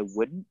not that I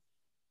wouldn't,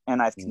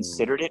 and I've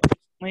considered it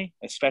recently,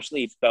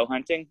 especially bow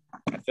hunting.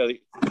 I feel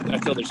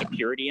there's a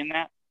purity in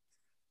that,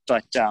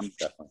 but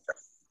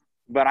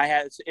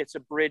it's a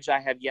bridge I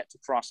have yet to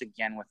cross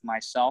again with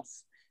myself,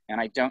 and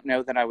I don't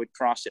know that I would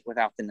cross it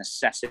without the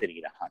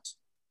necessity to hunt.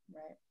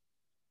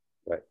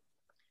 Right.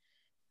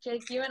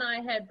 Jake, you and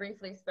I had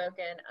briefly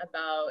spoken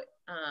about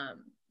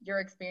your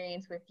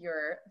experience with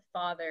your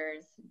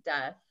father's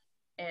death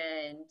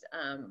and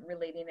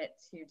relating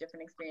it to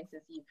different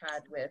experiences you've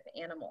had with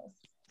animals.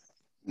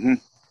 Mm-hmm.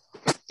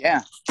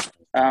 Yeah.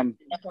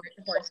 Horses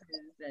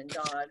and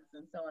dogs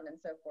and so on and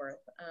so forth.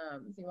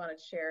 Do you want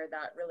to share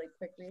that really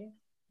quickly?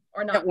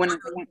 Or not,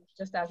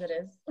 just as it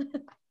is?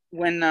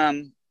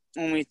 When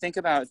we think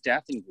about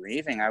death and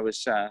grieving, I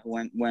was,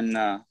 when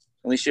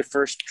Elysia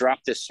first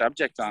dropped this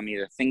subject on me,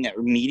 the thing that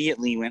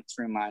immediately went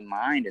through my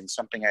mind, and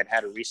something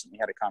recently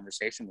had a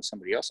conversation with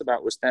somebody else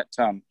about, was that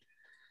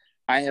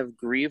I have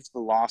grieved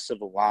the loss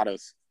of a lot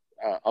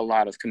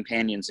of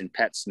companions and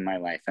pets in my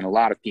life, and a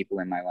lot of people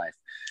in my life.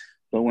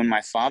 But when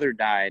my father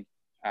died,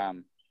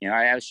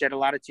 I shed a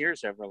lot of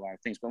tears over a lot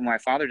of things. But when my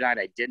father died,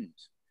 I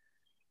didn't.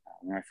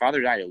 When my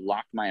father died, it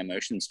locked my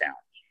emotions down.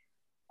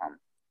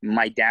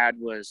 My dad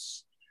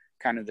was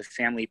kind of the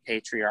family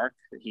patriarch.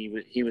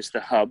 He was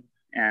the hub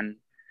and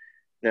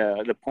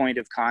the point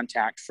of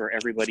contact for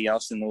everybody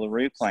else in the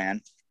LaRue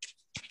clan.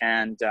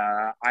 And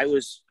I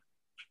was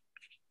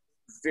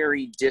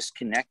very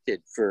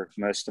disconnected for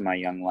most of my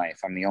young life.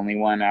 I'm the only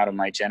one out of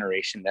my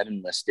generation that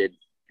enlisted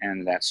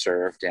and that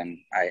served. And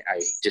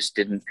I just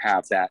didn't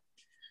have that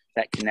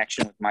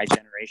connection with my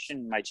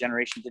generation. My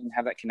generation didn't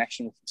have that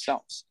connection with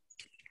themselves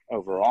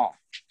overall.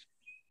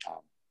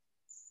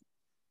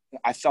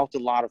 I felt a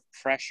lot of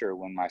pressure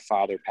when my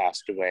father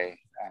passed away,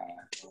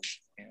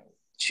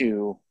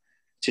 to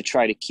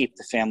try to keep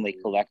the family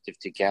collective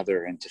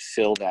together and to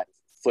fill that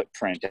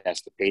footprint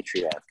as the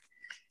patriarch.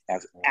 I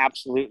was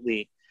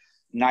absolutely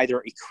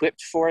neither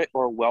equipped for it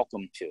or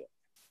welcome to it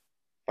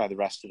by the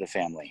rest of the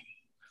family.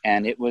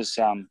 And it was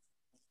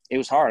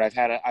hard.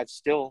 I'm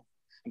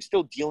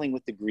still dealing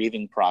with the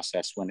grieving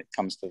process when it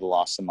comes to the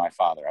loss of my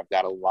father. I've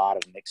got a lot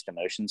of mixed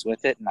emotions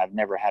with it, and I've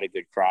never had a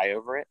good cry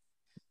over it.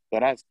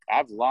 But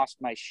I've lost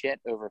my shit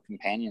over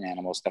companion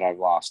animals that I've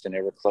lost and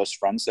over close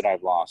friends that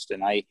I've lost.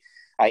 And I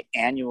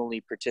annually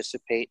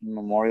participate in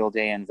Memorial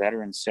Day and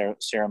veteran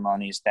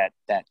ceremonies that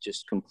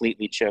just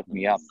completely choke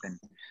me up. And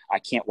I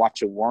can't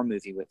watch a war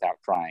movie without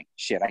crying.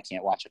 Shit, I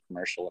can't watch a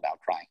commercial without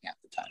crying half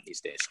the time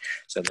these days.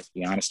 So let's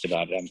be honest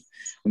about it.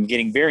 I'm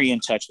getting very in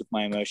touch with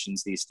my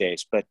emotions these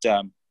days. But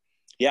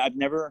yeah,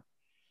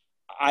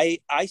 I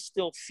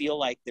still feel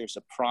like there's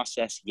a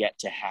process yet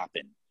to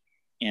happen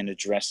in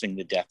addressing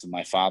the death of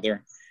my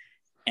father.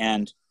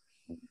 And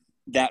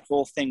that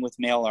whole thing with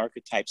male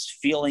archetypes,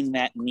 feeling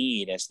that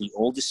need as the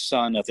oldest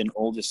son of an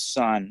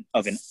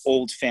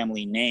old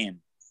family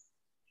name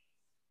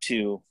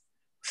to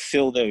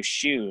fill those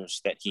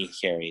shoes that he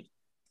carried.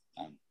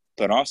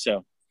 But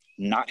also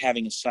not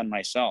having a son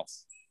myself,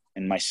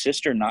 and my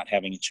sister not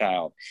having a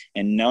child,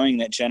 and knowing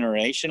that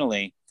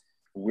generationally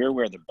we're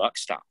where the buck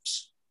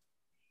stops.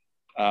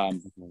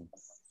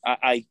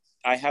 I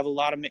have a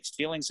lot of mixed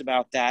feelings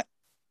about that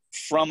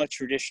from a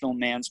traditional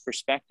man's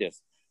perspective.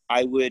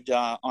 I would,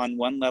 on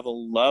one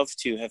level, love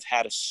to have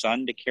had a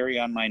son to carry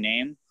on my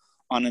name.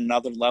 On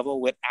another level,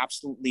 would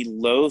absolutely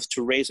loathe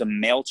to raise a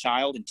male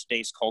child in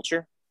today's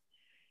culture.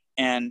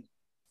 And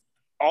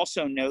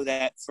also know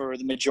that for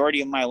the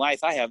majority of my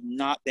life, I have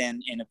not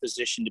been in a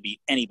position to be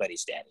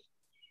anybody's daddy.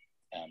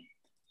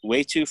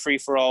 Way too free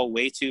for all,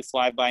 way too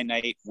fly by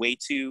night, way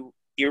too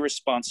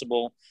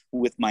irresponsible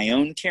with my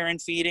own care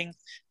and feeding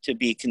to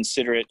be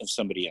considerate of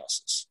somebody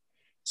else's.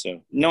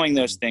 So knowing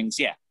those things,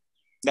 yeah,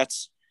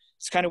 it's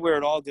kind of where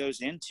it all goes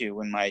into.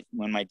 When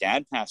my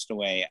dad passed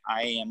away,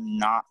 I am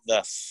not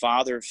the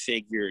father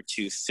figure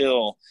to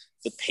fill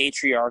the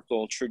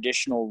patriarchal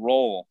traditional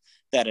role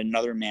that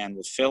another man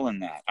would fill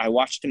in that. I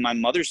watched in my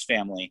mother's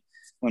family,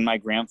 when my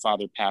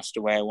grandfather passed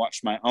away, I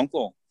watched my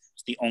uncle,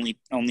 the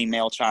only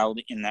male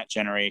child in that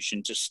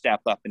generation, to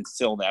step up and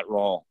fill that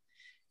role.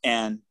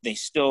 And they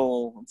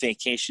still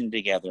vacation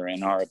together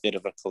and are a bit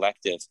of a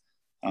collective.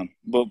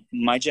 But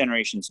my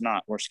generation's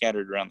not. We're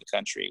scattered around the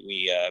country.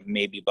 We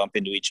maybe bump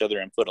into each other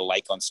and put a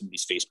like on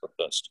somebody's Facebook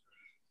post.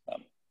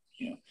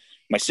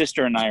 My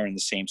sister and I are in the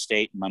same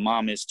state. My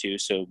mom is too,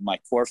 so my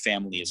core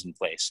family is in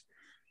place.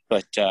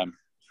 But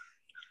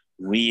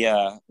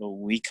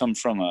we come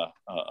from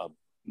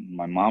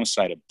my mom's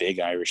side, a big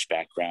Irish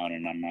background,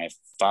 and on my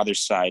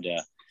father's side,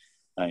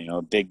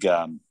 a big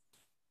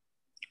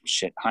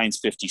Heinz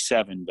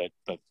 57,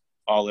 but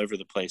all over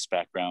the place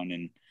background,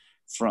 and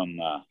from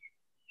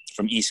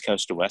East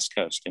Coast to West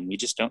Coast, and we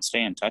just don't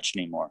stay in touch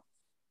anymore.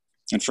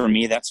 And for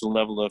me, that's a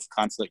level of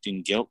conflict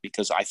and guilt,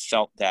 because I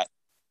felt that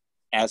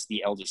as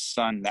the eldest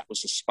son, that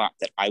was a spot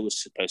that I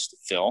was supposed to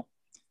fill,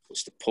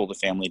 was to pull the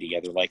family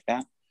together like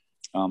that.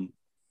 Come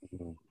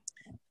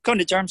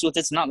to terms with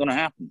it's not going to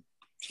happen.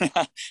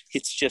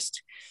 It's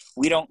just,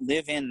 we don't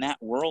live in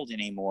that world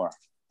anymore.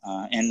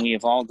 And we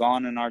have all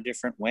gone in our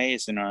different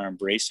ways and are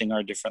embracing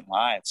our different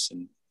lives.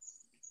 And,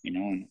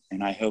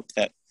 and I hope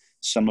that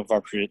some of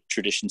our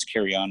traditions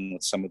carry on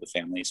with some of the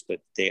families,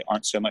 but they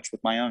aren't so much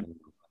with my own.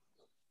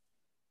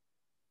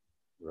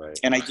 Right.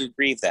 And I do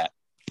grieve that.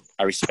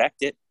 I respect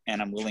it,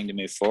 and I'm willing to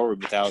move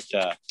forward without,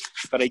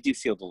 but I do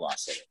feel the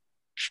loss of it.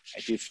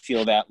 I do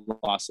feel that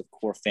loss of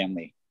core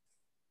family.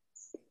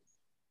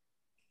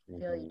 I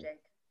feel you, Jake.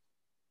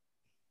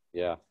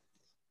 Yeah.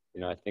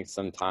 I think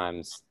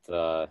sometimes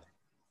the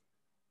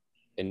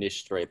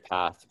initiatory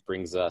path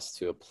brings us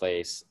to a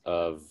place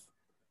of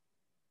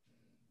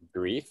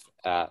grief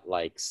at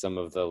some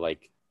of the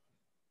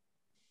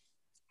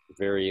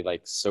very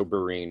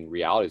sobering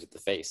realities of the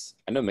face.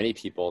 I know many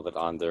people that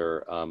on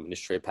their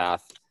initiatory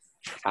path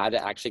had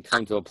to actually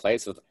come to a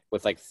place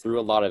with through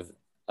a lot of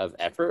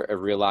effort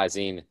of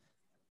realizing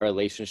a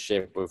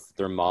relationship with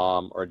their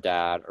mom or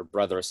dad or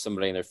brother or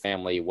somebody in their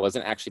family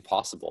wasn't actually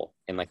possible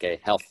in a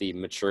healthy,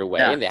 mature way.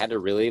 Yeah. And they had to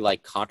really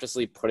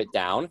consciously put it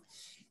down.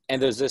 And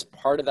there's this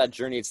part of that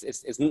journey.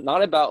 It's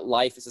not about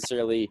life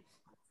necessarily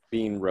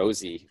being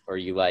rosy or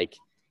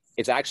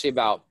it's actually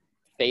about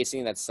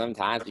facing that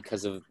sometimes,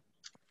 because of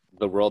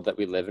the world that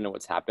we live in and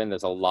what's happened,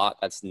 there's a lot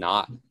that's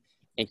not.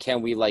 And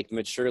can we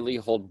maturely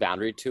hold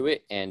boundary to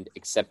it and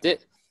accept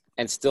it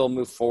and still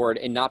move forward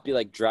and not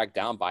be dragged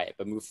down by it,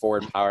 but move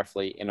forward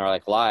powerfully in our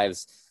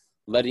lives,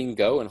 letting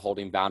go and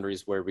holding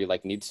boundaries where we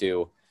need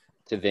to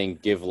then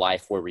give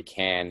life where we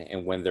can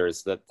and when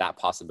there's that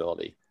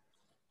possibility.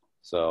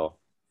 So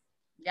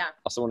yeah.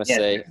 I also want to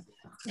say,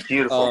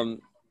 beautiful.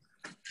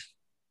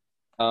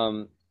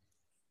 I've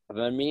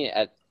been meeting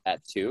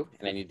at 2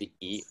 and I need to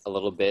eat a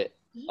little bit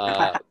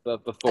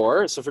but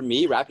before. So for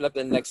me, wrap it up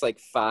in the next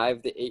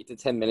 5 to 8 to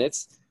 10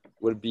 minutes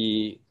would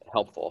be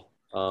helpful.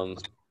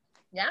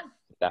 Yeah,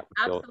 that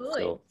would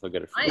absolutely. feel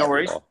good for no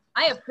worries.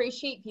 I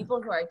appreciate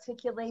people who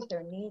articulate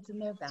their needs and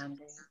their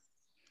boundaries.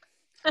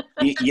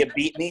 You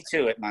beat me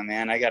to it, my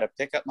man. I got to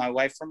pick up my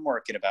wife from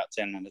work in about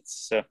 10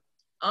 minutes. So.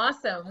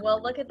 Awesome.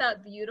 Well, look at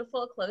that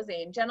beautiful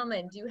closing.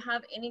 Gentlemen, do you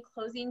have any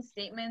closing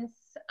statements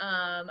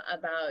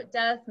about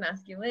death,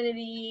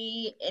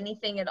 masculinity,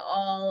 anything at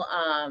all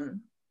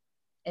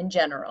in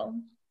general?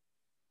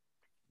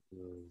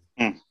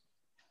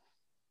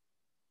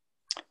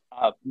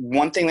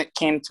 One thing that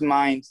came to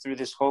mind through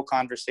this whole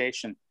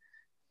conversation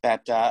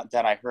that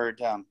I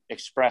heard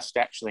expressed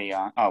actually,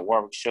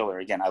 Warwick Schiller.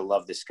 Again, I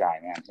love this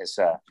guy, man.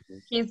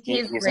 He's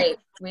great.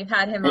 We've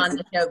had him on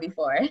the show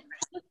before.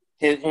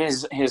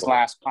 His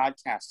last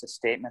podcast, a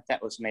statement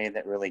that was made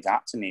that really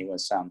got to me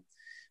was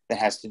that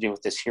has to do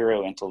with this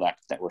hero intellect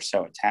that we're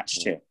so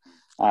attached to.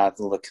 The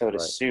Lakota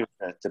Sioux,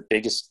 the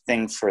biggest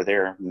thing for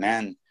their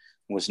men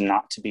was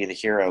not to be the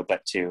hero,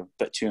 but to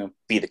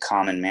be the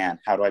common man.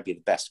 How do I be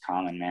the best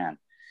common man?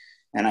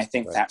 And I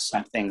think that's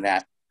something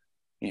that,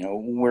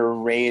 we're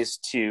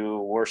raised to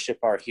worship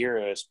our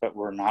heroes, but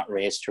we're not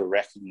raised to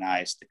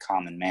recognize the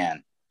common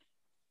man.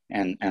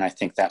 And I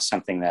think that's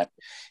something that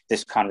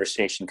this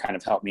conversation kind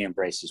of helped me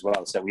embrace as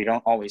well, is that we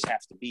don't always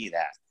have to be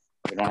that.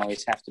 We don't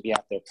always have to be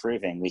out there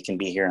proving. We can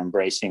be here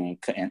embracing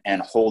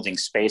and holding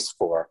space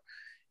for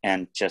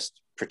and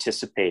just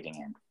participating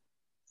in.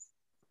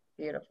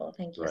 Beautiful.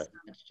 Thank you so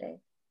much,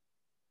 Jake.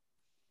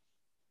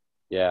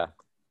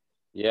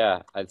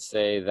 Yeah, I'd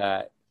say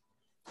that,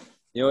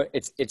 you know,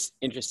 it's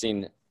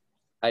interesting.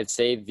 I'd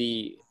say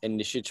the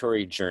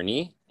initiatory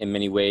journey in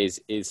many ways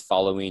is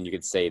following, you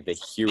could say, the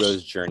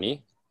hero's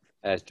journey,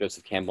 as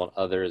Joseph Campbell and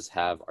others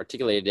have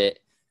articulated it.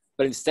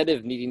 But instead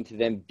of needing to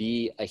then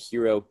be a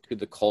hero to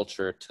the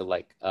culture, to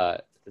like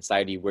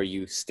society where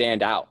you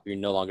stand out, you're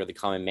no longer the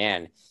common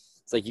man.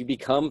 It's like you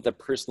become the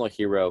personal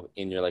hero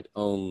in your like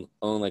own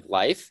like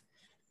life,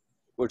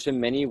 which in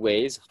many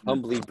ways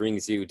humbly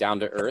brings you down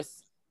to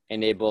earth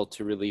and able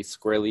to really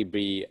squarely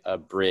be a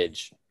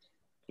bridge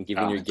and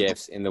giving your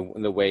gifts in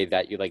the way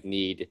that you like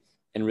need,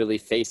 and really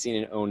facing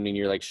and owning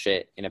your like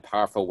shit in a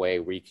powerful way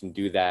where you can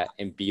do that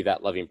and be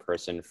that loving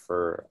person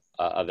for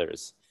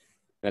others.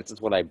 And that's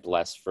just what I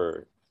bless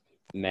for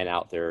men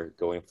out there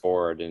going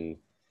forward, and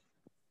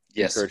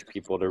encourage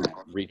people to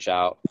reach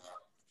out.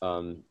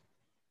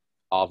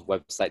 Off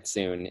website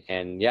soon.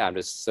 And yeah, I'm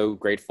just so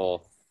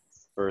grateful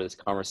for this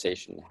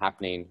conversation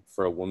happening,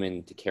 for a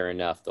woman to care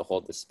enough to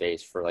hold the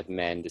space for like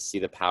men to see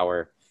the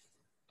power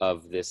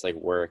of this like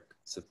work.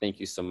 So thank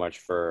you so much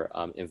for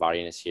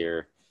inviting us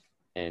here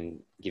and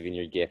giving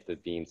your gift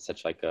of being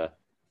such like a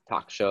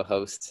talk show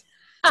host.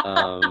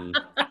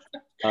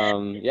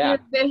 Yeah,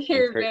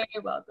 you're very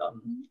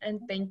welcome,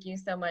 and thank you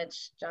so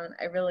much, John.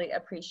 I really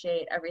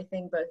appreciate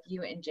everything both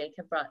you and Jake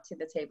have brought to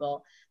the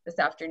table this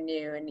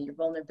afternoon, your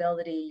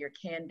vulnerability, your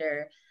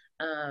candor,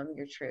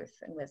 your truth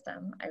and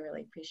wisdom. I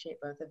really appreciate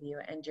both of you,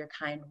 and your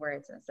kind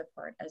words and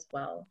support as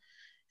well.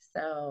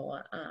 So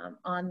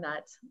on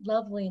that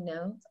lovely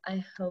note,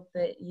 I hope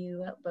that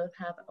you both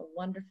have a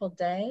wonderful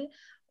day.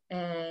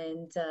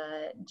 And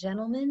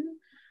gentlemen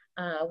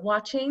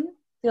watching,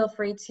 feel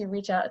free to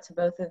reach out to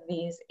both of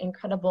these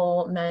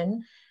incredible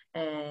men,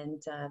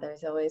 and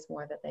there's always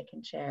more that they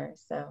can share.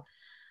 So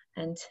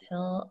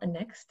until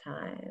next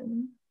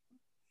time,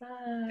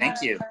 bye.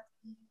 Thank you.